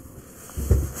for.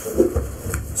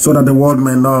 So that the world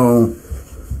may know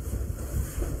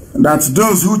that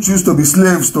those who choose to be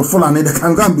slaves to Fulani, they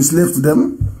can go and be slaves to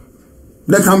them.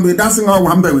 They can be dancing all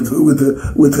one way with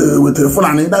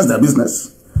Fulani. That's their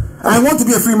business. I want to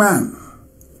be a free man.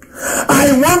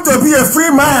 I want to be a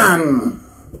free man.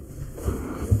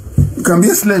 You can be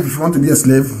a slave if you want to be a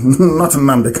slave. Not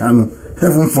Nnamdi Kanu.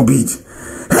 Heaven forbid.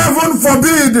 Heaven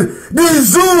forbid. The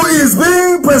zoo is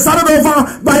being presided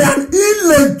over by an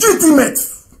illegitimate,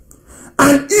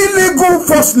 an illegal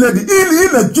first lady.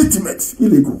 Illegitimate.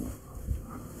 Illegal.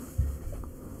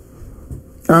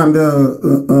 And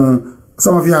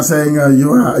some of you are saying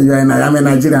I'm a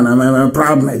Nigerian. I'm a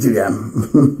proud Nigerian.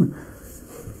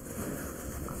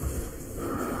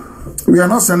 We are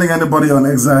not sending anybody on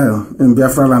exile in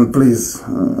Biafra land, please.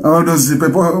 All those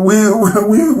people,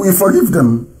 we forgive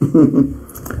them.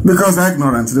 Because they're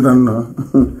ignorant, they don't know.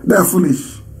 They're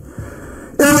foolish.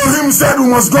 Elohim said we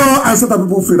must go and set our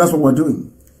people free. That's what we're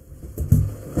doing.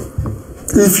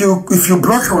 If you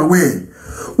block our way,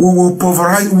 we will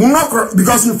pulverize. We will not,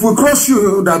 because if we cross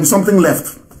you, there will be something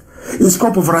left. It's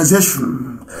called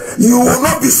pulverization. You will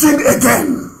not be seen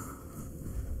again.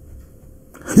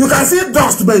 You can see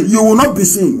dust, but you will not be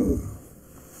seen.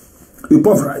 You're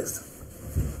pulverized.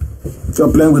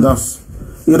 You're playing with us.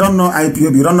 You don't know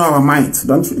IPOB, you don't know our might,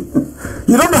 don't you?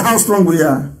 You don't know how strong we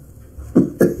are.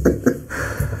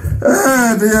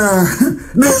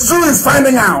 The zoo is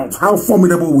finding out how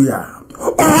formidable we are.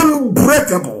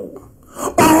 Unbreakable.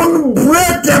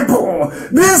 Unbreakable.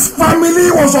 This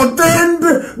family was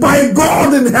ordained by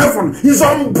God in heaven. He's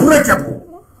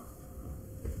unbreakable.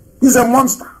 He's a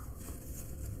monster.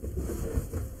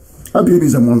 IPOB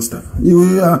is a monster.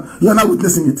 You are not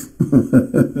witnessing it.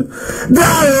 They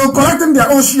are collecting their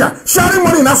own share, sharing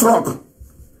money in that rock.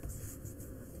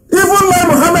 Even Lai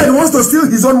Mohammed wants to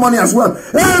steal his own money as well.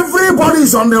 Everybody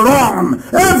is on the run.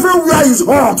 Everywhere is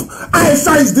hot.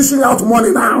 Aisha is dishing out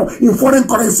money now in foreign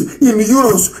currency, in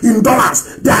euros, in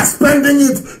dollars. They are spending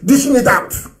it, dishing it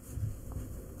out.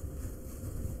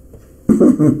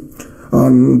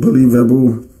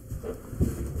 Unbelievable.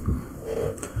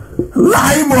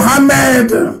 Lai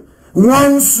Mohammed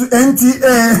wants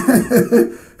NTA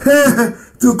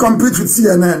to compete with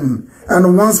CNN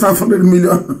and wants $500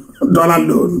 million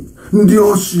loan.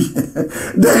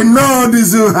 They know the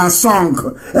zoo has sunk.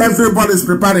 Everybody's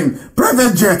preparing.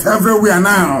 Private jet everywhere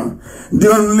now. The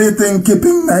only thing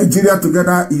keeping Nigeria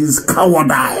together is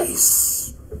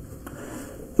cowardice.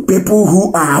 People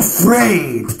who are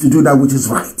afraid to do that which is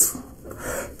right.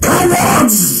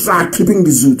 Cowards are keeping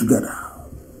the zoo together.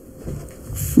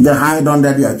 They hide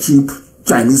under their cheap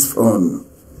Chinese phone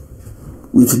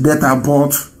with data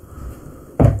bought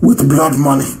with blood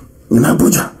money in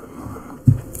Abuja.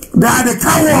 They are the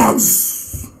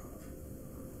cowards.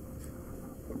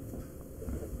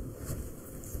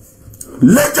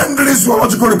 Legendary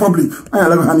Zoological Republic. I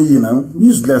love honey, you know.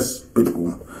 Useless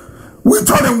people. We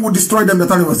thought them would destroy them. They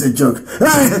thought it was a joke.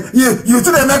 Hey, you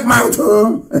today make my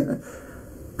auto.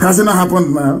 Has it not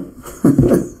happened now?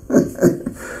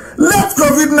 Let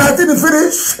COVID-19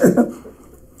 finish.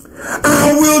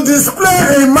 I will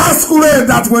display a masquerade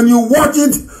that when you watch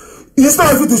it,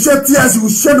 instead of you to shed tears, you will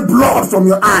shed blood from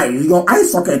your eye. Your eye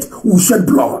socket will shed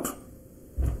blood.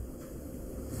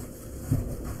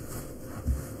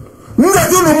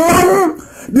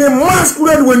 The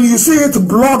masquerade, when you see it,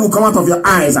 blood will come out of your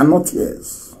eyes and not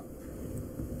tears.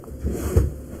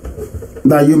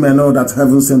 That you may know that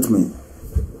heaven sent me.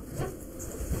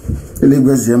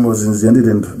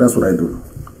 That's what I do.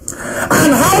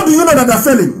 And how do you know that they're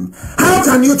failing? How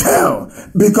can you tell?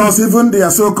 Because even their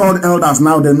so-called elders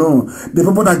now, they know. The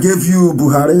people that gave you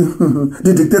Buhari,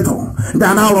 the dictator, they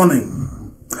are now running.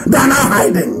 They are now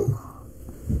hiding.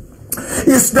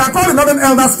 They are called the Northern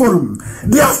Elders Forum.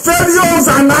 Their failures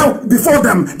are now before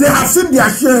them. They have seen their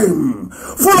shame.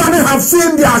 Fulani have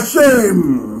seen their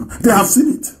shame. They have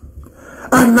seen it.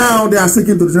 And now they are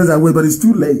seeking to retrace their way, but it's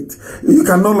too late. You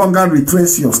can no longer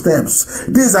retrace your steps.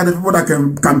 These are the people that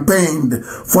campaigned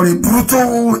for a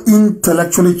brutal,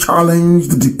 intellectually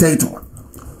challenged dictator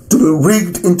to be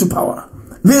rigged into power.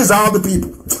 These are the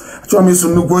people.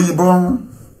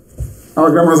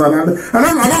 Our grammars are not.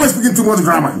 I'm not speaking too much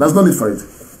grammar. There's no need for it.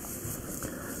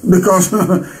 Because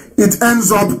it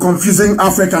ends up confusing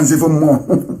Africans even more.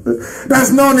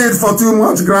 There's no need for too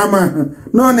much grammar.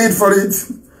 No need for it.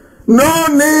 No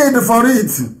need for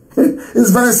it. It's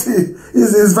very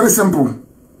simple.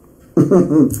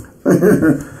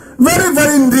 Very,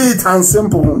 very neat and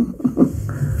simple.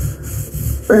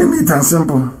 Very neat and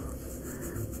simple.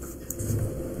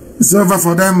 It's over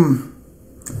for them.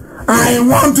 I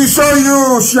want to show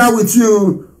you, share with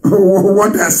you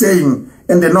what they are saying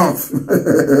in the north.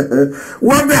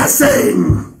 What they are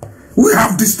saying. We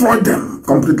have destroyed them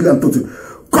completely and totally.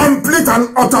 Complete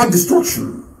and utter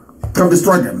destruction. Can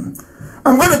destroy them.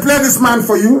 I'm going to play this man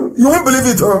for you. You won't believe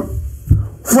it, huh?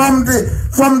 From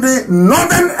the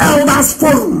Northern Elders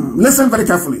Forum. Listen very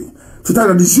carefully. To tell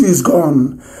you the issue is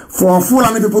gone. For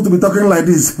Fulani people to be talking like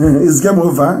this, it's game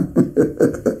over.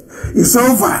 It's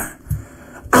over.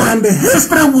 And the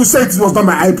history will say it was done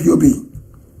by IPOB.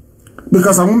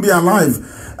 Because I won't be alive.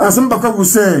 As some people will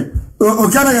say, we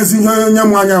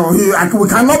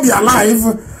cannot be alive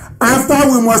after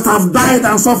we must have died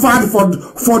and suffered for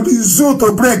the zoo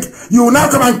to break. You will now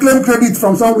come and claim credit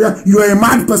from somewhere. You are a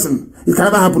mad person. It can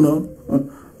never happen, no?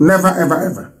 Never, ever,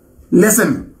 ever.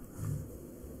 Listen.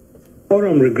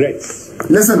 Forum regrets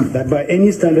that by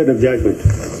any standard of judgment,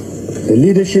 the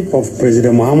leadership of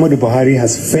President Muhammadu Buhari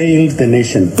has failed the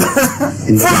nation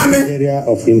in the area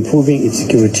of improving its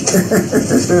security.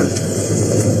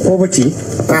 Poverty,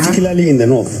 particularly in the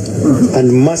north,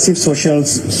 and massive social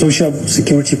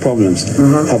security problems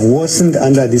have worsened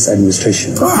under this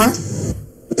administration.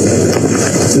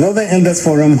 Northern Elders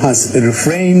Forum has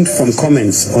refrained from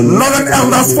comments on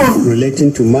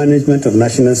relating to management of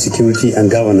national security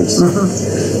and governance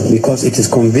because it is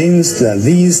convinced that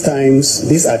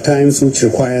these are times which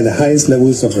require the highest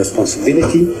levels of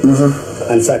responsibility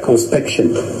and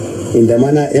circumspection in the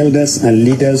manner elders and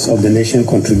leaders of the nation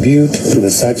contribute to the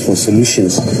search for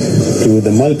solutions to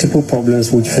the multiple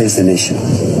problems which face the nation.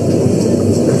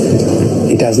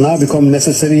 It has now become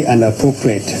necessary and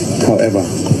appropriate, however,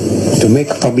 to make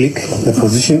public the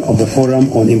position of the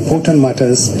forum on important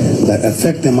matters that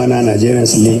affect the manner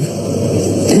Nigerians live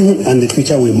and the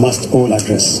future we must all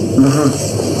address.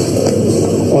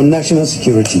 On national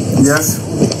security. Yes.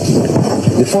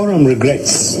 The forum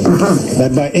regrets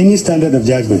that by any standard of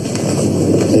judgment,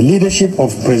 the leadership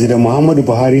of President Muhammadu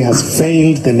Buhari has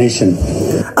failed the nation.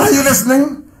 Are you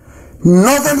listening?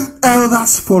 Northern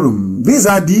Elders Forum. These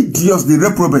are the idiots, the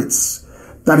reprobates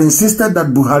that insisted that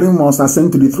Buhari must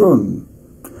ascend to the throne.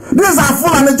 These are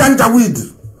Fulani Janjaweed.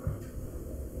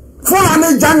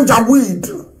 Fulani Janjaweed.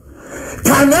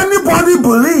 Can anybody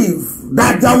believe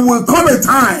that there will come a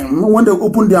time when they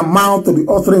open their mouth to be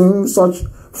uttering such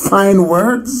fine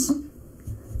words?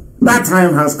 That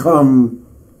time has come.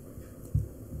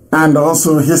 And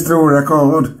also history will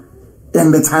record in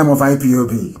the time of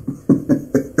IPOB.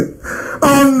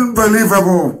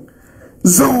 Unbelievable.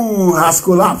 Zoo has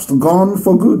collapsed, gone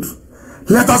for good.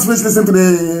 Let us please listen to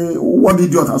what the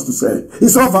idiot has to say.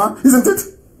 It's over, isn't it?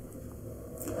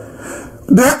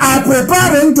 They are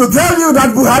preparing to tell you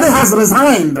that Buhari has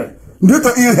resigned due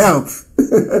to ill health.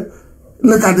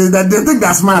 Look at it, they think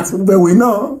they're smart, but we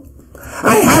know.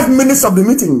 I have minutes of the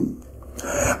meeting.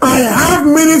 I have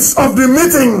minutes of the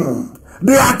meeting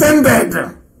they attended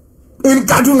in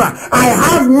Kaduna. I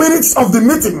have minutes of the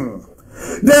meeting.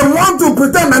 They want to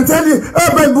pretend and tell you, oh,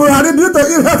 but Buhari, due to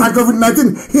ill health and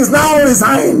COVID-19, he's now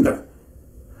resigned.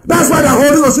 That's why they're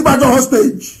holding Osibajo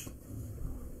hostage.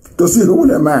 To see who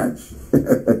will emerge.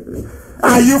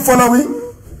 Are you following?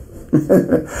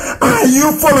 Are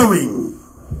you following?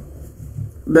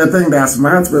 They think they are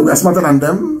smart, but we are smarter than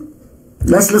them.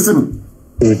 Let's listen.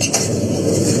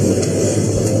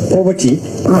 Poverty,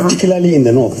 particularly in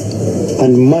the north,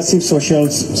 and massive social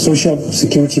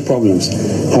security problems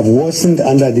have worsened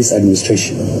under this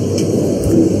administration.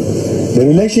 The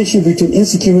relationship between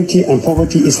insecurity and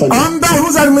poverty is under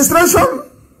whose administration?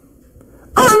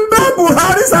 Under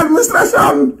Buhari's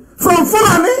administration. From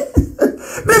Fulani.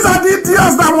 These are the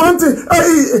idiots that want to,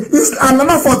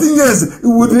 another 14 years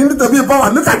would need to be in power.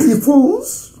 Look at the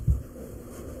fools.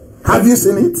 Have you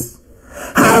seen it?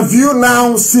 Have you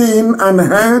now seen and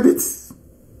heard it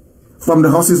from the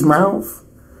horse's mouth?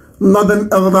 Northern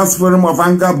Elders Forum of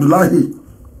Anga Abdullahi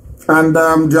and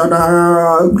the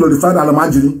other glorified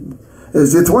Alamajiri.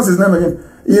 What's his name again?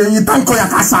 Tanko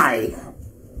Yakasai.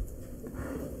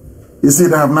 You see,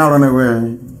 they have now run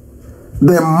away.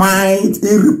 The might,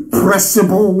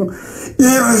 irrepressible,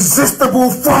 irresistible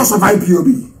force of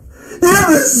IPOB.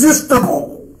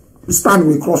 Irresistible. Stand,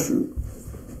 we crush you.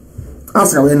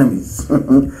 Ask our enemies.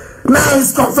 Now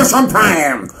it's confession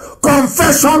time.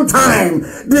 Confession time.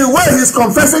 The way he's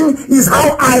confessing is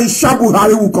how Aisha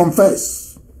Buhari will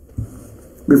confess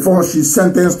before she's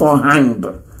sentenced or hanged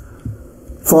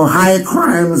for high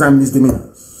crimes and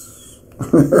misdemeanors.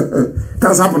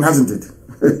 That's happened, hasn't it?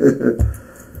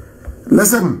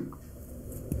 Listen,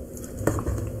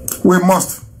 we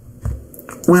must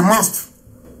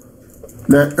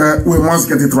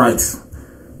get it right.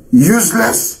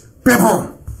 Useless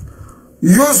people.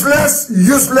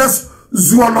 Useless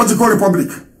zoological republic.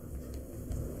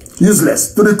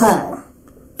 Useless to the core.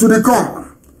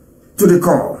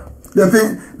 They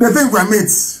think we're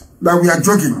mates, that we are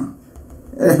joking.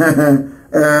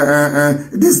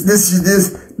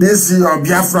 This your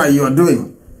Biafra you are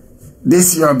doing.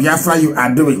 This your Biafra you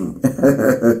are doing.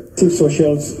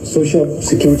 Social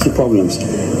security problems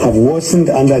have worsened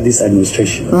under this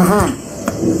administration.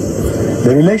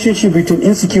 The relationship between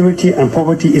insecurity and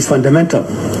poverty is fundamental,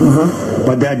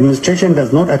 but the administration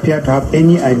does not appear to have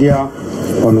any idea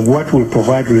on what will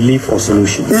provide relief or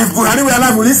solution. If Buhari were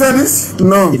alive, will he say this?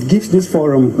 No. It gives this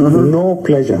forum no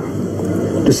pleasure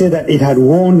to say that it had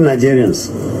warned Nigerians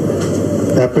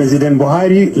that President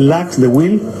Buhari lacks the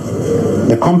will,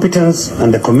 the competence,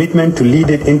 and the commitment to lead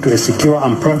it into a secure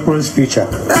and prosperous future.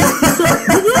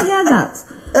 Did you hear that?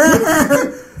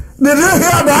 Did you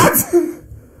hear that?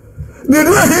 Did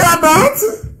you hear that?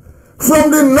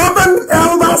 From the Northern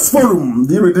Elders Forum,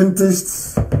 the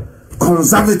Redentist,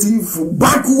 conservative,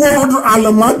 backward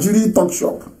Alamajiri talk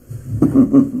shop.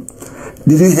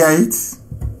 Did you hear it?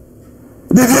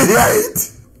 Did you hear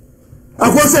it? I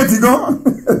was saying, you know,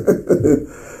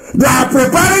 they are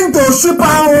preparing to ship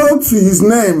out his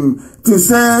name to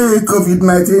say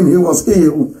COVID-19, he was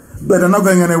ill, but they're not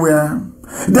going anywhere.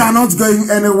 They are not going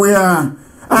anywhere.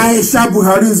 Aisha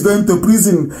Buhari is going to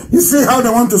prison. You see how they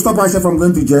want to stop Aisha from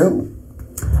going to jail?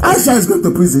 Aisha is going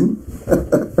to prison.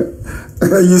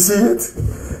 You see it?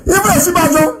 Even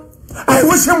Oshibajo, I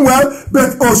wish him well,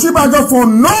 but Oshibajo for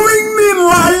knowingly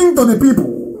lying to the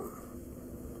people.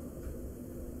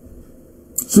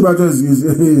 Oshibajo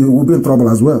will be in trouble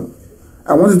as well.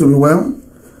 I want it to be well,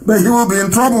 but he will be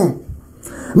in trouble.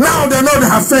 Now they know they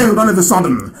have failed all of a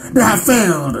sudden. They have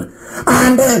failed.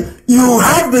 And you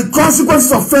have the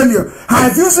consequences of failure.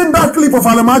 Have you seen that clip of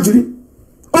Alamajiri?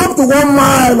 Up to 1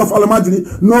 mile of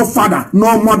Alamajiri, no father,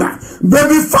 no mother.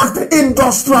 Baby factory,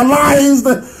 industrialized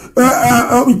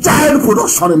child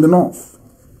production in the north.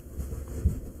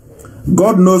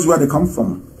 God knows where they come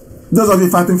from. Those of you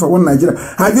fighting for one Nigeria.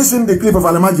 Have you seen the clip of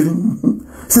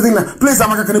Alamajiri? Sitting there. Please,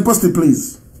 Amaka, can you post it,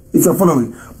 please? If you're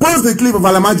following. Post the clip of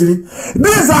Alamajiri.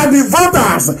 These are the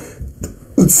voters.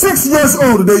 6 years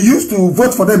old, they used to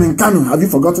vote for them in Kanu. Have you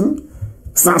forgotten?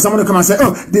 Somebody come and say,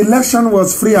 oh, the election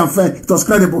was free and fair. It was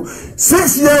credible.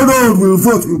 6-year-old will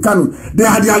vote in Kanu. They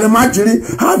are the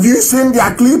Alamajiri. Have you seen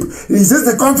their clip? Is this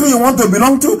the country you want to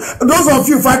belong to? Those of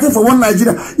you fighting for one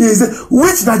Nigeria,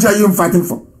 which Nigeria are you fighting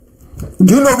for?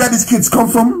 Do you know where these kids come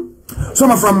from?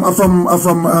 Some are from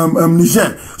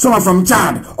Niger. Some are from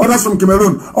Chad. Others from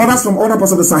Cameroon. Others from other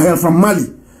parts of the Sahel, from Mali.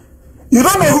 You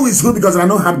don't know who is who because there are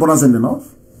no hard borders in the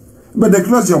north. But they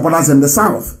close your borders in the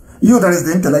south. You that is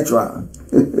the intellectual.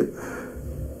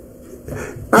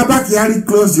 Abba Kyari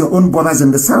closed your own borders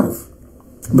in the south.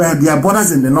 But their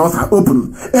borders in the north are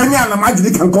open. Any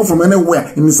Alamajiri can come from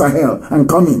anywhere in the Sahel and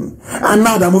come in. And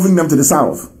now they're moving them to the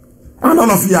south. And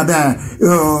all of you are there,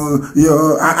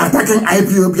 you're attacking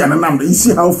IPOB and Nnamdi. You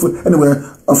see how, anyway,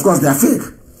 of course they are fake.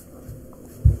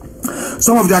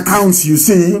 Some of the accounts you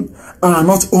see are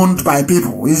not owned by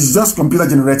people. It's just computer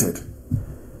generated.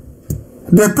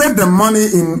 They paid the money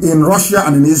in Russia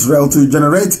and in Israel to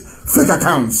generate fake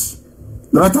accounts.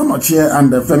 The Rata Mochie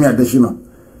and Femi Adesina.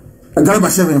 And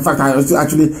Garibashev, in fact, I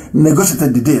actually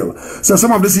negotiated the deal. So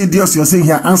some of these idiots you're seeing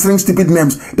here answering stupid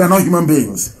names, they're not human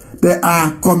beings. They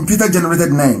are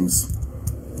computer-generated names.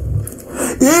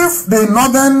 If the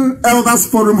Northern Elders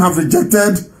Forum have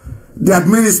rejected the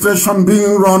administration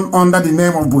being run under the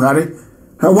name of Buhari,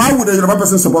 why would a Yoruba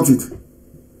person support it?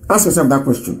 Ask yourself that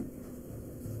question.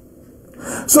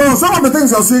 So some of the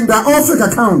things you're seeing, they're all fake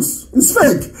accounts. It's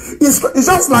fake. It's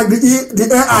just like the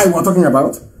AI we're talking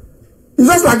about. It's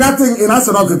just like that thing in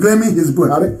Asadok claiming he's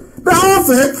Buhari. They're all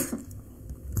fake.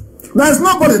 There's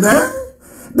nobody there.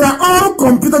 They're all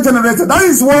computer generated. That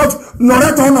is what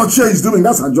Loretta Onochie is doing.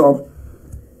 That's her job.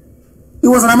 He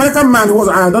was an American man.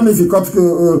 I don't know if he caught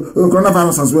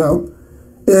coronavirus as well.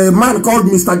 A man called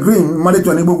Mr. Green, married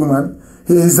to an Igbo woman.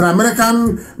 He is an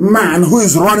American man who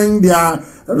is running their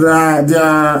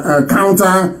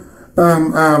counter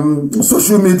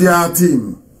social media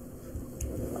team.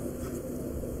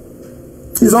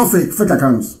 It's all fake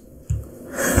accounts.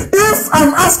 If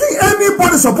I'm asking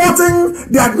anybody supporting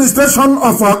the administration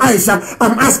of Aisha,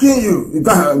 I'm asking you,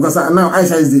 because now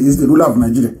Aisha is the ruler of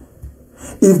Nigeria.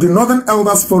 If the Northern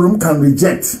Elders Forum can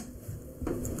reject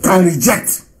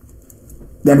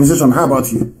the administration, how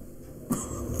about you?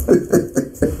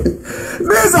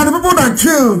 These are the people that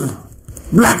killed,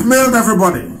 blackmailed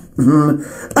everybody.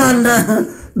 And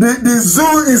the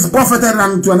zoo is buffeted,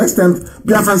 and to an extent,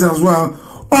 Biafrans as well,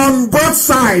 on both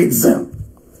sides.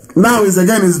 Now is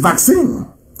vaccine.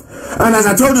 And as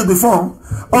I told you before,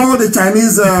 all the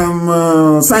Chinese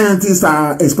scientists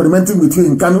are experimenting with you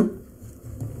in Kanu.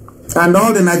 And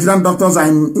all the Nigerian doctors are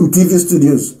in TV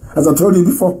studios, as I told you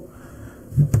before.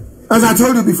 And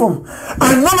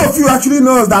none of you actually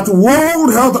knows that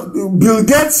Bill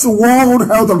Gates World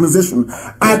Health Organization,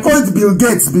 I call it Bill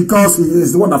Gates because he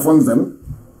is the one that funds them.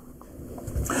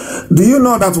 Do you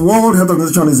know that World Health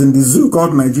Organization is in the zoo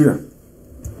called Nigeria?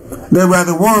 They were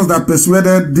the ones that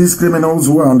persuaded these criminals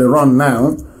who are on the run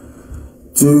now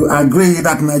to agree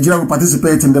that Nigeria will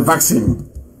participate in the vaccine.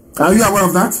 Are you aware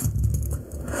of that?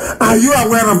 Are you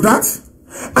aware of that?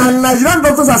 And Nigerian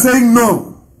doctors are saying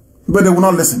no, but they will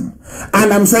not listen.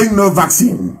 And I'm saying no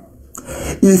vaccine.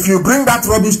 If you bring that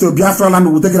rubbish to Biafra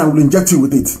land, we'll take it and we'll inject you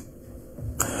with it.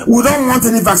 We don't want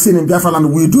any vaccine in Biafra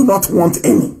land. We do not want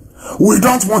any. We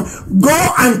don't want.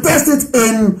 Go and test it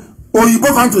in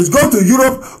Oyibo countries. Go to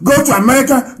Europe, go to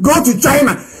America, go to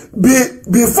China.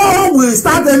 Before we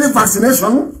start any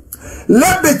vaccination,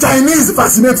 let the Chinese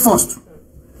vaccinate first.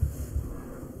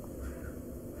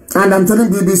 And I'm telling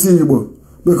BBC Igbo,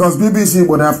 because BBC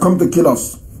Igbo, they have come to kill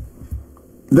us.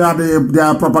 They are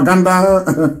their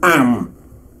propaganda arm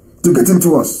to get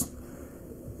into us.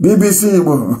 BBC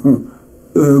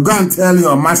Igbo, go and tell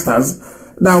your masters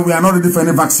that we are not ready for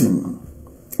any vaccine.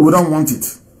 We don't want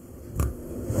it.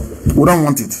 We don't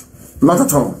want it. Not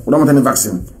at all. We don't want any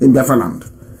vaccine in Biafra land.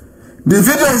 The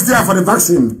video is there for the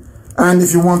vaccine. And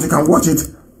if you want, you can watch it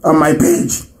on my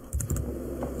page.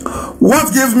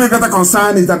 What gives me greater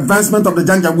concern is the advancement of the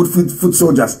Janjaweed foot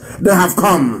soldiers. They have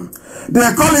come. They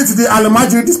call it the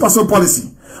Al-Majiri dispersal policy.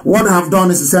 What they have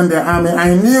done is to send their army.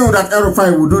 I knew that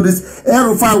El-Rufai would do this.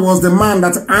 El-Rufai was the man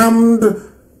that armed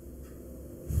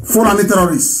Fulani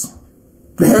terrorists,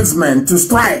 the headsmen, to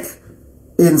strike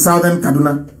in southern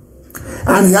Kaduna.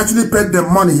 And he actually paid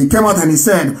them money. He came out and he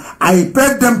said, I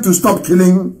paid them to stop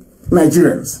killing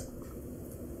Nigerians.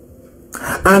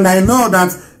 And I know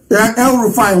that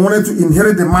El-Rufai wanted to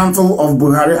inherit the mantle of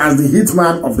Buhari as the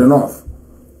hitman of the north.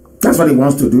 That's what he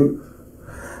wants to do.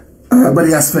 But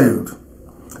he has failed.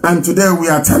 And today we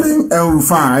are telling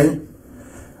El-Rufai,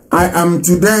 I am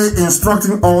today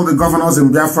instructing all the governors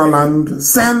in Biafra land,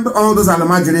 send all those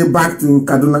Al-Majiri back to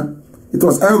Kaduna. It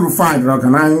was El-Rufai that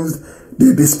organized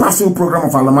the dispersal program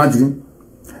of Al-Majiri.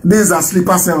 These are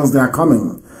sleeper cells. They are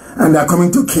coming. And they are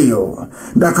coming to kill.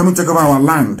 They are coming to take over our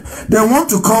land. They want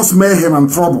to cause mayhem and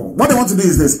trouble. What they want to do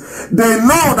is this. They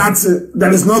know that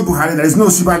there is no Buhari, there is no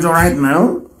Sibajo right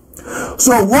now.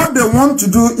 So what they want to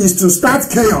do is to start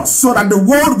chaos so that the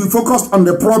world will be focused on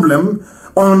the problem,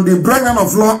 on the breakdown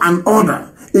of law and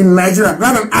order in Nigeria,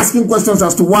 rather than asking questions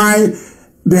as to why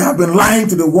they have been lying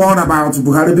to the world about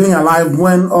Buhari being alive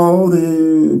when all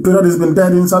the period has been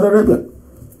dead in Saudi Arabia.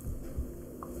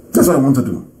 That's what I want to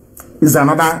do. It's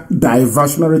another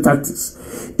diversionary tactics.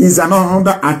 It's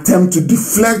another attempt to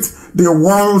deflect the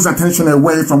world's attention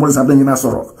away from what is happening in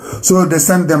Asorok. So they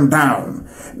send them down.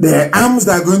 The arms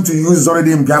they are going to use is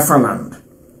already in Biafra land.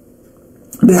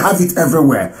 They have it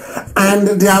everywhere. And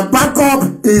their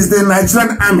backup is the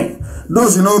Nigerian army.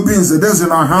 Those in Obinze, those in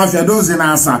Ohafia, those in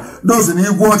Asa, those in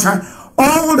Iguacha.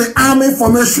 All the army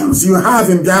formations you have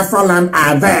in Biafra land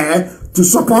are there to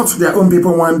support their own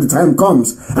people when the time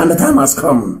comes. And the time has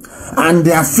come. And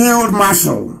their field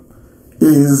marshal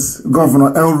is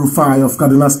Governor El-Rufai of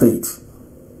Kaduna State.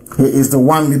 He is the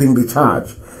one leading the charge.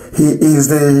 He is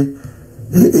the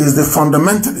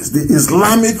fundamentalist, the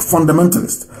Islamic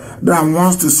fundamentalist that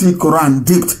wants to see Quran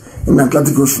dipped in the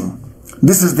Atlantic Ocean.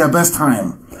 This is their best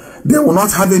time. They will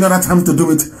not have any other time to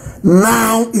do it.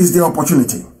 Now is the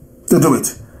opportunity to do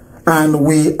it. And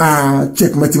we are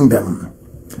checkmating them.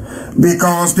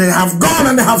 Because they have gone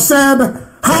and they have said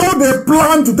how they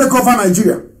plan to take over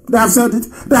Nigeria. They have said it.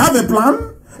 They have a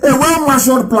plan, a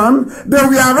well-marshaled plan. They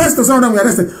will arrest, some of them were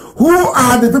arrested. Who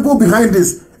are the people behind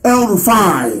this?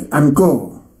 El-Rufai and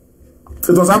co.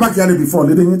 It was Abba Kyari before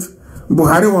leading it.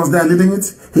 Buhari was there leading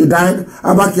it. He died.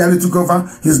 Abba Kyari took over.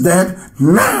 He's dead.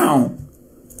 Now,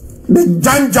 the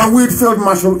Janjaweed Field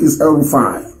Marshal is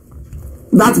El-Rufai.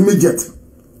 That midget.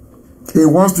 He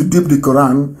wants to dip the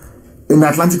Quran in the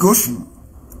Atlantic Ocean.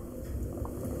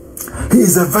 He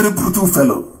is a very brutal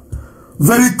fellow.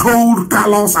 Very cold,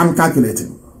 callous, and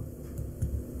calculating.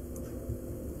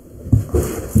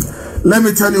 Let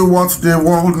me tell you what the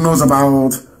world knows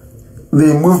about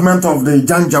the movement of the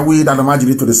Janjaweed and the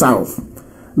Majiri to the south.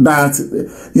 That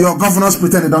your governors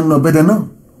pretend they don't know, but they know.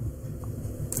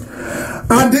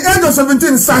 At the age of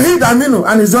 17, Sahid Aminu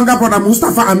and his younger brother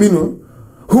Mustafa Aminu,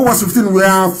 who was 15,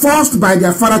 were forced by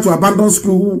their father to abandon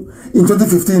school in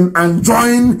 2015 and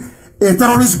join a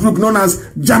terrorist group known as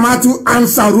Jamatu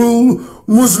Ansarul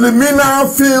Muslimina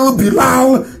Fil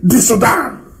Bilal di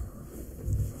Sudan.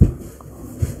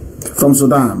 From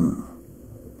Sudan.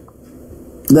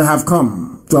 They have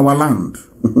come to our land.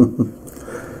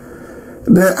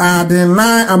 They are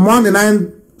among the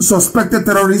 9 suspected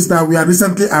terrorists that were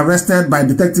recently arrested by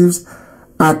detectives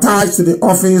attached to the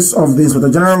office of the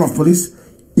Inspector General of Police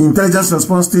Intelligence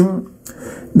Response Team.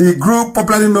 The group,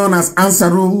 popularly known as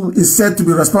Ansarul, is said to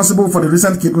be responsible for the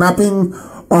recent kidnapping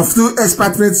of 2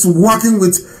 expatriates working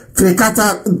with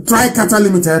Tricata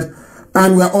Limited,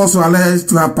 and were also alleged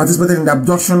to have participated in the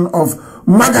abduction of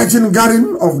Magajin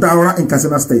Garin of Daura in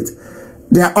Katsina State.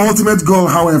 Their ultimate goal,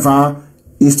 however,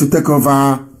 is to take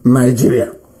over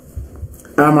Nigeria.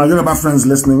 My Yoruba friends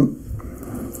listening,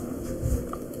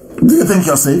 do you think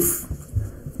you're safe?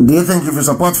 Do you think if you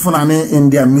support Fulani in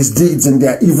their misdeeds, in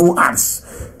their evil acts,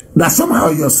 that somehow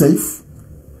you're safe?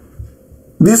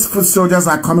 These foot soldiers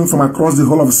are coming from across the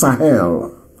whole of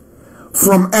Sahel.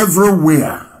 From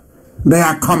everywhere, they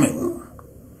are coming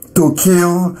to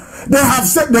kill. They have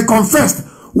said, they confessed,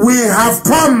 we have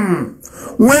come.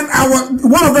 When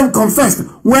one of them confessed,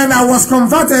 when I was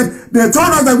converted, they told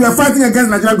us that we are fighting against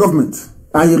the Nigerian government.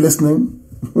 Are you listening?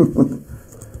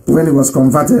 When he was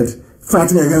converted,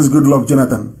 fighting against Goodluck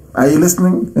Jonathan. Are you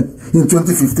listening? In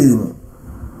 2015.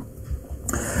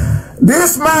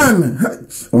 This man,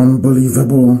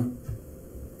 unbelievable.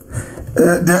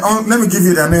 Let me give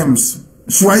you their names.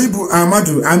 Shuaibu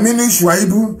Ahmadu, Aminu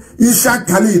Shuaibu, Isha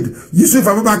Khalid, Yusuf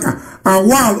Abubakar,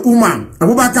 Awal Umar,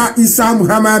 Abubakar Isa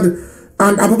Muhammad,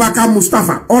 and Abubakar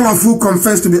Mustafa, all of who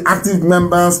confess to be active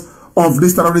members of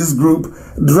this terrorist group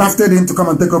drafted in to come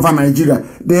and take over Nigeria.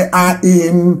 They are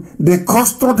in the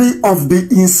custody of the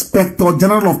Inspector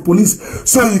General of Police.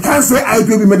 So you can't say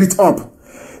IPOB made it up.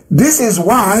 This is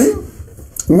why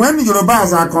when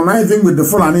Yorubas are conniving with the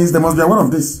Fulanis, they must be aware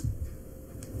of this.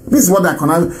 This is what they're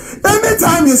conniving.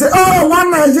 Anytime you say, oh,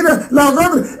 one Nigeria,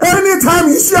 anytime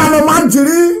you see an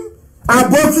Omanjiri,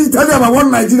 Aboki tell you about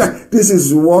one Nigeria, this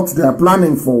is what they are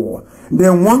planning for. They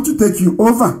want to take you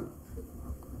over.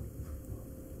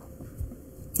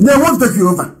 They want to take you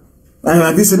over.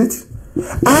 Have you seen it?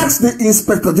 Ask the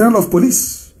Inspector General of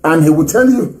Police and he will tell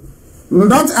you.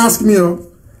 Don't ask me.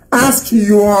 Ask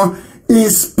your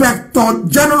Inspector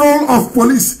General of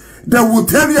Police. They will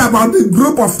tell you about the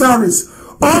group of terrorists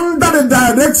under the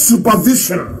direct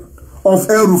supervision of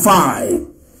El-Rufai,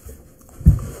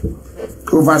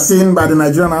 overseen by the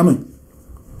Nigerian Army.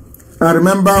 I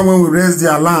remember when we raised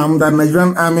the alarm that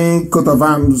Nigerian Army coat of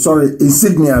arms,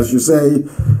 insignia, I should say,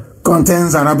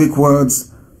 contains Arabic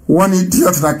words. One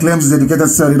idiot that claims he's educated,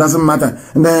 sir, it doesn't matter.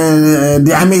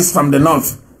 The army is from the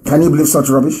north. Can you believe such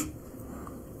rubbish?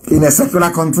 In a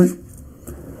secular country,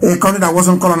 a country that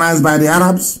wasn't colonized by the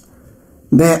Arabs,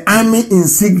 the army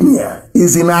insignia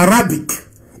is in Arabic.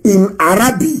 In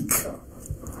Arabic.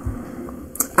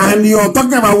 And you're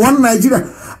talking about one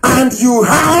Nigeria. And you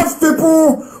have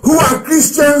people who are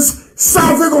Christians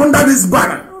serving under this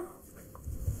banner.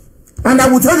 And I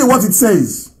will tell you what it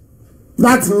says.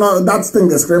 That thing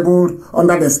they scribbled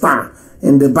under the star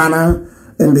in the banner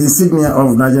in the insignia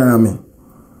of Nigerian Army.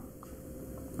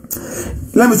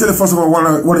 Let me tell you first of all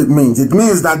what it means. It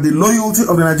means that the loyalty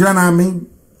of the Nigerian Army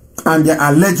and their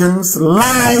allegiance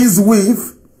lies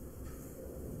with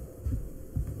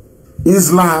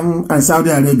Islam and Saudi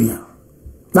Arabia.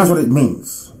 That's what it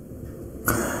means.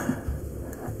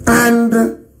 And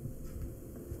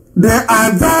they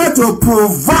are there to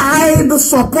provide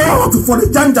support for the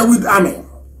Janjaweed army.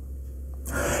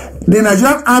 The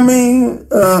Nigerian army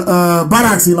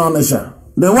barracks in Onisha,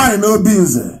 the one in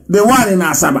Obinze, the one in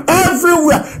Asaba,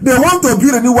 everywhere. They want to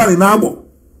build a new one in Abo.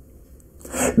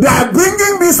 They are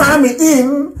bringing this army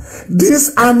in.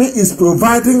 This army is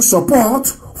providing support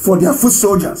for their foot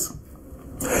soldiers.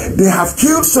 They have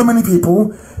killed so many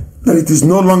people that it is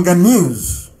no longer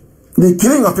news. The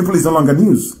killing of people is no longer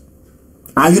news.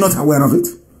 Are you not aware of it?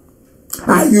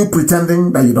 Are you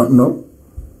pretending that you don't know?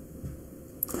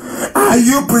 Are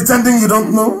you pretending you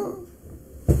don't know?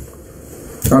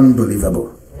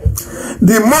 Unbelievable.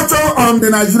 The motto on the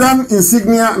Nigerian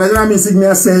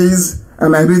insignia says,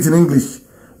 and I read in English,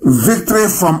 victory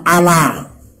from Allah.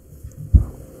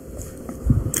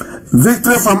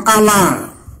 Victory from Allah.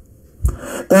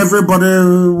 Everybody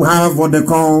will have what they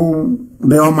call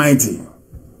the Almighty.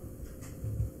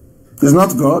 It's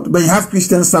not God, but you have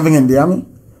Christians serving in the army.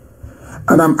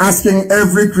 And I'm asking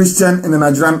every Christian in the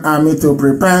Nigerian army to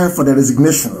prepare for the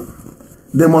resignation.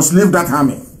 They must leave that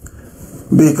army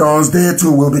because they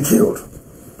too will be killed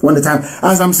when the time.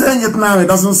 As I'm saying it now, it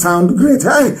doesn't sound great.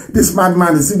 Hey, this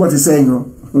madman, you see what he's saying?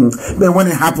 But when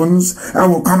it happens, I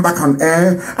will come back on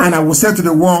air and I will say to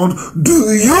the world,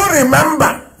 do you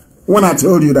remember when I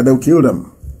told you that they'll kill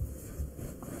them?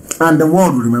 And the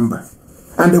world will remember.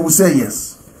 And they will say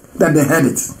yes, that they heard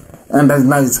it. And that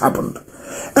now it's happened.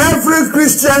 Every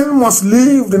Christian must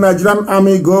leave the Nigerian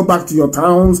army, go back to your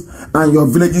towns and your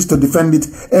villages to defend it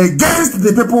against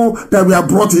the people that we are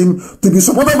brought in to be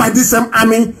supported by this same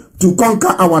army to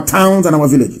conquer our towns and our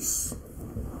villages.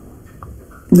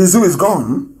 The zoo is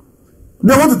gone.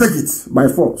 They want to take it by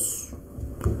force.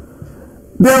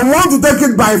 They want to take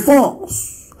it by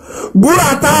force.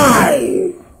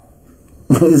 Buhari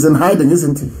is in hiding,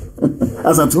 isn't he?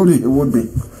 As I told you, he would be.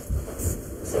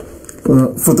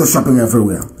 Photoshopping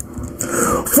everywhere.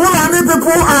 Fulani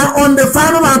people are on the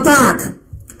final attack.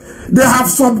 They have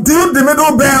subdued the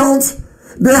middle belt.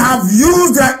 They have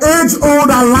used their age-old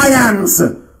alliance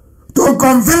to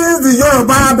convince the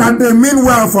Yoruba that they mean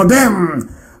well for them.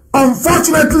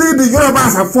 Unfortunately, the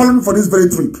Yorubas have fallen for this very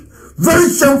trick. Very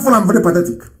shameful and very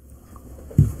pathetic.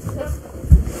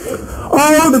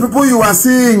 All the people you are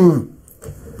seeing,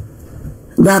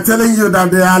 they are telling you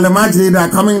that they are Almajiri, they are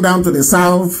coming down to the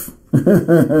south.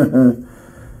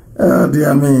 Oh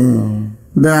dear me.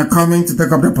 They are coming to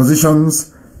take up their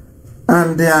positions,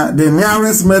 and the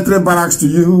nearest military barracks to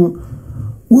you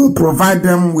will provide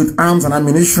them with arms and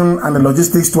ammunition and the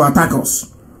logistics to attack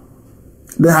us.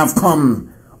 They have come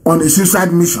on a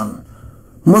suicide mission.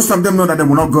 Most of them know that they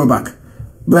will not go back.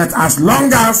 But as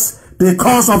long as the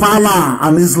cause of Allah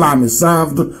and Islam is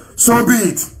served, so be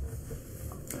it.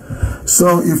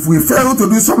 So if we fail to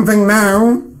do something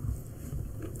now,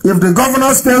 if the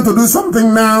governors fail to do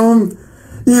something now,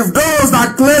 if those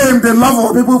that claim the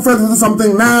love of people fail to do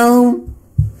something now,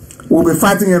 we'll be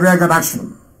fighting a rearguard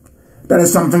action. That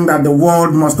is something that the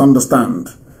world must understand.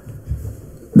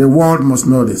 The world must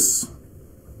know this.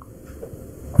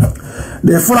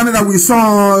 The Fulani that we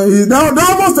saw,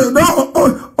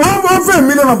 almost 1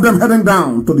 million of them heading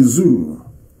down to the zoo,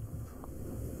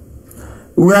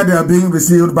 where they are being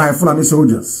received by Fulani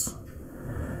soldiers.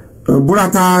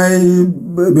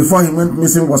 Buratai, before he went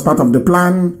missing, was part of the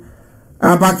plan.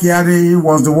 Abba Kyari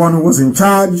was the one who was in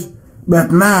charge.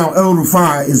 But now El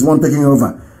Rufai is one taking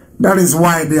over. That is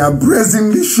why they are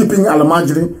brazenly shipping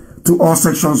Al-Majri to all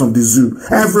sections of the zoo.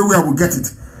 Everywhere we get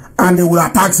it. And they will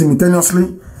attack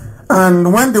simultaneously.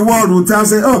 And when the world will tell,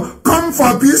 say, oh, come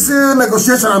for peace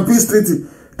negotiation and peace treaty,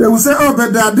 they will say, oh,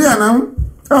 but they are there now.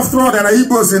 After all, there are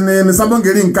Igbos in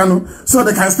Sabongeri in Kanu, so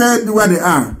they can stay where they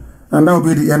are. And that will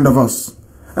be the end of us.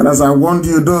 And as I warned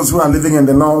you, those who are living in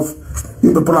the north,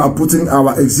 you people are putting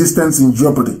our existence in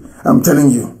jeopardy. I'm telling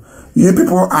you. You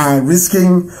people are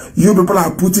risking, you people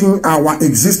are putting our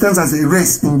existence as a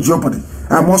race in jeopardy.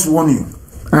 I must warn you.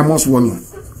 I must warn you.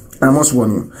 I must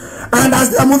warn you. And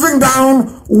as they are moving down,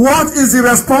 what is the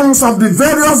response of the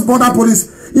various border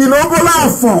police? In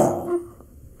Obolafo,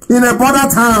 in a border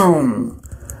town,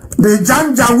 the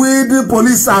Janjaweed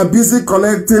police are busy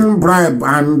collecting bribe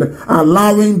and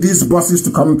allowing these buses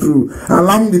to come through,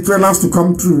 allowing the trailers to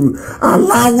come through,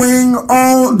 allowing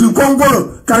all the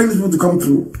Congo carrying these people to come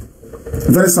through.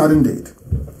 Very sad indeed.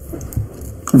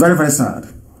 Very, very sad.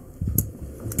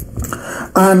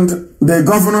 And the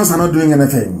governors are not doing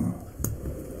anything.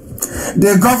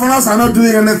 The governors are not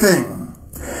doing anything.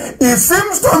 It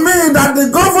seems to me that the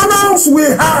governors we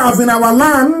have in our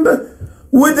land,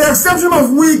 with the exception of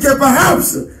Wike,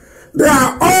 perhaps, they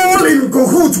are all in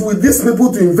cahoots with these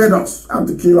people to invade us and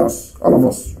to kill us, all of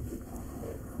us.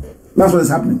 That's what is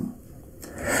happening.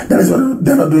 That is why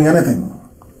they're not doing anything.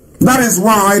 That is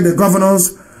why the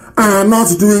governors are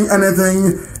not doing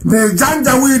anything. The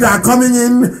Janjaweed are coming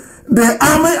in. The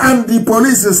army and the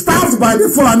police, staffed by the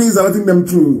Fulanis, are letting them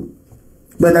through.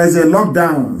 But there is a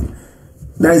lockdown.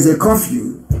 There is a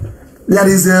curfew. There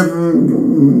is a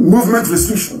movement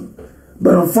restriction.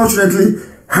 But unfortunately,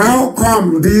 how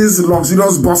come these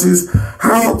luxurious buses,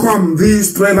 how come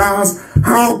these trailers,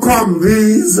 how come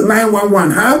these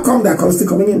 911, how come they're constantly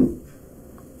coming in?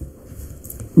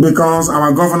 because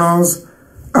our governors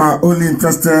are only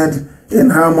interested in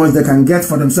how much they can get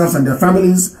for themselves and their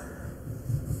families.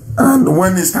 And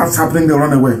when it starts happening, they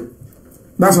run away.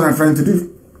 That's what I'm trying to do.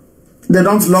 They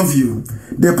don't love you.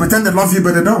 They pretend they love you,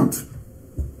 but they don't.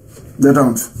 They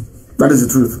don't. That is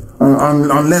the truth.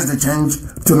 Unless they change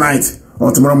tonight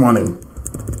or tomorrow morning.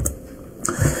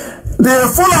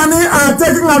 The Fulani are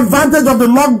taking advantage of the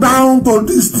lockdown to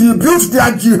distribute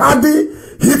their jihadi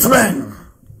hitmen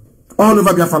all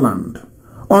over Biafra land.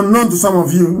 Unknown to some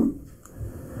of you,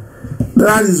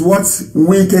 that is what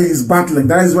Wike is battling.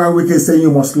 That is why Wike is saying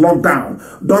you must lock down.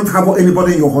 Don't have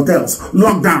anybody in your hotels.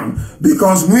 Lock down.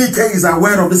 Because Wike is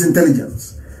aware of this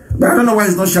intelligence. But I don't know why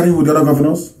he's not sharing with the other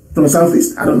governors from the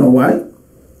southeast. I don't know why.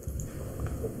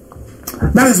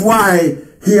 That is why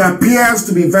he appears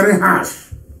to be very harsh.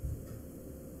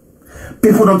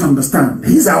 People don't understand.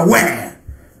 He's aware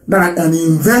that an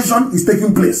invasion is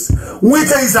taking place.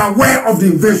 Wike is aware of the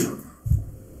invasion.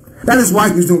 That is why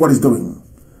he's doing what he's doing.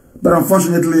 But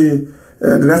unfortunately,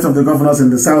 the rest of the governors in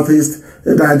the southeast,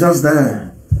 they are just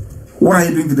there. What are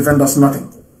you doing to defend us?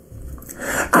 Nothing.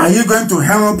 Are you going to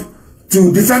help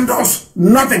to defend us?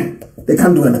 Nothing. They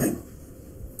can't do anything.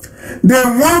 They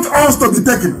want us to be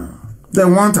taken. They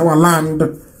want our land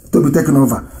to be taken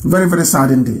over. Very, very sad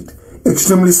indeed.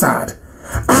 Extremely sad.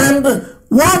 And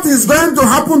what is going to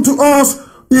happen to us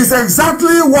is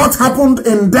exactly what happened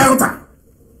in Delta.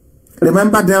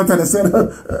 Remember Delta, they said,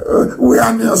 we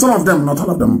are near, some of them, not all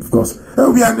of them, of course.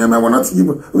 We are near, we're not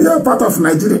Igbo. We are part of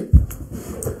Nigeria.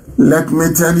 Let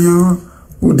me tell you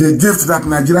the gift that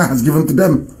Nigeria has given to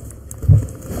them.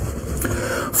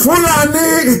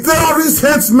 Fulani terrorist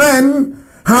headsmen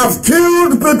have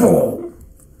killed people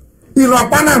in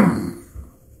Rapanam.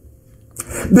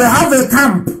 They have a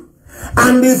camp.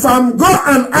 And if I'm go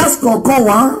and ask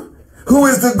Okowa, who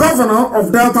is the governor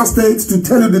of Delta State, to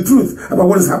tell you the truth about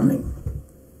what is happening.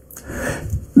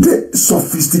 The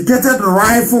sophisticated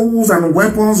rifles and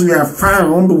weapons we have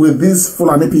found with these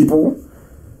Fulani people,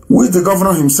 which the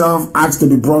governor himself asked to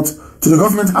be brought to the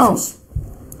government house.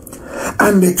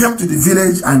 And they came to the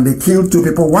village and they killed 2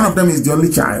 people. One of them is the only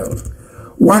child.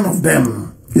 One of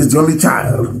them is the only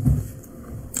child.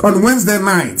 On Wednesday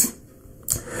night,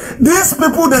 these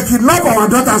people, they kidnap our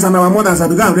daughters and our mothers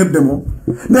and they go and rape them.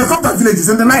 They come to villages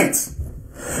in the night.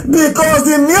 Because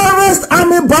the nearest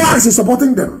army barracks is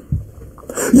supporting them.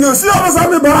 You see all those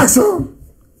army barracks,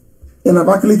 in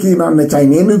Abakaliki and the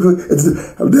Chinese,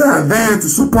 they are there to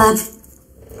support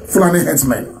Fulani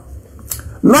headsmen.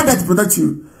 Not there to protect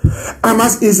you.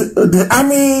 The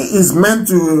army is meant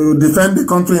to defend the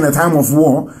country in a time of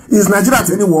war. Is Nigeria at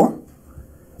any war?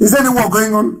 Is there any war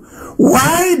going on?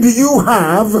 Why do you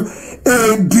have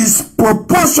a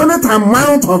disproportionate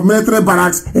amount of military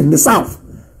barracks in the south?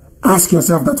 Ask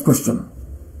yourself that question.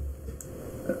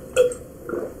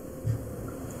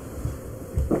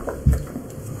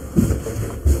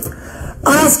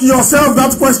 Ask yourself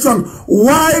that question.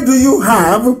 Why do you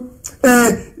have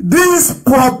a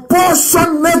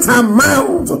disproportionate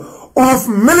amount of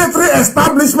military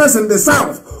establishments in the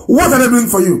south? What are they doing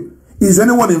for you? Is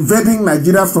anyone invading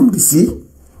Nigeria from the sea?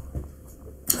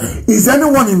 Is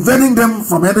anyone invading them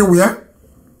from anywhere?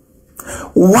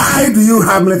 Why do you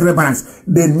have military barracks?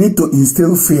 They need to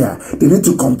instill fear. They need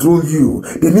to control you.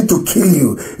 They need to kill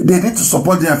you. They need to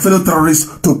support their fellow terrorists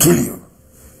to kill you.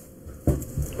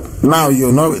 Now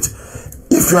you know it.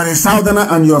 If you are a Southerner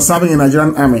and you are serving in the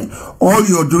Nigerian army, all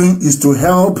you are doing is to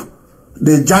help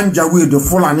the Janjaweed, the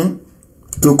Fulani,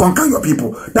 to conquer your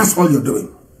people. That's all you're doing.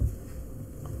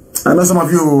 I know some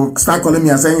of you start calling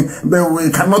me and saying, but we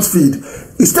cannot feed.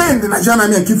 Stay in the Nigerian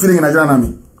army and keep feeding in the Nigerian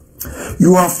army.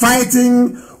 You are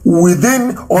fighting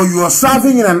within, or you are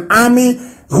serving in an army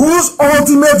whose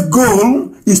ultimate goal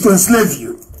is to enslave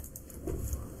you.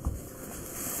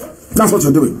 That's what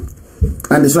you're doing.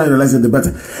 And the sooner you realize it, the better.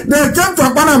 They came to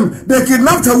Akbanam, they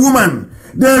kidnapped a woman,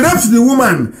 they raped the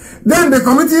woman. Then the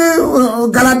committee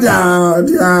gathered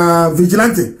their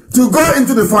vigilante to go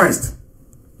into the forest.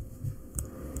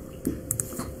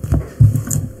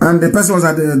 And the person was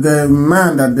at the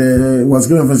man that was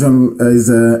given information is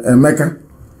Emeka.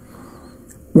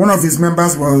 One of his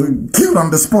members was killed on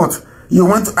the spot. You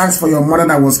want to ask for your mother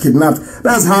that was kidnapped.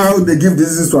 That's how they give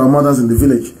diseases to our mothers in the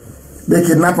village. They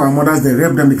kidnap our mothers, they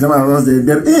rape them, they kidnap our mothers, they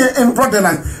in broad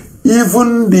daylight.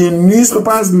 Even the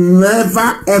newspapers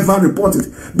never ever report it.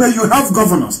 But you have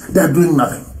governors, they are doing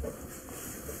nothing.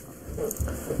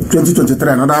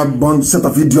 2023, another set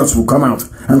of idiots will come out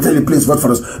and tell you, please vote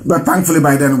for us. But thankfully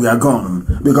by then we are gone.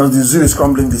 Because the zoo is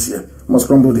crumbling this year. Must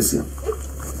crumble this year.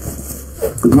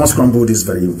 It must crumble this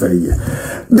very, very year.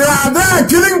 They are there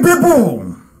killing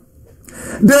people.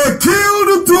 They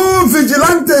killed 2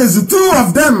 vigilantes, 2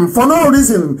 of them, for no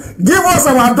reason. Give us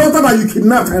our daughter that you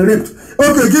kidnapped and raped.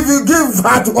 Okay, give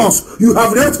her to us. You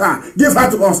have raped her. Give her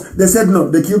to us. They said no.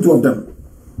 They killed 2 of them.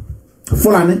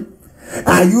 Fulani,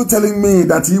 are you telling me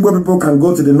that Igbo people can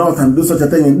go to the north and do such a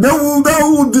thing? They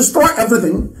will destroy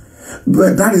everything.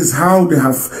 But that is how they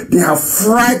have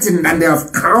frightened and they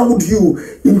have cowed you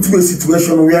into a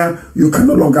situation where you can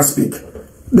no longer speak.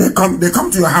 They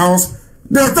come to your house.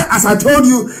 As I told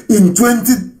you in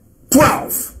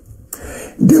 2012,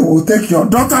 they will take your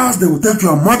daughters, they will take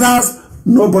your mothers.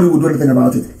 Nobody will do anything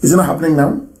about it. Is it not happening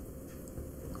now?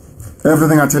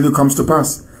 Everything I tell you comes to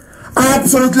pass.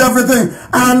 Absolutely everything.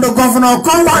 And Governor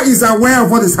Okowa is aware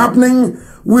of what is happening.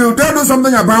 Will they do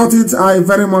something about it? I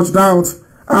very much doubt.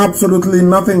 Absolutely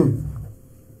nothing.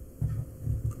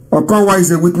 Okowa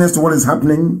is a witness to what is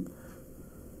happening,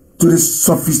 to the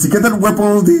sophisticated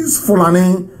weapons these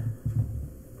Fulani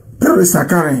terrorists are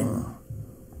carrying.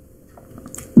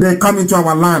 They come into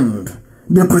our land,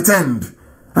 they pretend,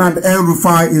 and El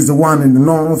Rufai is the one in the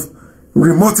north,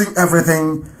 remoting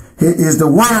everything. He is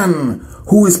the one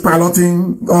who is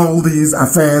piloting all these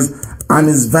affairs, and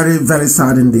is very, very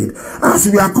sad indeed. As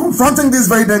we are confronting this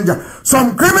very danger,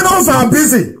 some criminals are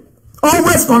busy,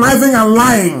 always conniving and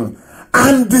lying,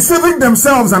 and deceiving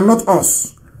themselves and not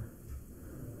us.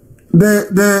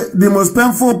 The most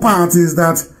painful part is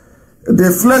that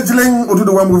the fledgling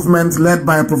Oduduwa movement led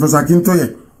by Professor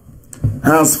Akintoye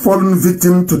has fallen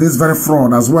victim to this very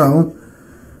fraud as well.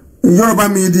 Yoruba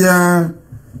media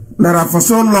that have for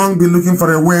so long been looking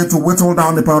for a way to whittle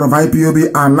down the power of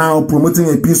IPOB are now promoting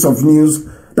a piece of news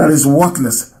that is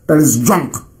worthless, that is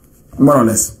junk, more or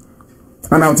less.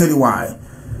 And I'll tell you why.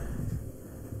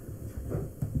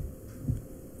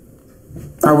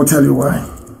 I will tell you why.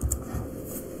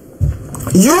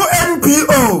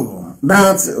 UNPO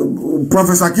that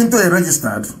Professor Akintoye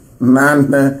registered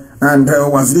and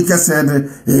Wazirike said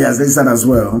he has registered as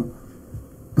well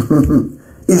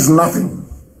is nothing.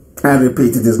 I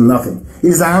repeat, it is nothing. It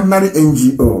is an ordinary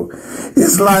NGO.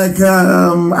 It's like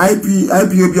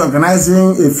IPOB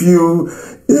organizing a few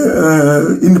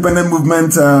independent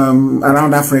movements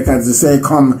around Africa to say,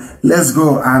 come, let's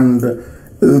go and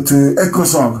to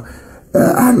ECOSOG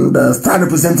and start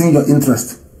representing your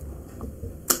interest.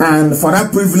 And for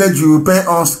that privilege, you pay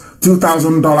us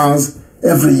 $2,000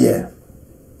 every year.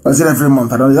 Or is it every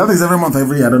month? I don't know. That is every month,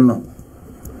 every year. I don't know.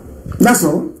 That's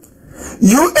all.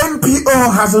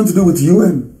 UNPO has nothing to do with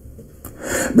UN.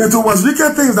 But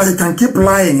Wazirike thinks that he can keep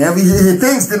lying. He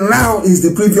thinks that now is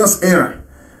the previous era.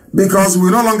 Because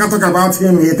we no longer talk about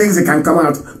him. He thinks he can come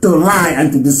out to lie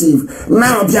and to deceive.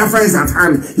 Now Biafra is at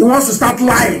hand. He wants to start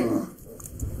lying.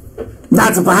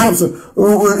 That perhaps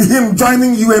him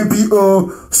joining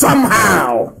UNPO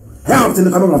somehow helped in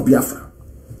the coming of Biafra.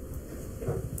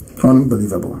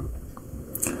 Unbelievable.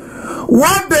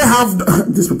 What they have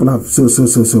done, these people are so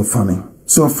funny.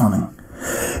 So funny.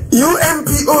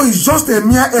 UNPO is just a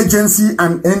mere agency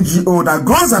and NGO that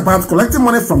goes about collecting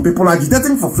money from people,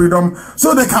 agitating for freedom,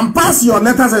 so they can pass your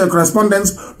letters and your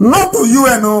correspondence not to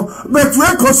UNO, but to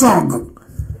ECOSOG.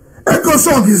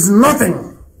 ECOSOG is nothing.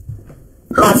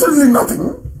 Absolutely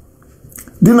nothing.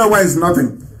 Do you know why it's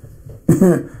nothing?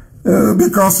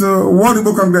 Because World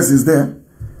Igbo Congress is there.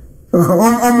 In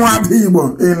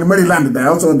Maryland, they're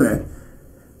also there.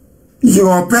 You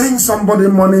are paying somebody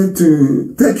money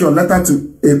to take your letter to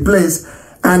a place,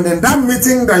 and in that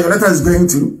meeting that your letter is going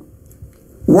to,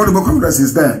 World Igbo Congress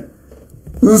is there.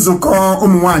 Uzuko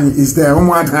Umwani is there.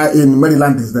 Umwada in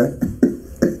Maryland is there.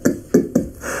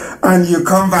 And you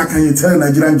come back and you tell a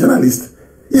Nigerian journalist,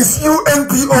 it's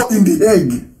UNPO in The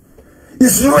Hague.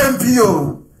 It's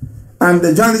UNPO. And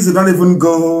the journalists don't even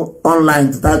go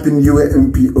online to type in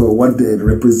UNPO, what they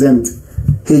represent.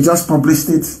 He just published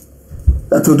it.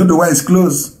 That Oduduwa is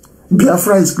closed.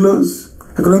 Biafra is closed.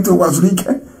 According to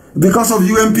Wazirike. Because of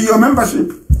UNPO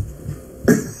membership.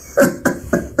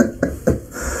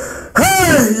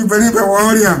 Hey, you believe a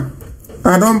warrior.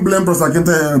 I don't blame Professor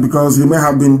Akintoye because he may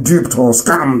have been duped or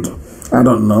scammed. I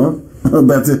don't know.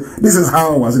 But this is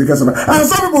how Wazirike survived. And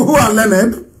some people who are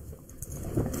learned,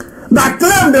 that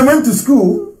claim they went to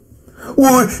school,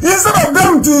 well, instead of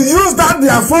them to use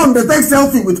their phone they take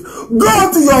selfie with,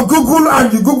 go to your Google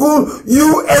and you Google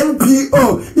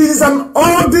UNPO. It is an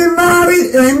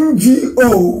ordinary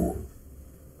NGO,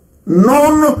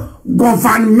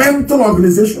 non-governmental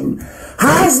organization,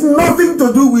 has nothing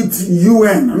to do with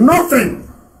UN, nothing.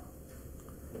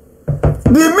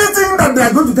 The meeting that they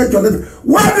are going to take your letter,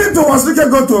 why didn't Wazirike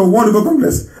go to World Igbo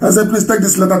Congress and say, please take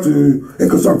this letter to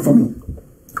ECOSOG for me?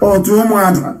 Or to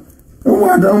Umwada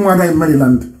in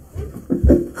Maryland.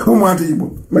 Umwada Igbo,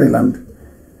 Maryland.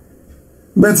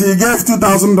 But he gave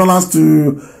 $2,000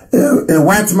 to a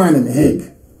white man in The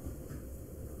Hague.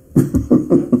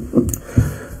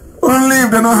 Only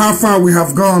if they know how far we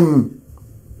have gone.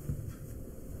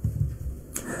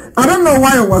 I don't know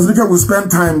why Wazirike will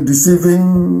spend time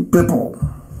deceiving people.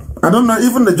 I don't know,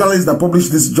 even the journalists that publish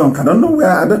this junk, I don't know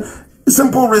where,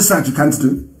 simple research you can't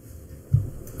do.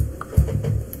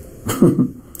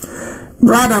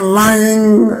 Rather than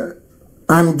lying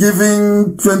and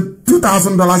giving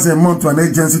 $2,000 a month to an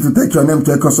agency to take your name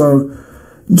to ECOSOL,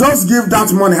 just give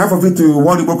that money, half of it to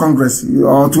World Igbo Congress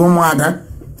or to Umuada,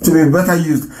 to be better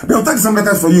used. They'll take some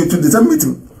letters for you to the same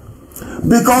meeting.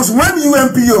 Because when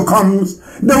UNPO comes,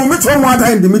 they will meet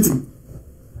Umuada in the meeting.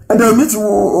 And they will meet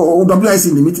WIC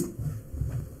in the meeting.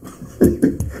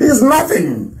 It's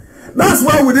nothing. That's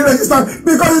why we didn't register,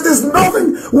 because it is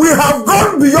nothing. We have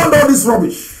gone beyond all this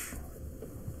rubbish.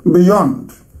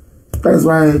 Beyond. That is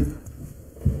why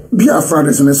Biafra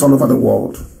is all over the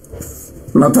world.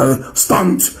 Not a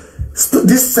stunt.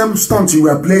 This same stunt you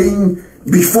were playing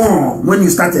before when you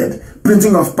started.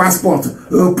 Printing of passport,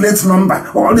 plate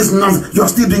number, all this nonsense. You're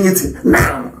still doing it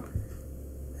now.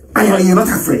 And you're not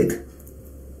afraid.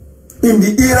 In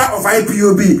the era of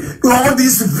IPOB, all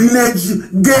these village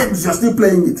games, you're still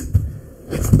playing it.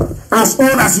 As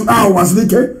old as you are,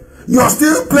 Wazirike, you're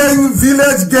still playing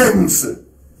village games.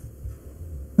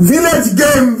 Village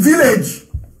game, village.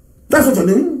 That's what you're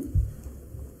doing.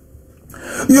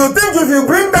 You think if you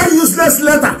bring that useless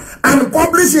letter and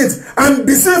publish it and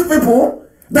deceive people,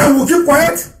 that will keep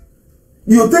quiet?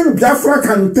 You think Biafra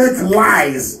can take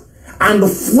lies and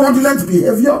fraudulent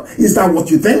behavior? Is that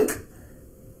what you think?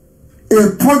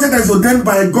 A project that is ordained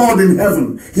by God in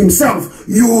heaven himself.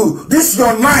 This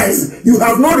your lies. You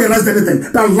have not realized anything.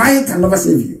 That lying can never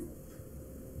save you.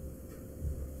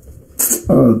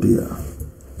 Oh dear.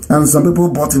 And some people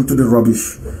bought into the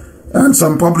rubbish. And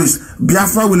some published,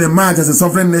 Biafra will emerge as a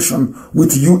sovereign nation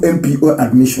with UNPO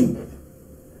admission.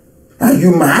 Are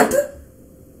you mad?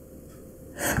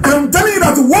 I'm telling you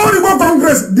that World Igbo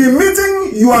Congress, the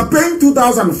meeting you are paying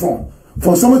 2,000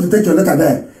 for someone to take your letter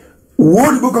there.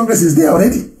 World Igbo Congress is there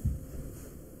already.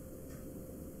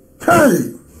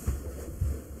 Hey!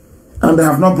 And they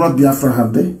have not brought Biafra,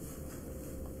 have they?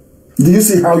 Do you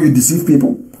see how you deceive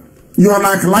people? You are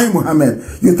like Lai Mohammed.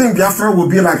 You think Biafra will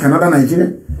be like another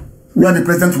Nigeria? Where the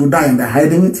president will die and they're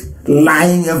hiding it?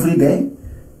 Lying every day?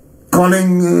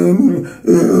 Calling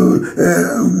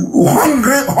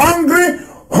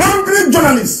hungry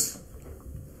journalists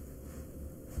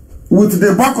with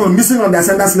the buckle missing on their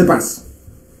sandal slippers.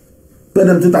 Pay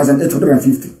them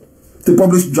 2,850 to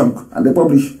publish junk, and they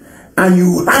publish. And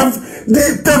you have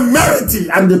the temerity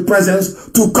and the presence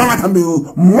to come out and be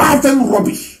mouthing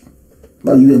rubbish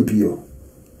by UNPO.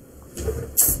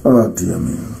 Oh dear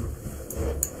me.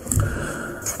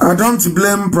 I don't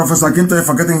blame Professor Akintoye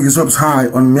for getting his hopes high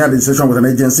on mere decision with an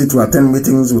agency to attend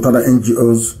meetings with other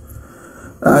NGOs.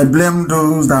 I blame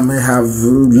those that may have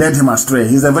led him astray.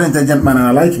 He's a very intelligent man and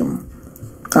I like him.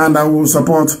 And I will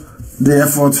support the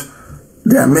effort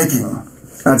they are making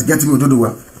at getting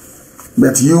Ududuwa.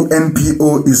 But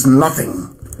UNPO is nothing.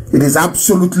 It is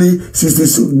absolutely, since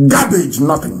this garbage,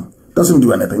 nothing. Doesn't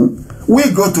do anything.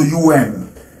 We go to UN.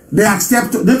 They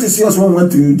accept, didn't you see us when we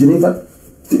went to Geneva?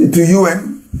 To UN?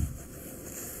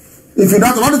 If you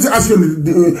don't want to ask them,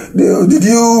 did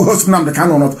you host Nnamdi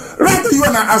Kanu or not? Write to UN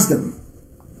and ask them.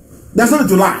 There's nothing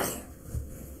to lie.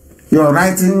 You're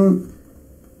writing,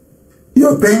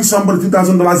 you're paying somebody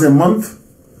 $2,000 a month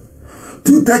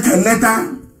to take a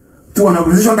letter to an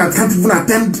organization that can't even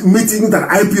attend meetings that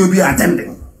IPOB are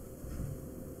attending.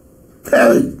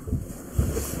 Hey.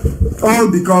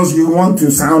 All because you want to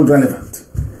sound relevant,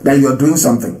 that you're doing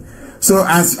something. So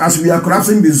as we are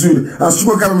collapsing the zoo, as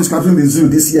Chukwuka government is collapsing the zoo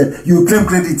this year, you claim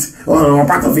credit or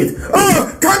part of it.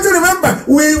 Oh, can't you remember?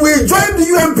 We joined the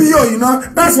UNPO, you know.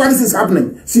 That's why this is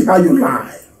happening. See how you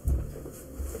lie.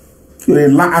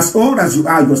 You're as old as you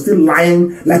are, you're still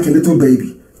lying like a little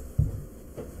baby.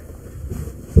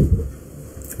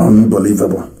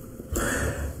 Unbelievable.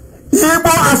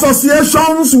 Igbo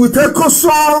associations with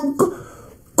ECOSOG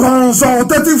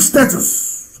consultative status.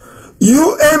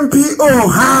 UNPO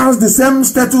has the same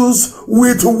status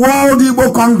with World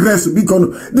Igbo Congress.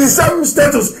 Because the same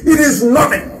status, it is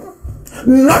nothing.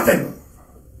 Nothing.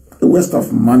 A waste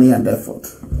of money and effort.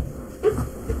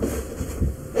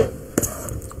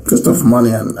 Waste of money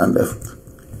and effort.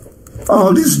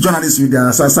 All these journalists with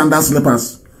their sandal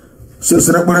slippers. You know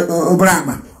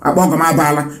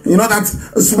that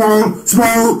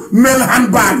small male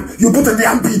handbag you put in the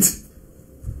armpit.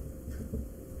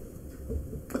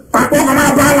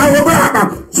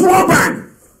 Small bag.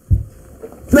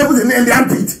 They put it in the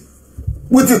armpit.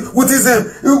 with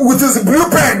his blue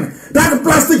pen, that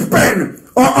plastic pen,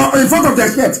 or in front of their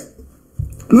head,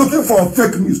 looking for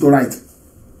fake news to write.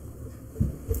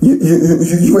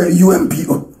 You are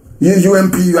UMPO. You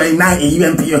are in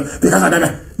UMPO because of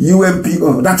that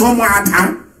UMPO. That's one more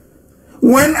time.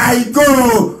 When I go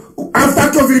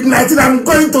after COVID-19, I'm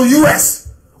going to US.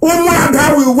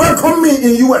 Umar will welcome me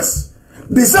in US.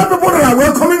 The same people that are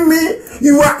welcoming me,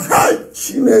 you are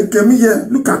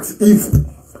look at evil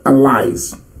and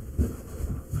lies.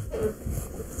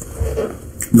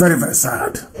 Very, very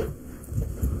sad.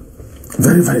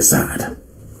 Very, very sad.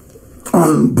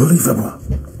 Unbelievable.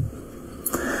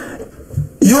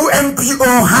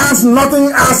 UMPO has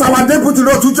nothing, as our deputy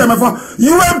wrote to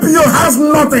UMPO has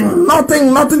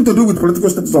nothing to do with political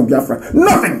status of Biafra.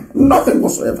 Nothing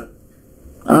whatsoever.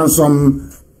 And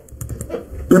some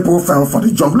people fell for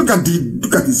the joke. Look at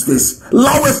his face.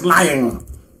 Lowest lying.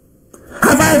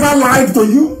 Have I ever lied to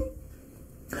you?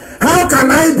 How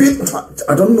can I be?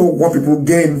 I don't know what people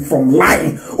gain from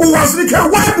lying. Why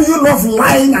do you love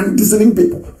lying and deceiving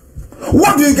people?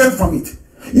 What do you get from it?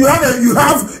 You went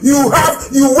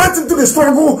into the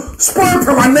struggle, spoiled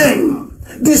our name,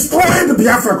 destroyed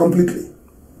Biafra completely.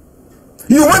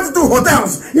 You went into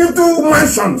hotels, into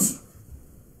mansions.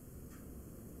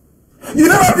 You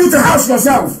never built a house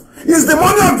yourself. It's the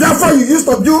money of Biafra you used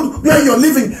to build where you're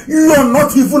living. You are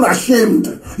not even ashamed.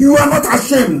 You are not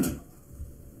ashamed.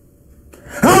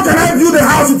 How can I build a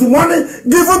house with money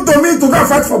given to me to go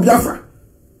fight for Biafra?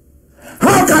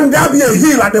 How can there be a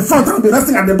hill at the front and be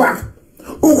resting at the back?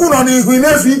 You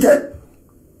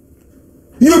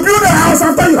build a house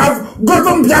after you have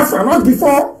gotten Biafra, not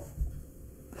before.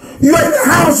 You are in a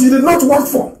house you did not work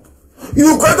for.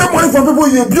 You created money for people,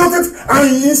 you built it,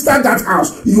 and you installed that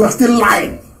house. You are still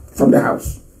lying from the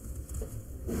house.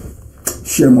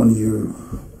 Shame on you.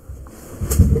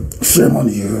 Shame on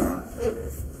you.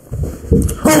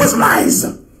 Always lies.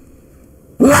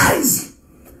 Lies.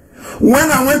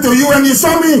 When I went to UN, you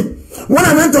saw me. When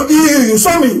I went to EU, you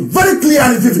saw me very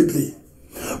clearly, vividly.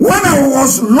 When I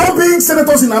was lobbying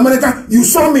senators in America, you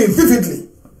saw me vividly.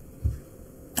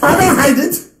 I don't hide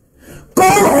it.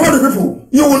 Call all the people.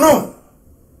 You will know.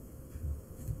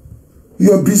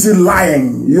 You're busy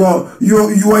lying. You are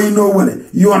in nowhere.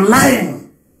 You are lying.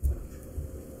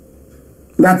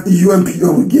 That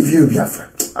UMPO will give you Biafra.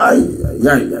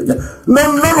 No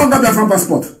longer Biafra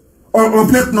passport or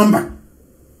plate number.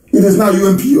 It is now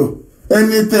UMPO.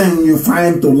 Anything you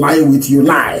find to lie with, you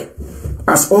lie.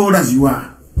 As old as you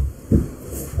are.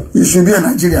 You should be a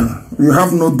Nigerian. You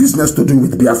have no business to do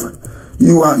with Biafra.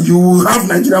 You have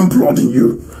Nigerian blood in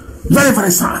you. Very,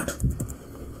 very sad.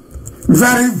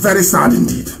 Very, very sad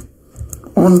indeed.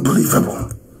 Unbelievable.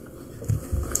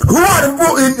 Who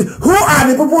are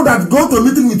the people that go to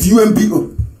meeting with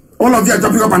UMPO? All of you are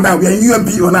jumping up and down. We are in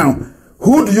UMPO now.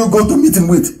 Who do you go to meeting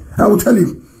with? I will tell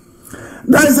you.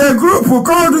 There is a group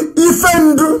called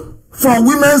IFEND for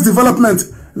Women's Development.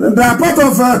 They are part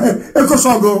of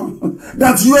ECOSOGO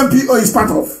that UMPO is part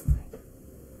of.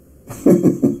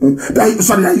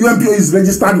 that UMPO is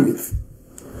registered with.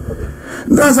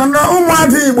 There's another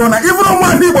Umadibo, even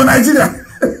Umadibo, Nigeria.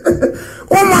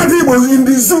 Umadibo is in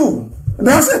the zoo.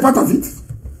 That's a part of it.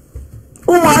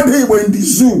 Umadibo in the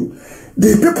zoo.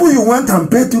 The people you went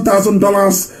and paid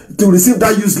 $2,000 to receive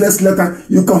that useless letter,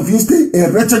 you convinced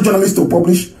a wretched journalist to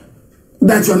publish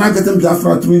that you're not getting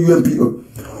Biafra through UMPO.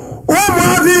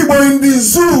 Umadibo in the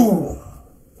zoo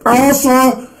are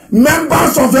also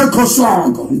members of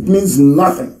ECOSOG. It means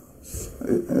nothing.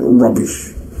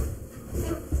 Rubbish.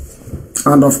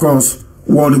 And of course,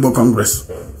 World Igbo Congress.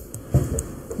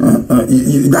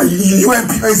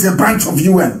 UMPO is a branch of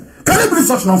UN. Can you believe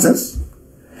such nonsense?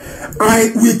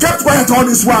 We kept quiet all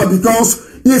this while because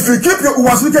if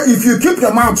you keep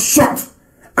your mouth shut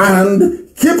and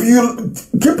keep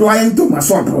lying to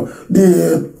Masop,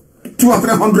 the 200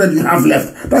 or 300 you have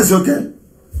left, that's okay.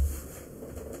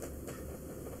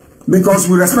 Because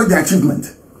we respect the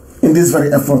achievement in this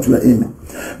very effort we are in.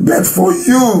 But for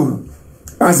you,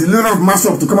 as the leader of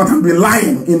Masop, to come out and be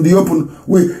lying in the open,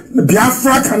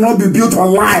 Biafra cannot be built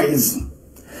on lies.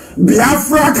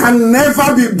 Biafra can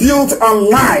never be built on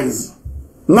lies.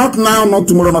 Not now, not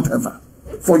tomorrow, not ever.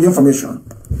 For your information.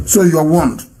 So you are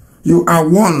warned. You are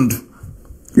warned.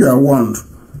 You are warned.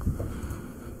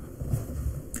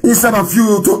 Instead of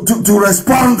you to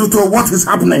respond to what is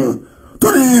happening, to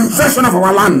the invasion of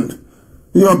our land,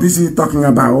 you are busy talking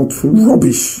about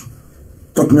rubbish.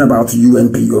 Talking about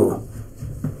UNPO.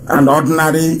 An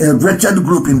ordinary, wretched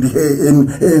group based in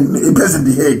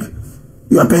The Hague.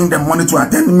 You are paying them money to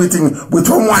attend a meeting with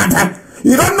Omwada.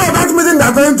 You don't know that meeting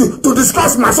they're going to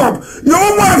discuss Masop. Your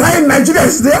Omwada in Nigeria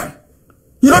is there.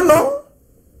 You don't know?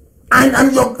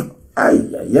 And you're...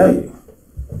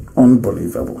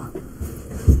 Unbelievable.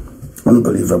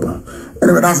 Unbelievable.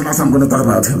 Anyway, that's the last I'm going to talk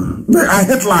about him. I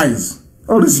hate lies.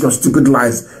 All these your stupid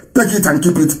lies. Take it and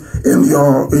keep it in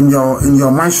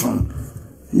your mansion.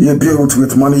 You built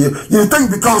with money. You think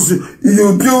because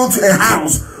you built a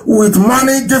house with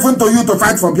money given to you to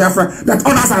fight for Biafra that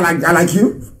others are like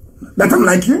you? That I'm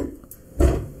like you?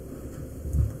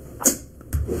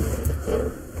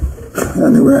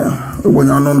 Anyway, when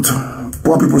you're not,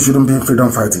 poor people shouldn't be in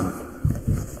freedom fighting.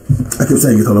 I keep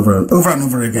saying it all over and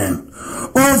over again.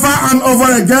 Over and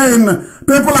over again.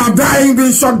 People are dying,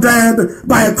 being shot dead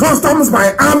by customs,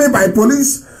 by army, by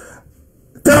police.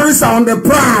 Terrorists are on the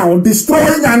prowl,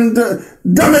 destroying and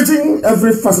damaging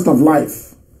every facet of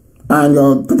life. And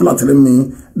your people are telling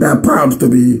me they are proud to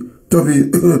be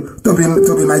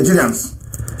Nigerians.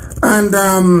 And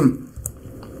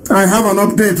I have an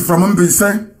update from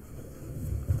Mbise.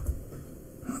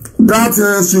 That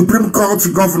Supreme Court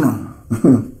governor.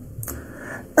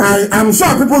 I'm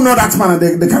sure people know that man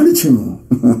and they can reach him.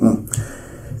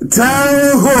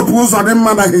 Tell Hope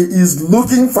Uzodinma that he is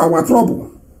looking for our trouble.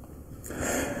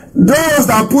 Those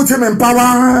that put him in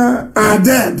power are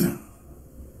dead.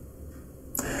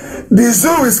 The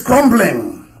zoo is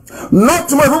crumbling. Not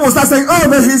too many people start saying, oh,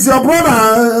 but he's your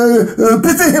brother.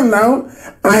 Pity him now.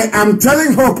 I am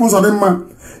telling Hope Uzodinma,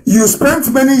 you spent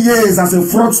many years as a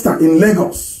fraudster in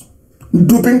Lagos,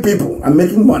 duping people and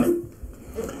making money.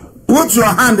 Put your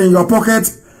hand in your pocket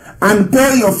and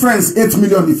pay your friends 8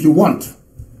 million if you want.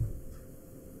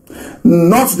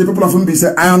 Not the people of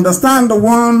Mbise. I understand the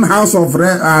one House of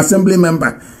Assembly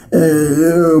member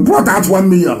brought out 1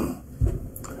 million.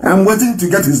 I'm waiting to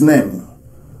get his name.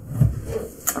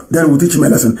 Then we'll teach him a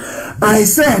lesson. I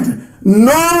said,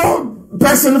 no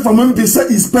person from Mbise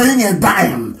is paying a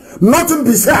dime. Not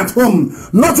Mbise at home.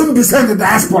 Not Mbise in the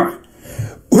diaspora.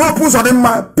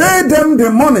 Pay them the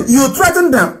money. You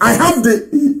threaten them. I have the...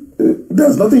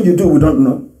 there's nothing you do we don't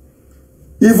know.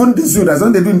 Even the zoo, there's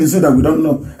nothing they do in the zoo that we don't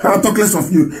know. How talk less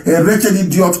of you, a wretched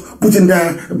idiot put in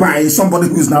there by somebody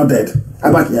who is now dead,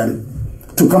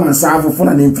 Abakiyari, to come and serve for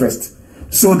an interest,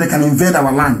 so they can invade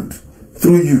our land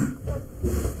through you.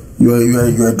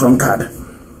 You're a drunkard.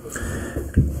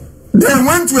 They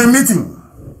went to a meeting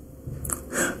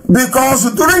because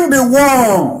during the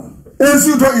war,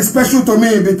 Esudo is special to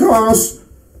me because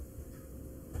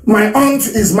my aunt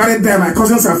is married there. My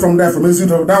cousins are from there, from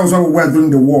Esudo. That was where we were during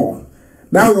the war.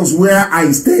 That was where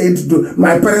I stayed.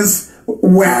 My parents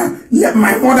were, yeah,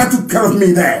 my mother took care of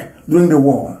me there during the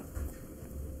war.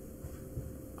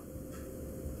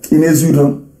 In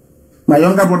Esudo. My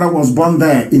younger brother was born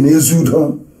there in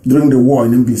Esudo during the war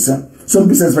in Mbise. So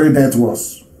Mbise is very dear to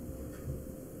us.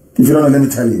 If you don't know, let me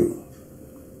tell you.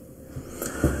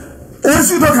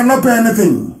 Esudo cannot pay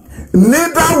anything.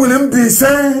 Neither will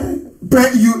Mbise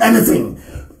pay you anything.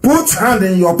 Put hand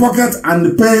in your pocket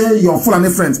and pay your Fulani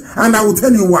friends. And I will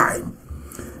tell you why.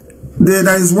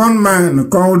 There is one man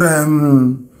called, let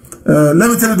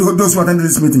me tell you those who attended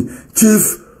this meeting.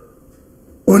 Chief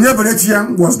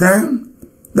Onyebenechia was there.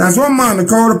 There's one man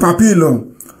called Papilo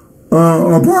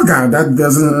Oboga, that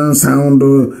doesn't sound,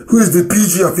 who is the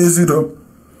PG of Esudo.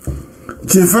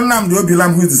 Chief Nnamdi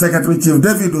Obilam, who is the secretary. Chief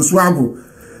David Oswago,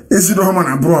 Esudo Home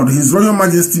and Abroad. His Royal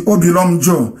Majesty Obilam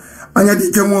Joe.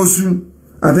 Anyadike Mosu.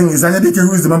 I think it's Anyadike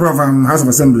who is the member of House of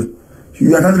Assembly.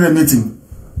 You attended a meeting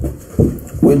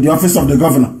with the office of the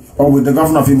governor or with the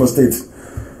governor of Imo State.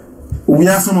 We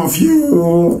asked some of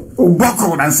you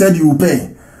buckled and said you will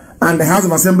pay. And the House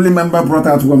of Assembly member brought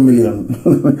out 1 million.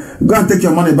 Go and take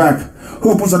your money back.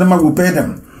 Hope Uzodinma will pay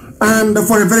them. And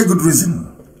for a very good reason.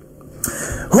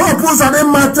 Hope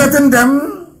Uzodinma threatened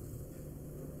them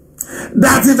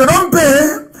that if they don't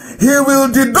pay, he will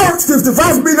deduct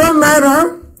 55 million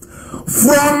naira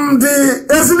from the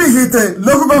Ezinihite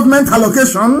local government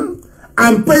allocation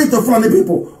and pay to Fulani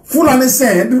people. Fulani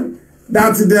said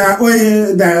that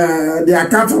their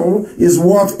cattle is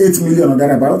worth 8 million or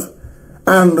thereabout.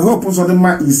 And Hope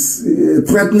Uzodinma is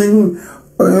threatening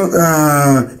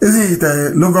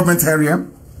Ezinihite local government area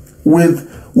with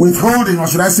withholding, or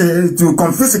should I say, to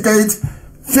confiscate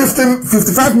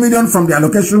 55 million from the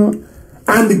allocation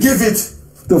and give it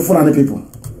to Fulani people.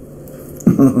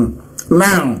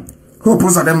 Now, Hope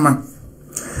Uzodinma,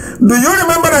 do you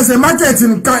remember there's a market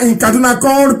in Kaduna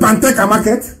called Panteka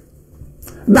Market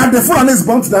that the Fulanis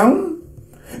burnt down,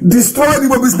 destroyed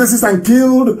Igbo businesses and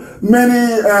killed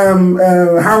many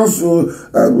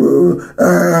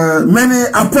many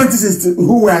apprentices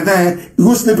who were there,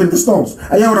 who sleep in the stores?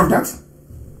 Are you aware of that?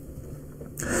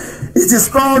 It is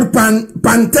called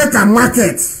Panteka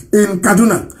Market in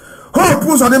Kaduna. Hope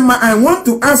Uzodinma, I want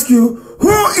to ask you,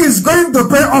 who is going to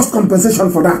pay us compensation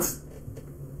for that?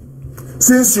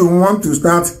 Since you want to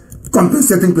start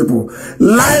compensating people,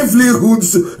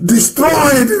 livelihoods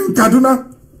destroyed in Kaduna,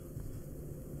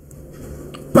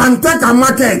 Panteka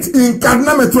Market in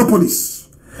Kaduna Metropolis.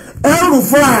 El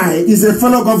Rufai is a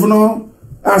fellow governor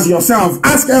as yourself.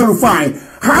 Ask El Rufai,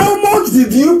 how much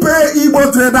did you pay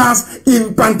Igbo traders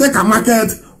in Panteka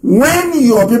Market when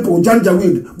your people,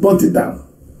 Janjaweed, burnt it down?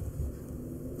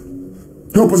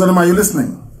 Hope are you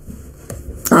listening?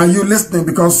 Are you listening?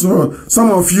 Because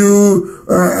some of you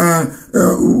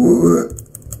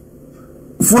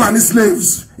Fulani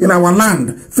slaves in our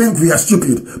land think we are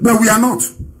stupid, but we are not.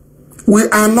 We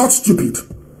are not stupid.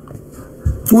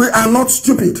 We are not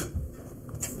stupid.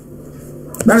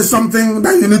 That is something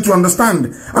that you need to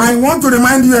understand. I want to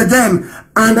remind you again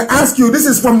and ask you, this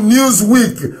is from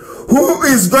Newsweek, who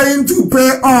is going to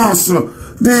pay us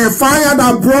the fire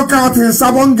that broke out in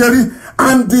Sabongeri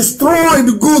and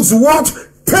destroyed goods worth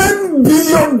 $10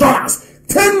 billion.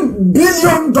 $10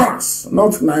 billion,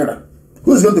 not Naira.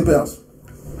 Who is going to pay us?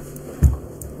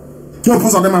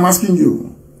 Most of them I'm asking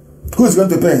you. Who is going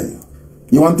to pay?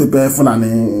 You want to pay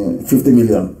Fulani 50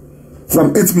 million.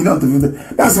 From 8 million to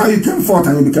 50. That's how you came forth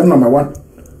and you became number one.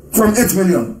 From 8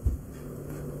 million.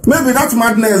 Maybe that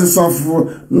madness of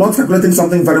not calculating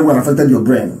something very well affected your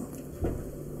brain.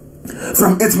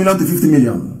 From 8 million to 50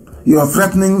 million. You are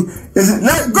threatening. Go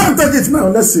and take it now.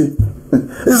 Let's see.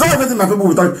 It's all everything my people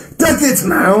will talk. Take it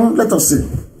now. Let us see.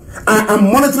 I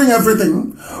am monitoring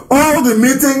everything. All the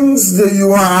meetings that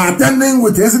you are attending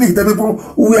with ethnic people,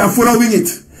 we are following it.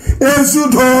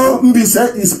 Ensudo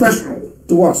Mbise is special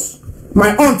to us.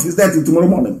 My aunt is there till tomorrow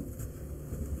morning.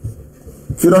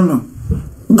 If you don't know,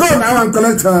 go now and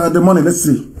collect the money. Let's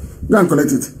see. Go and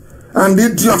collect it. And the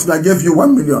idiot that gave you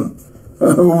 1 million,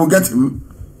 we will get him.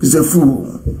 He's a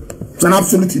fool. He's an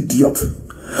absolute idiot.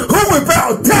 Who will pay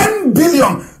out 10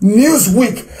 billion?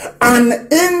 Newsweek, an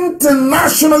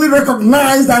internationally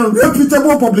recognized and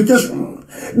reputable publication.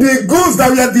 The goods that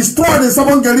were destroyed in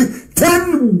Sabongeri,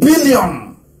 $10 billion.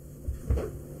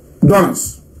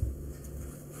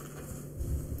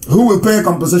 Who will pay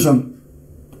compensation?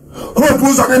 Who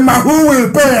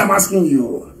will pay? I'm asking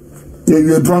you.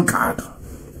 You're a drunkard.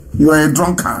 You are a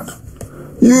drunkard.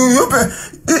 You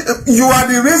are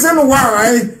the reason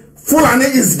why Fulani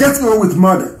is getting away with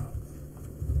murder.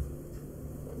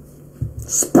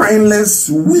 Spineless,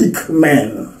 weak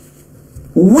men.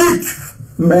 Weak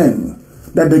men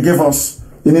that they gave us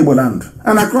in Igbo land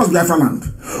and across Biafra land.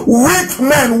 Weak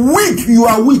men, weak, you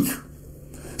are weak.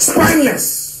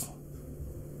 Spineless.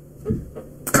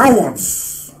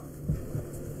 Cowards.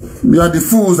 You are the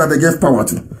fools that they gave power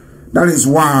to. That is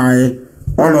why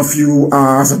all of you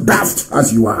are as daft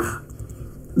as you are.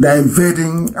 They're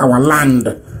invading our land,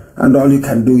 and all you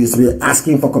can do is be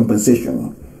asking for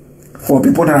compensation for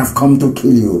people that have come to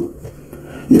kill you.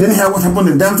 You didn't hear what happened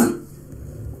in Delta?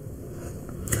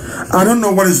 I don't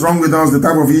know what is wrong with us, the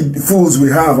type of fools we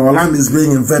have. Our land is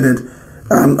being invaded,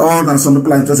 and all that some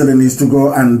people are interested in is to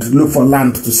go and look for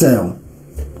land to sell.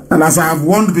 And as I have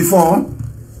warned before,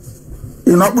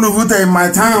 in Okpunuvute, in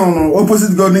my town,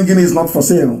 opposite Golden Guinea is not for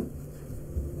sale.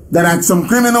 There are some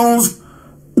criminals,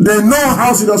 they know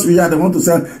how serious we are, they want to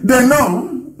sell. They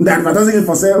know they're advertising it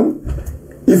for sale.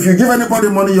 If you give anybody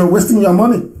money, you're wasting your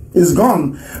money. It's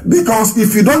gone. Because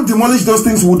if you don't demolish those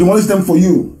things, we'll demolish them for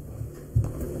you.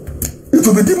 It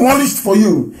will be demolished for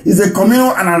you. It's a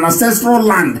communal and an ancestral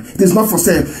land. It is not for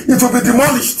sale. It will be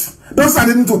demolished. Don't start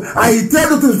into. I tell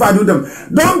you things if I do them.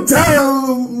 Don't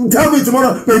tell me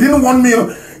tomorrow, but you didn't want me.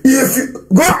 If you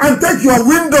go and take your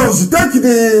windows, take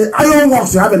the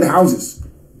ironworks you have in the houses,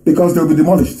 because they'll be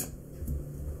demolished.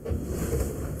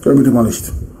 They'll be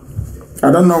demolished. I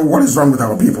don't know what is wrong with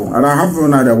our people, and I have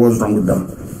no idea what's wrong with them.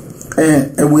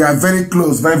 And we are very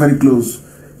close, very, very close.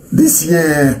 This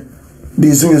year,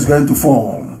 the zoo is going to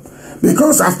fall.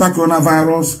 Because after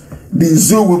coronavirus, the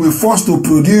zoo will be forced to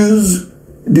produce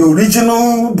the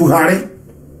original Buhari,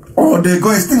 or they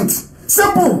go extinct.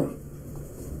 Simple.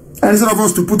 And instead of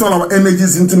us to put all our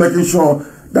energies into making sure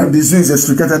that the zoo is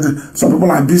extricated, some people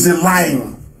are busy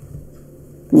lying.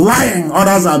 Lying.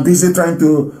 Others are busy trying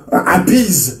to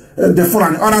appease the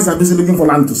foreign. Others are busy looking for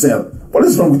land to sell. What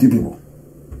is wrong with you people?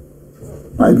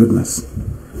 My goodness.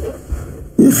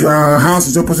 If your house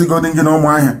is opposite Golden Guinea,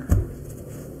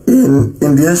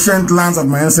 in the ancient lands of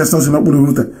my ancestors in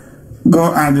Okpunuvute,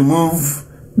 go and remove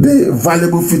the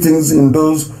valuable fittings in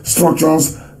those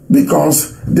structures,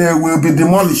 because they will be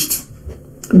demolished.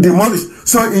 Demolished.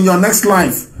 So in your next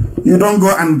life, you don't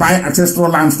go and buy ancestral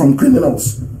land from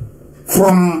criminals,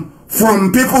 from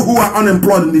people who are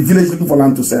unemployed in the village looking for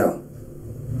land to sell.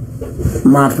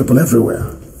 Mad people everywhere.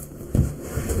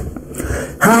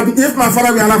 If my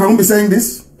father were alive, I won't be saying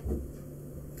this.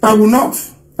 I will not.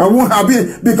 I won't have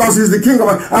it because he's the king of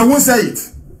it. I won't say it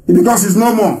because he's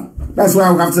no more. That's why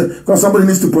I will have to say, because somebody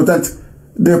needs to protect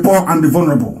the poor and the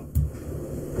vulnerable.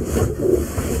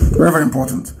 Very, very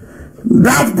important.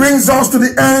 That brings us to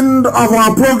the end of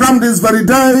our program this very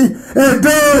day, a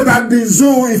day that the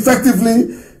zoo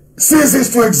effectively ceases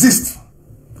to exist.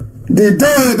 The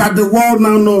day that the world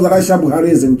now knows that Aisha Buhari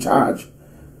is in charge.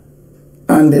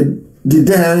 And the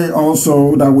day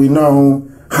also that we know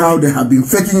how they have been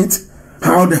faking it,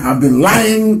 how they have been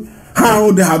lying,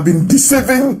 how they have been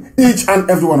deceiving each and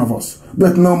every one of us.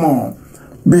 But no more.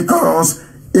 Because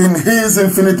in his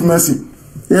infinite mercy,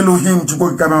 Elohim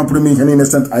an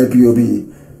innocent IPOB,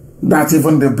 that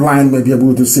even the blind may be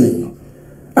able to see.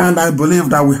 And I believe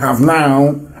that we have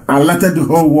now alerted the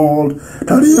whole world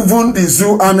that even the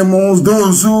zoo animals,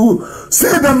 those who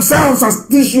see themselves as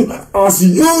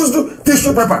used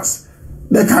tissue papers,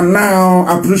 they can now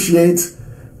appreciate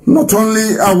not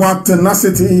only our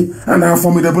tenacity and our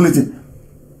formidability,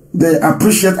 they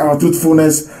appreciate our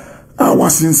truthfulness, our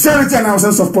sincerity and our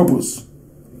sense of purpose.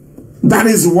 That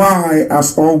is why,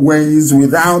 as always,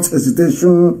 without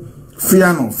hesitation,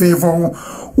 fear nor favor,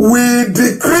 we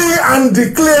decree and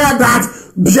declare that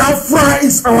Biafra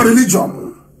is our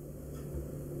religion.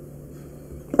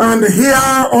 And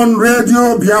here on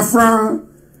Radio Biafra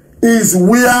is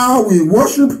where we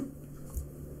worship,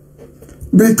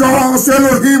 because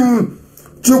Elohim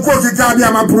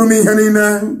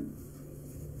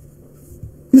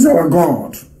is our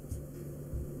God.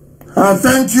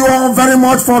 Thank you all very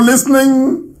much for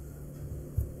listening.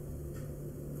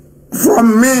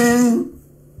 From me,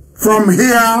 from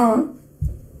here,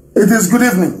 it is good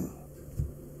evening.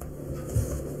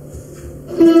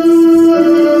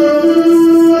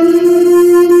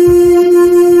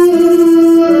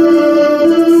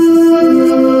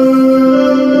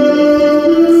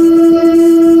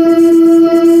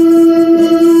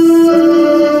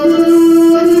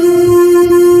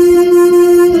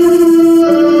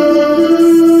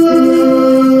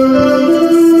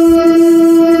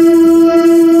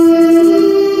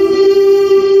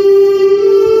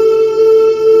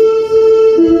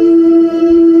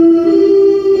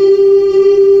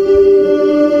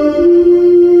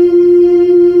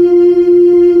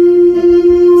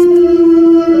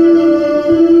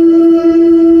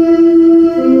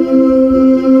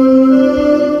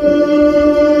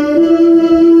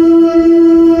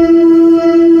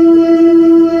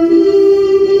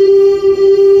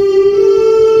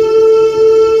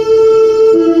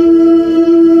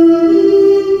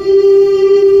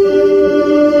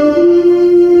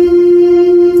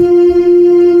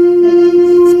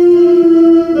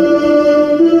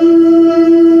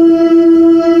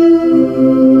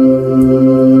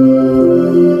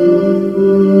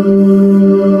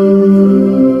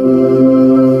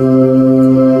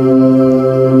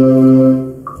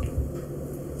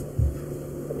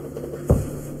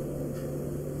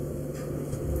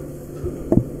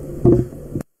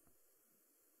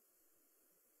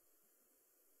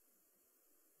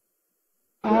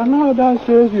 Another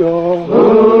Savior,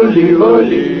 holy,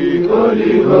 holy,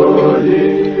 holy, holy,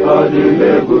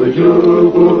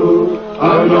 Adimebujuku.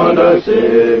 Another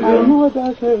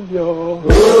Savior,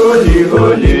 holy,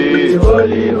 holy,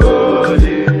 holy,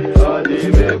 holy,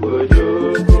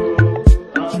 Adimebujuku.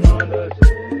 Another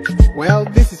Savior. Well,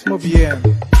 this is Mobien.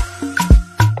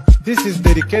 This is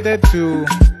dedicated to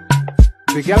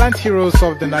the gallant heroes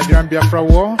of the Nigerian Biafra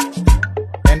War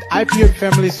and IPOB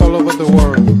families all over the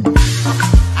world.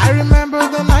 I remember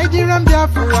the Nigerian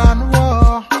Biafran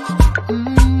war,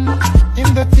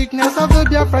 in the thickness of the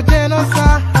Biafra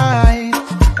genocide.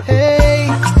 Hey,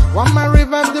 one man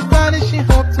revived the vanishing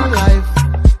hope to life.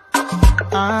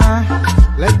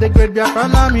 Let the great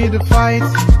Biafran army to fight,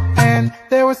 and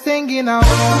they were singing out,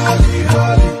 holy,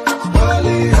 holy,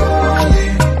 holy, holy,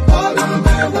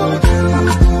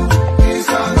 is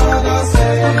another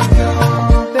Savior.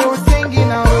 They were singing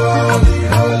out, holy,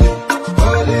 holy,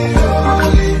 holy,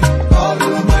 holy.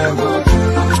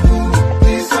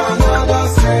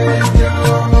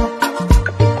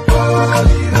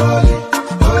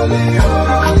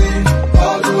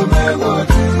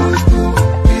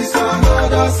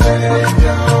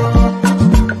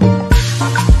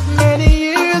 Many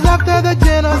years after the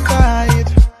genocide,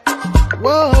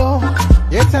 whoa,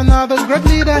 yet another great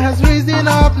leader has risen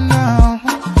up now.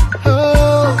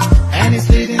 Oh, and he's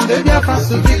leading the Biafrans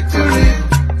to victory.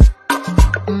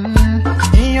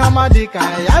 Yamadika,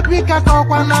 Yabika,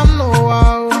 Kokwanam, no,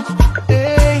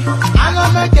 hey,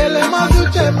 Anamekele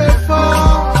Mazuche me for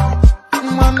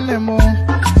one nemo.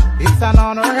 It's an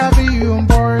honor having you on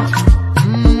board.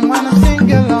 Wanna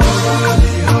sing along.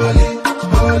 Holy, holy,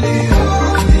 holy,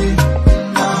 holy.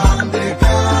 Nnamdi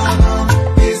Kanu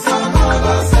is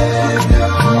another savior.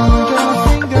 Gonna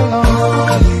sing along.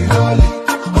 Holy, holy,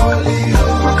 holy,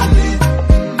 holy.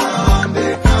 Nnamdi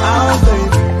Kanu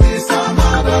is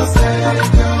another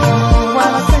savior.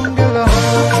 Wanna sing along.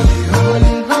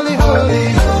 Holy, holy, holy,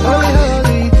 holy,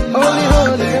 holy, holy,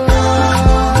 holy, holy.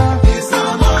 Is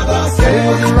another savior. Getting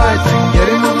moving right and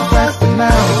getting moving faster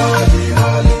now. Holy,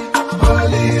 holy,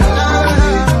 holy,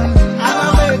 holy.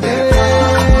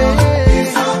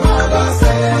 Is another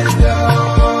savior.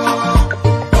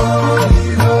 Holy,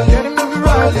 holy, getting moving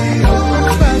right and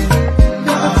moving faster.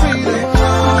 Get the freedom.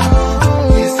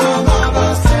 Is another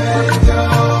savior.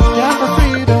 Get the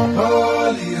freedom.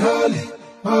 Holy, holy,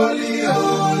 holy,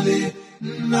 holy.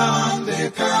 Nnamdi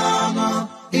Kanu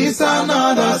is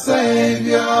another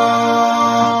savior.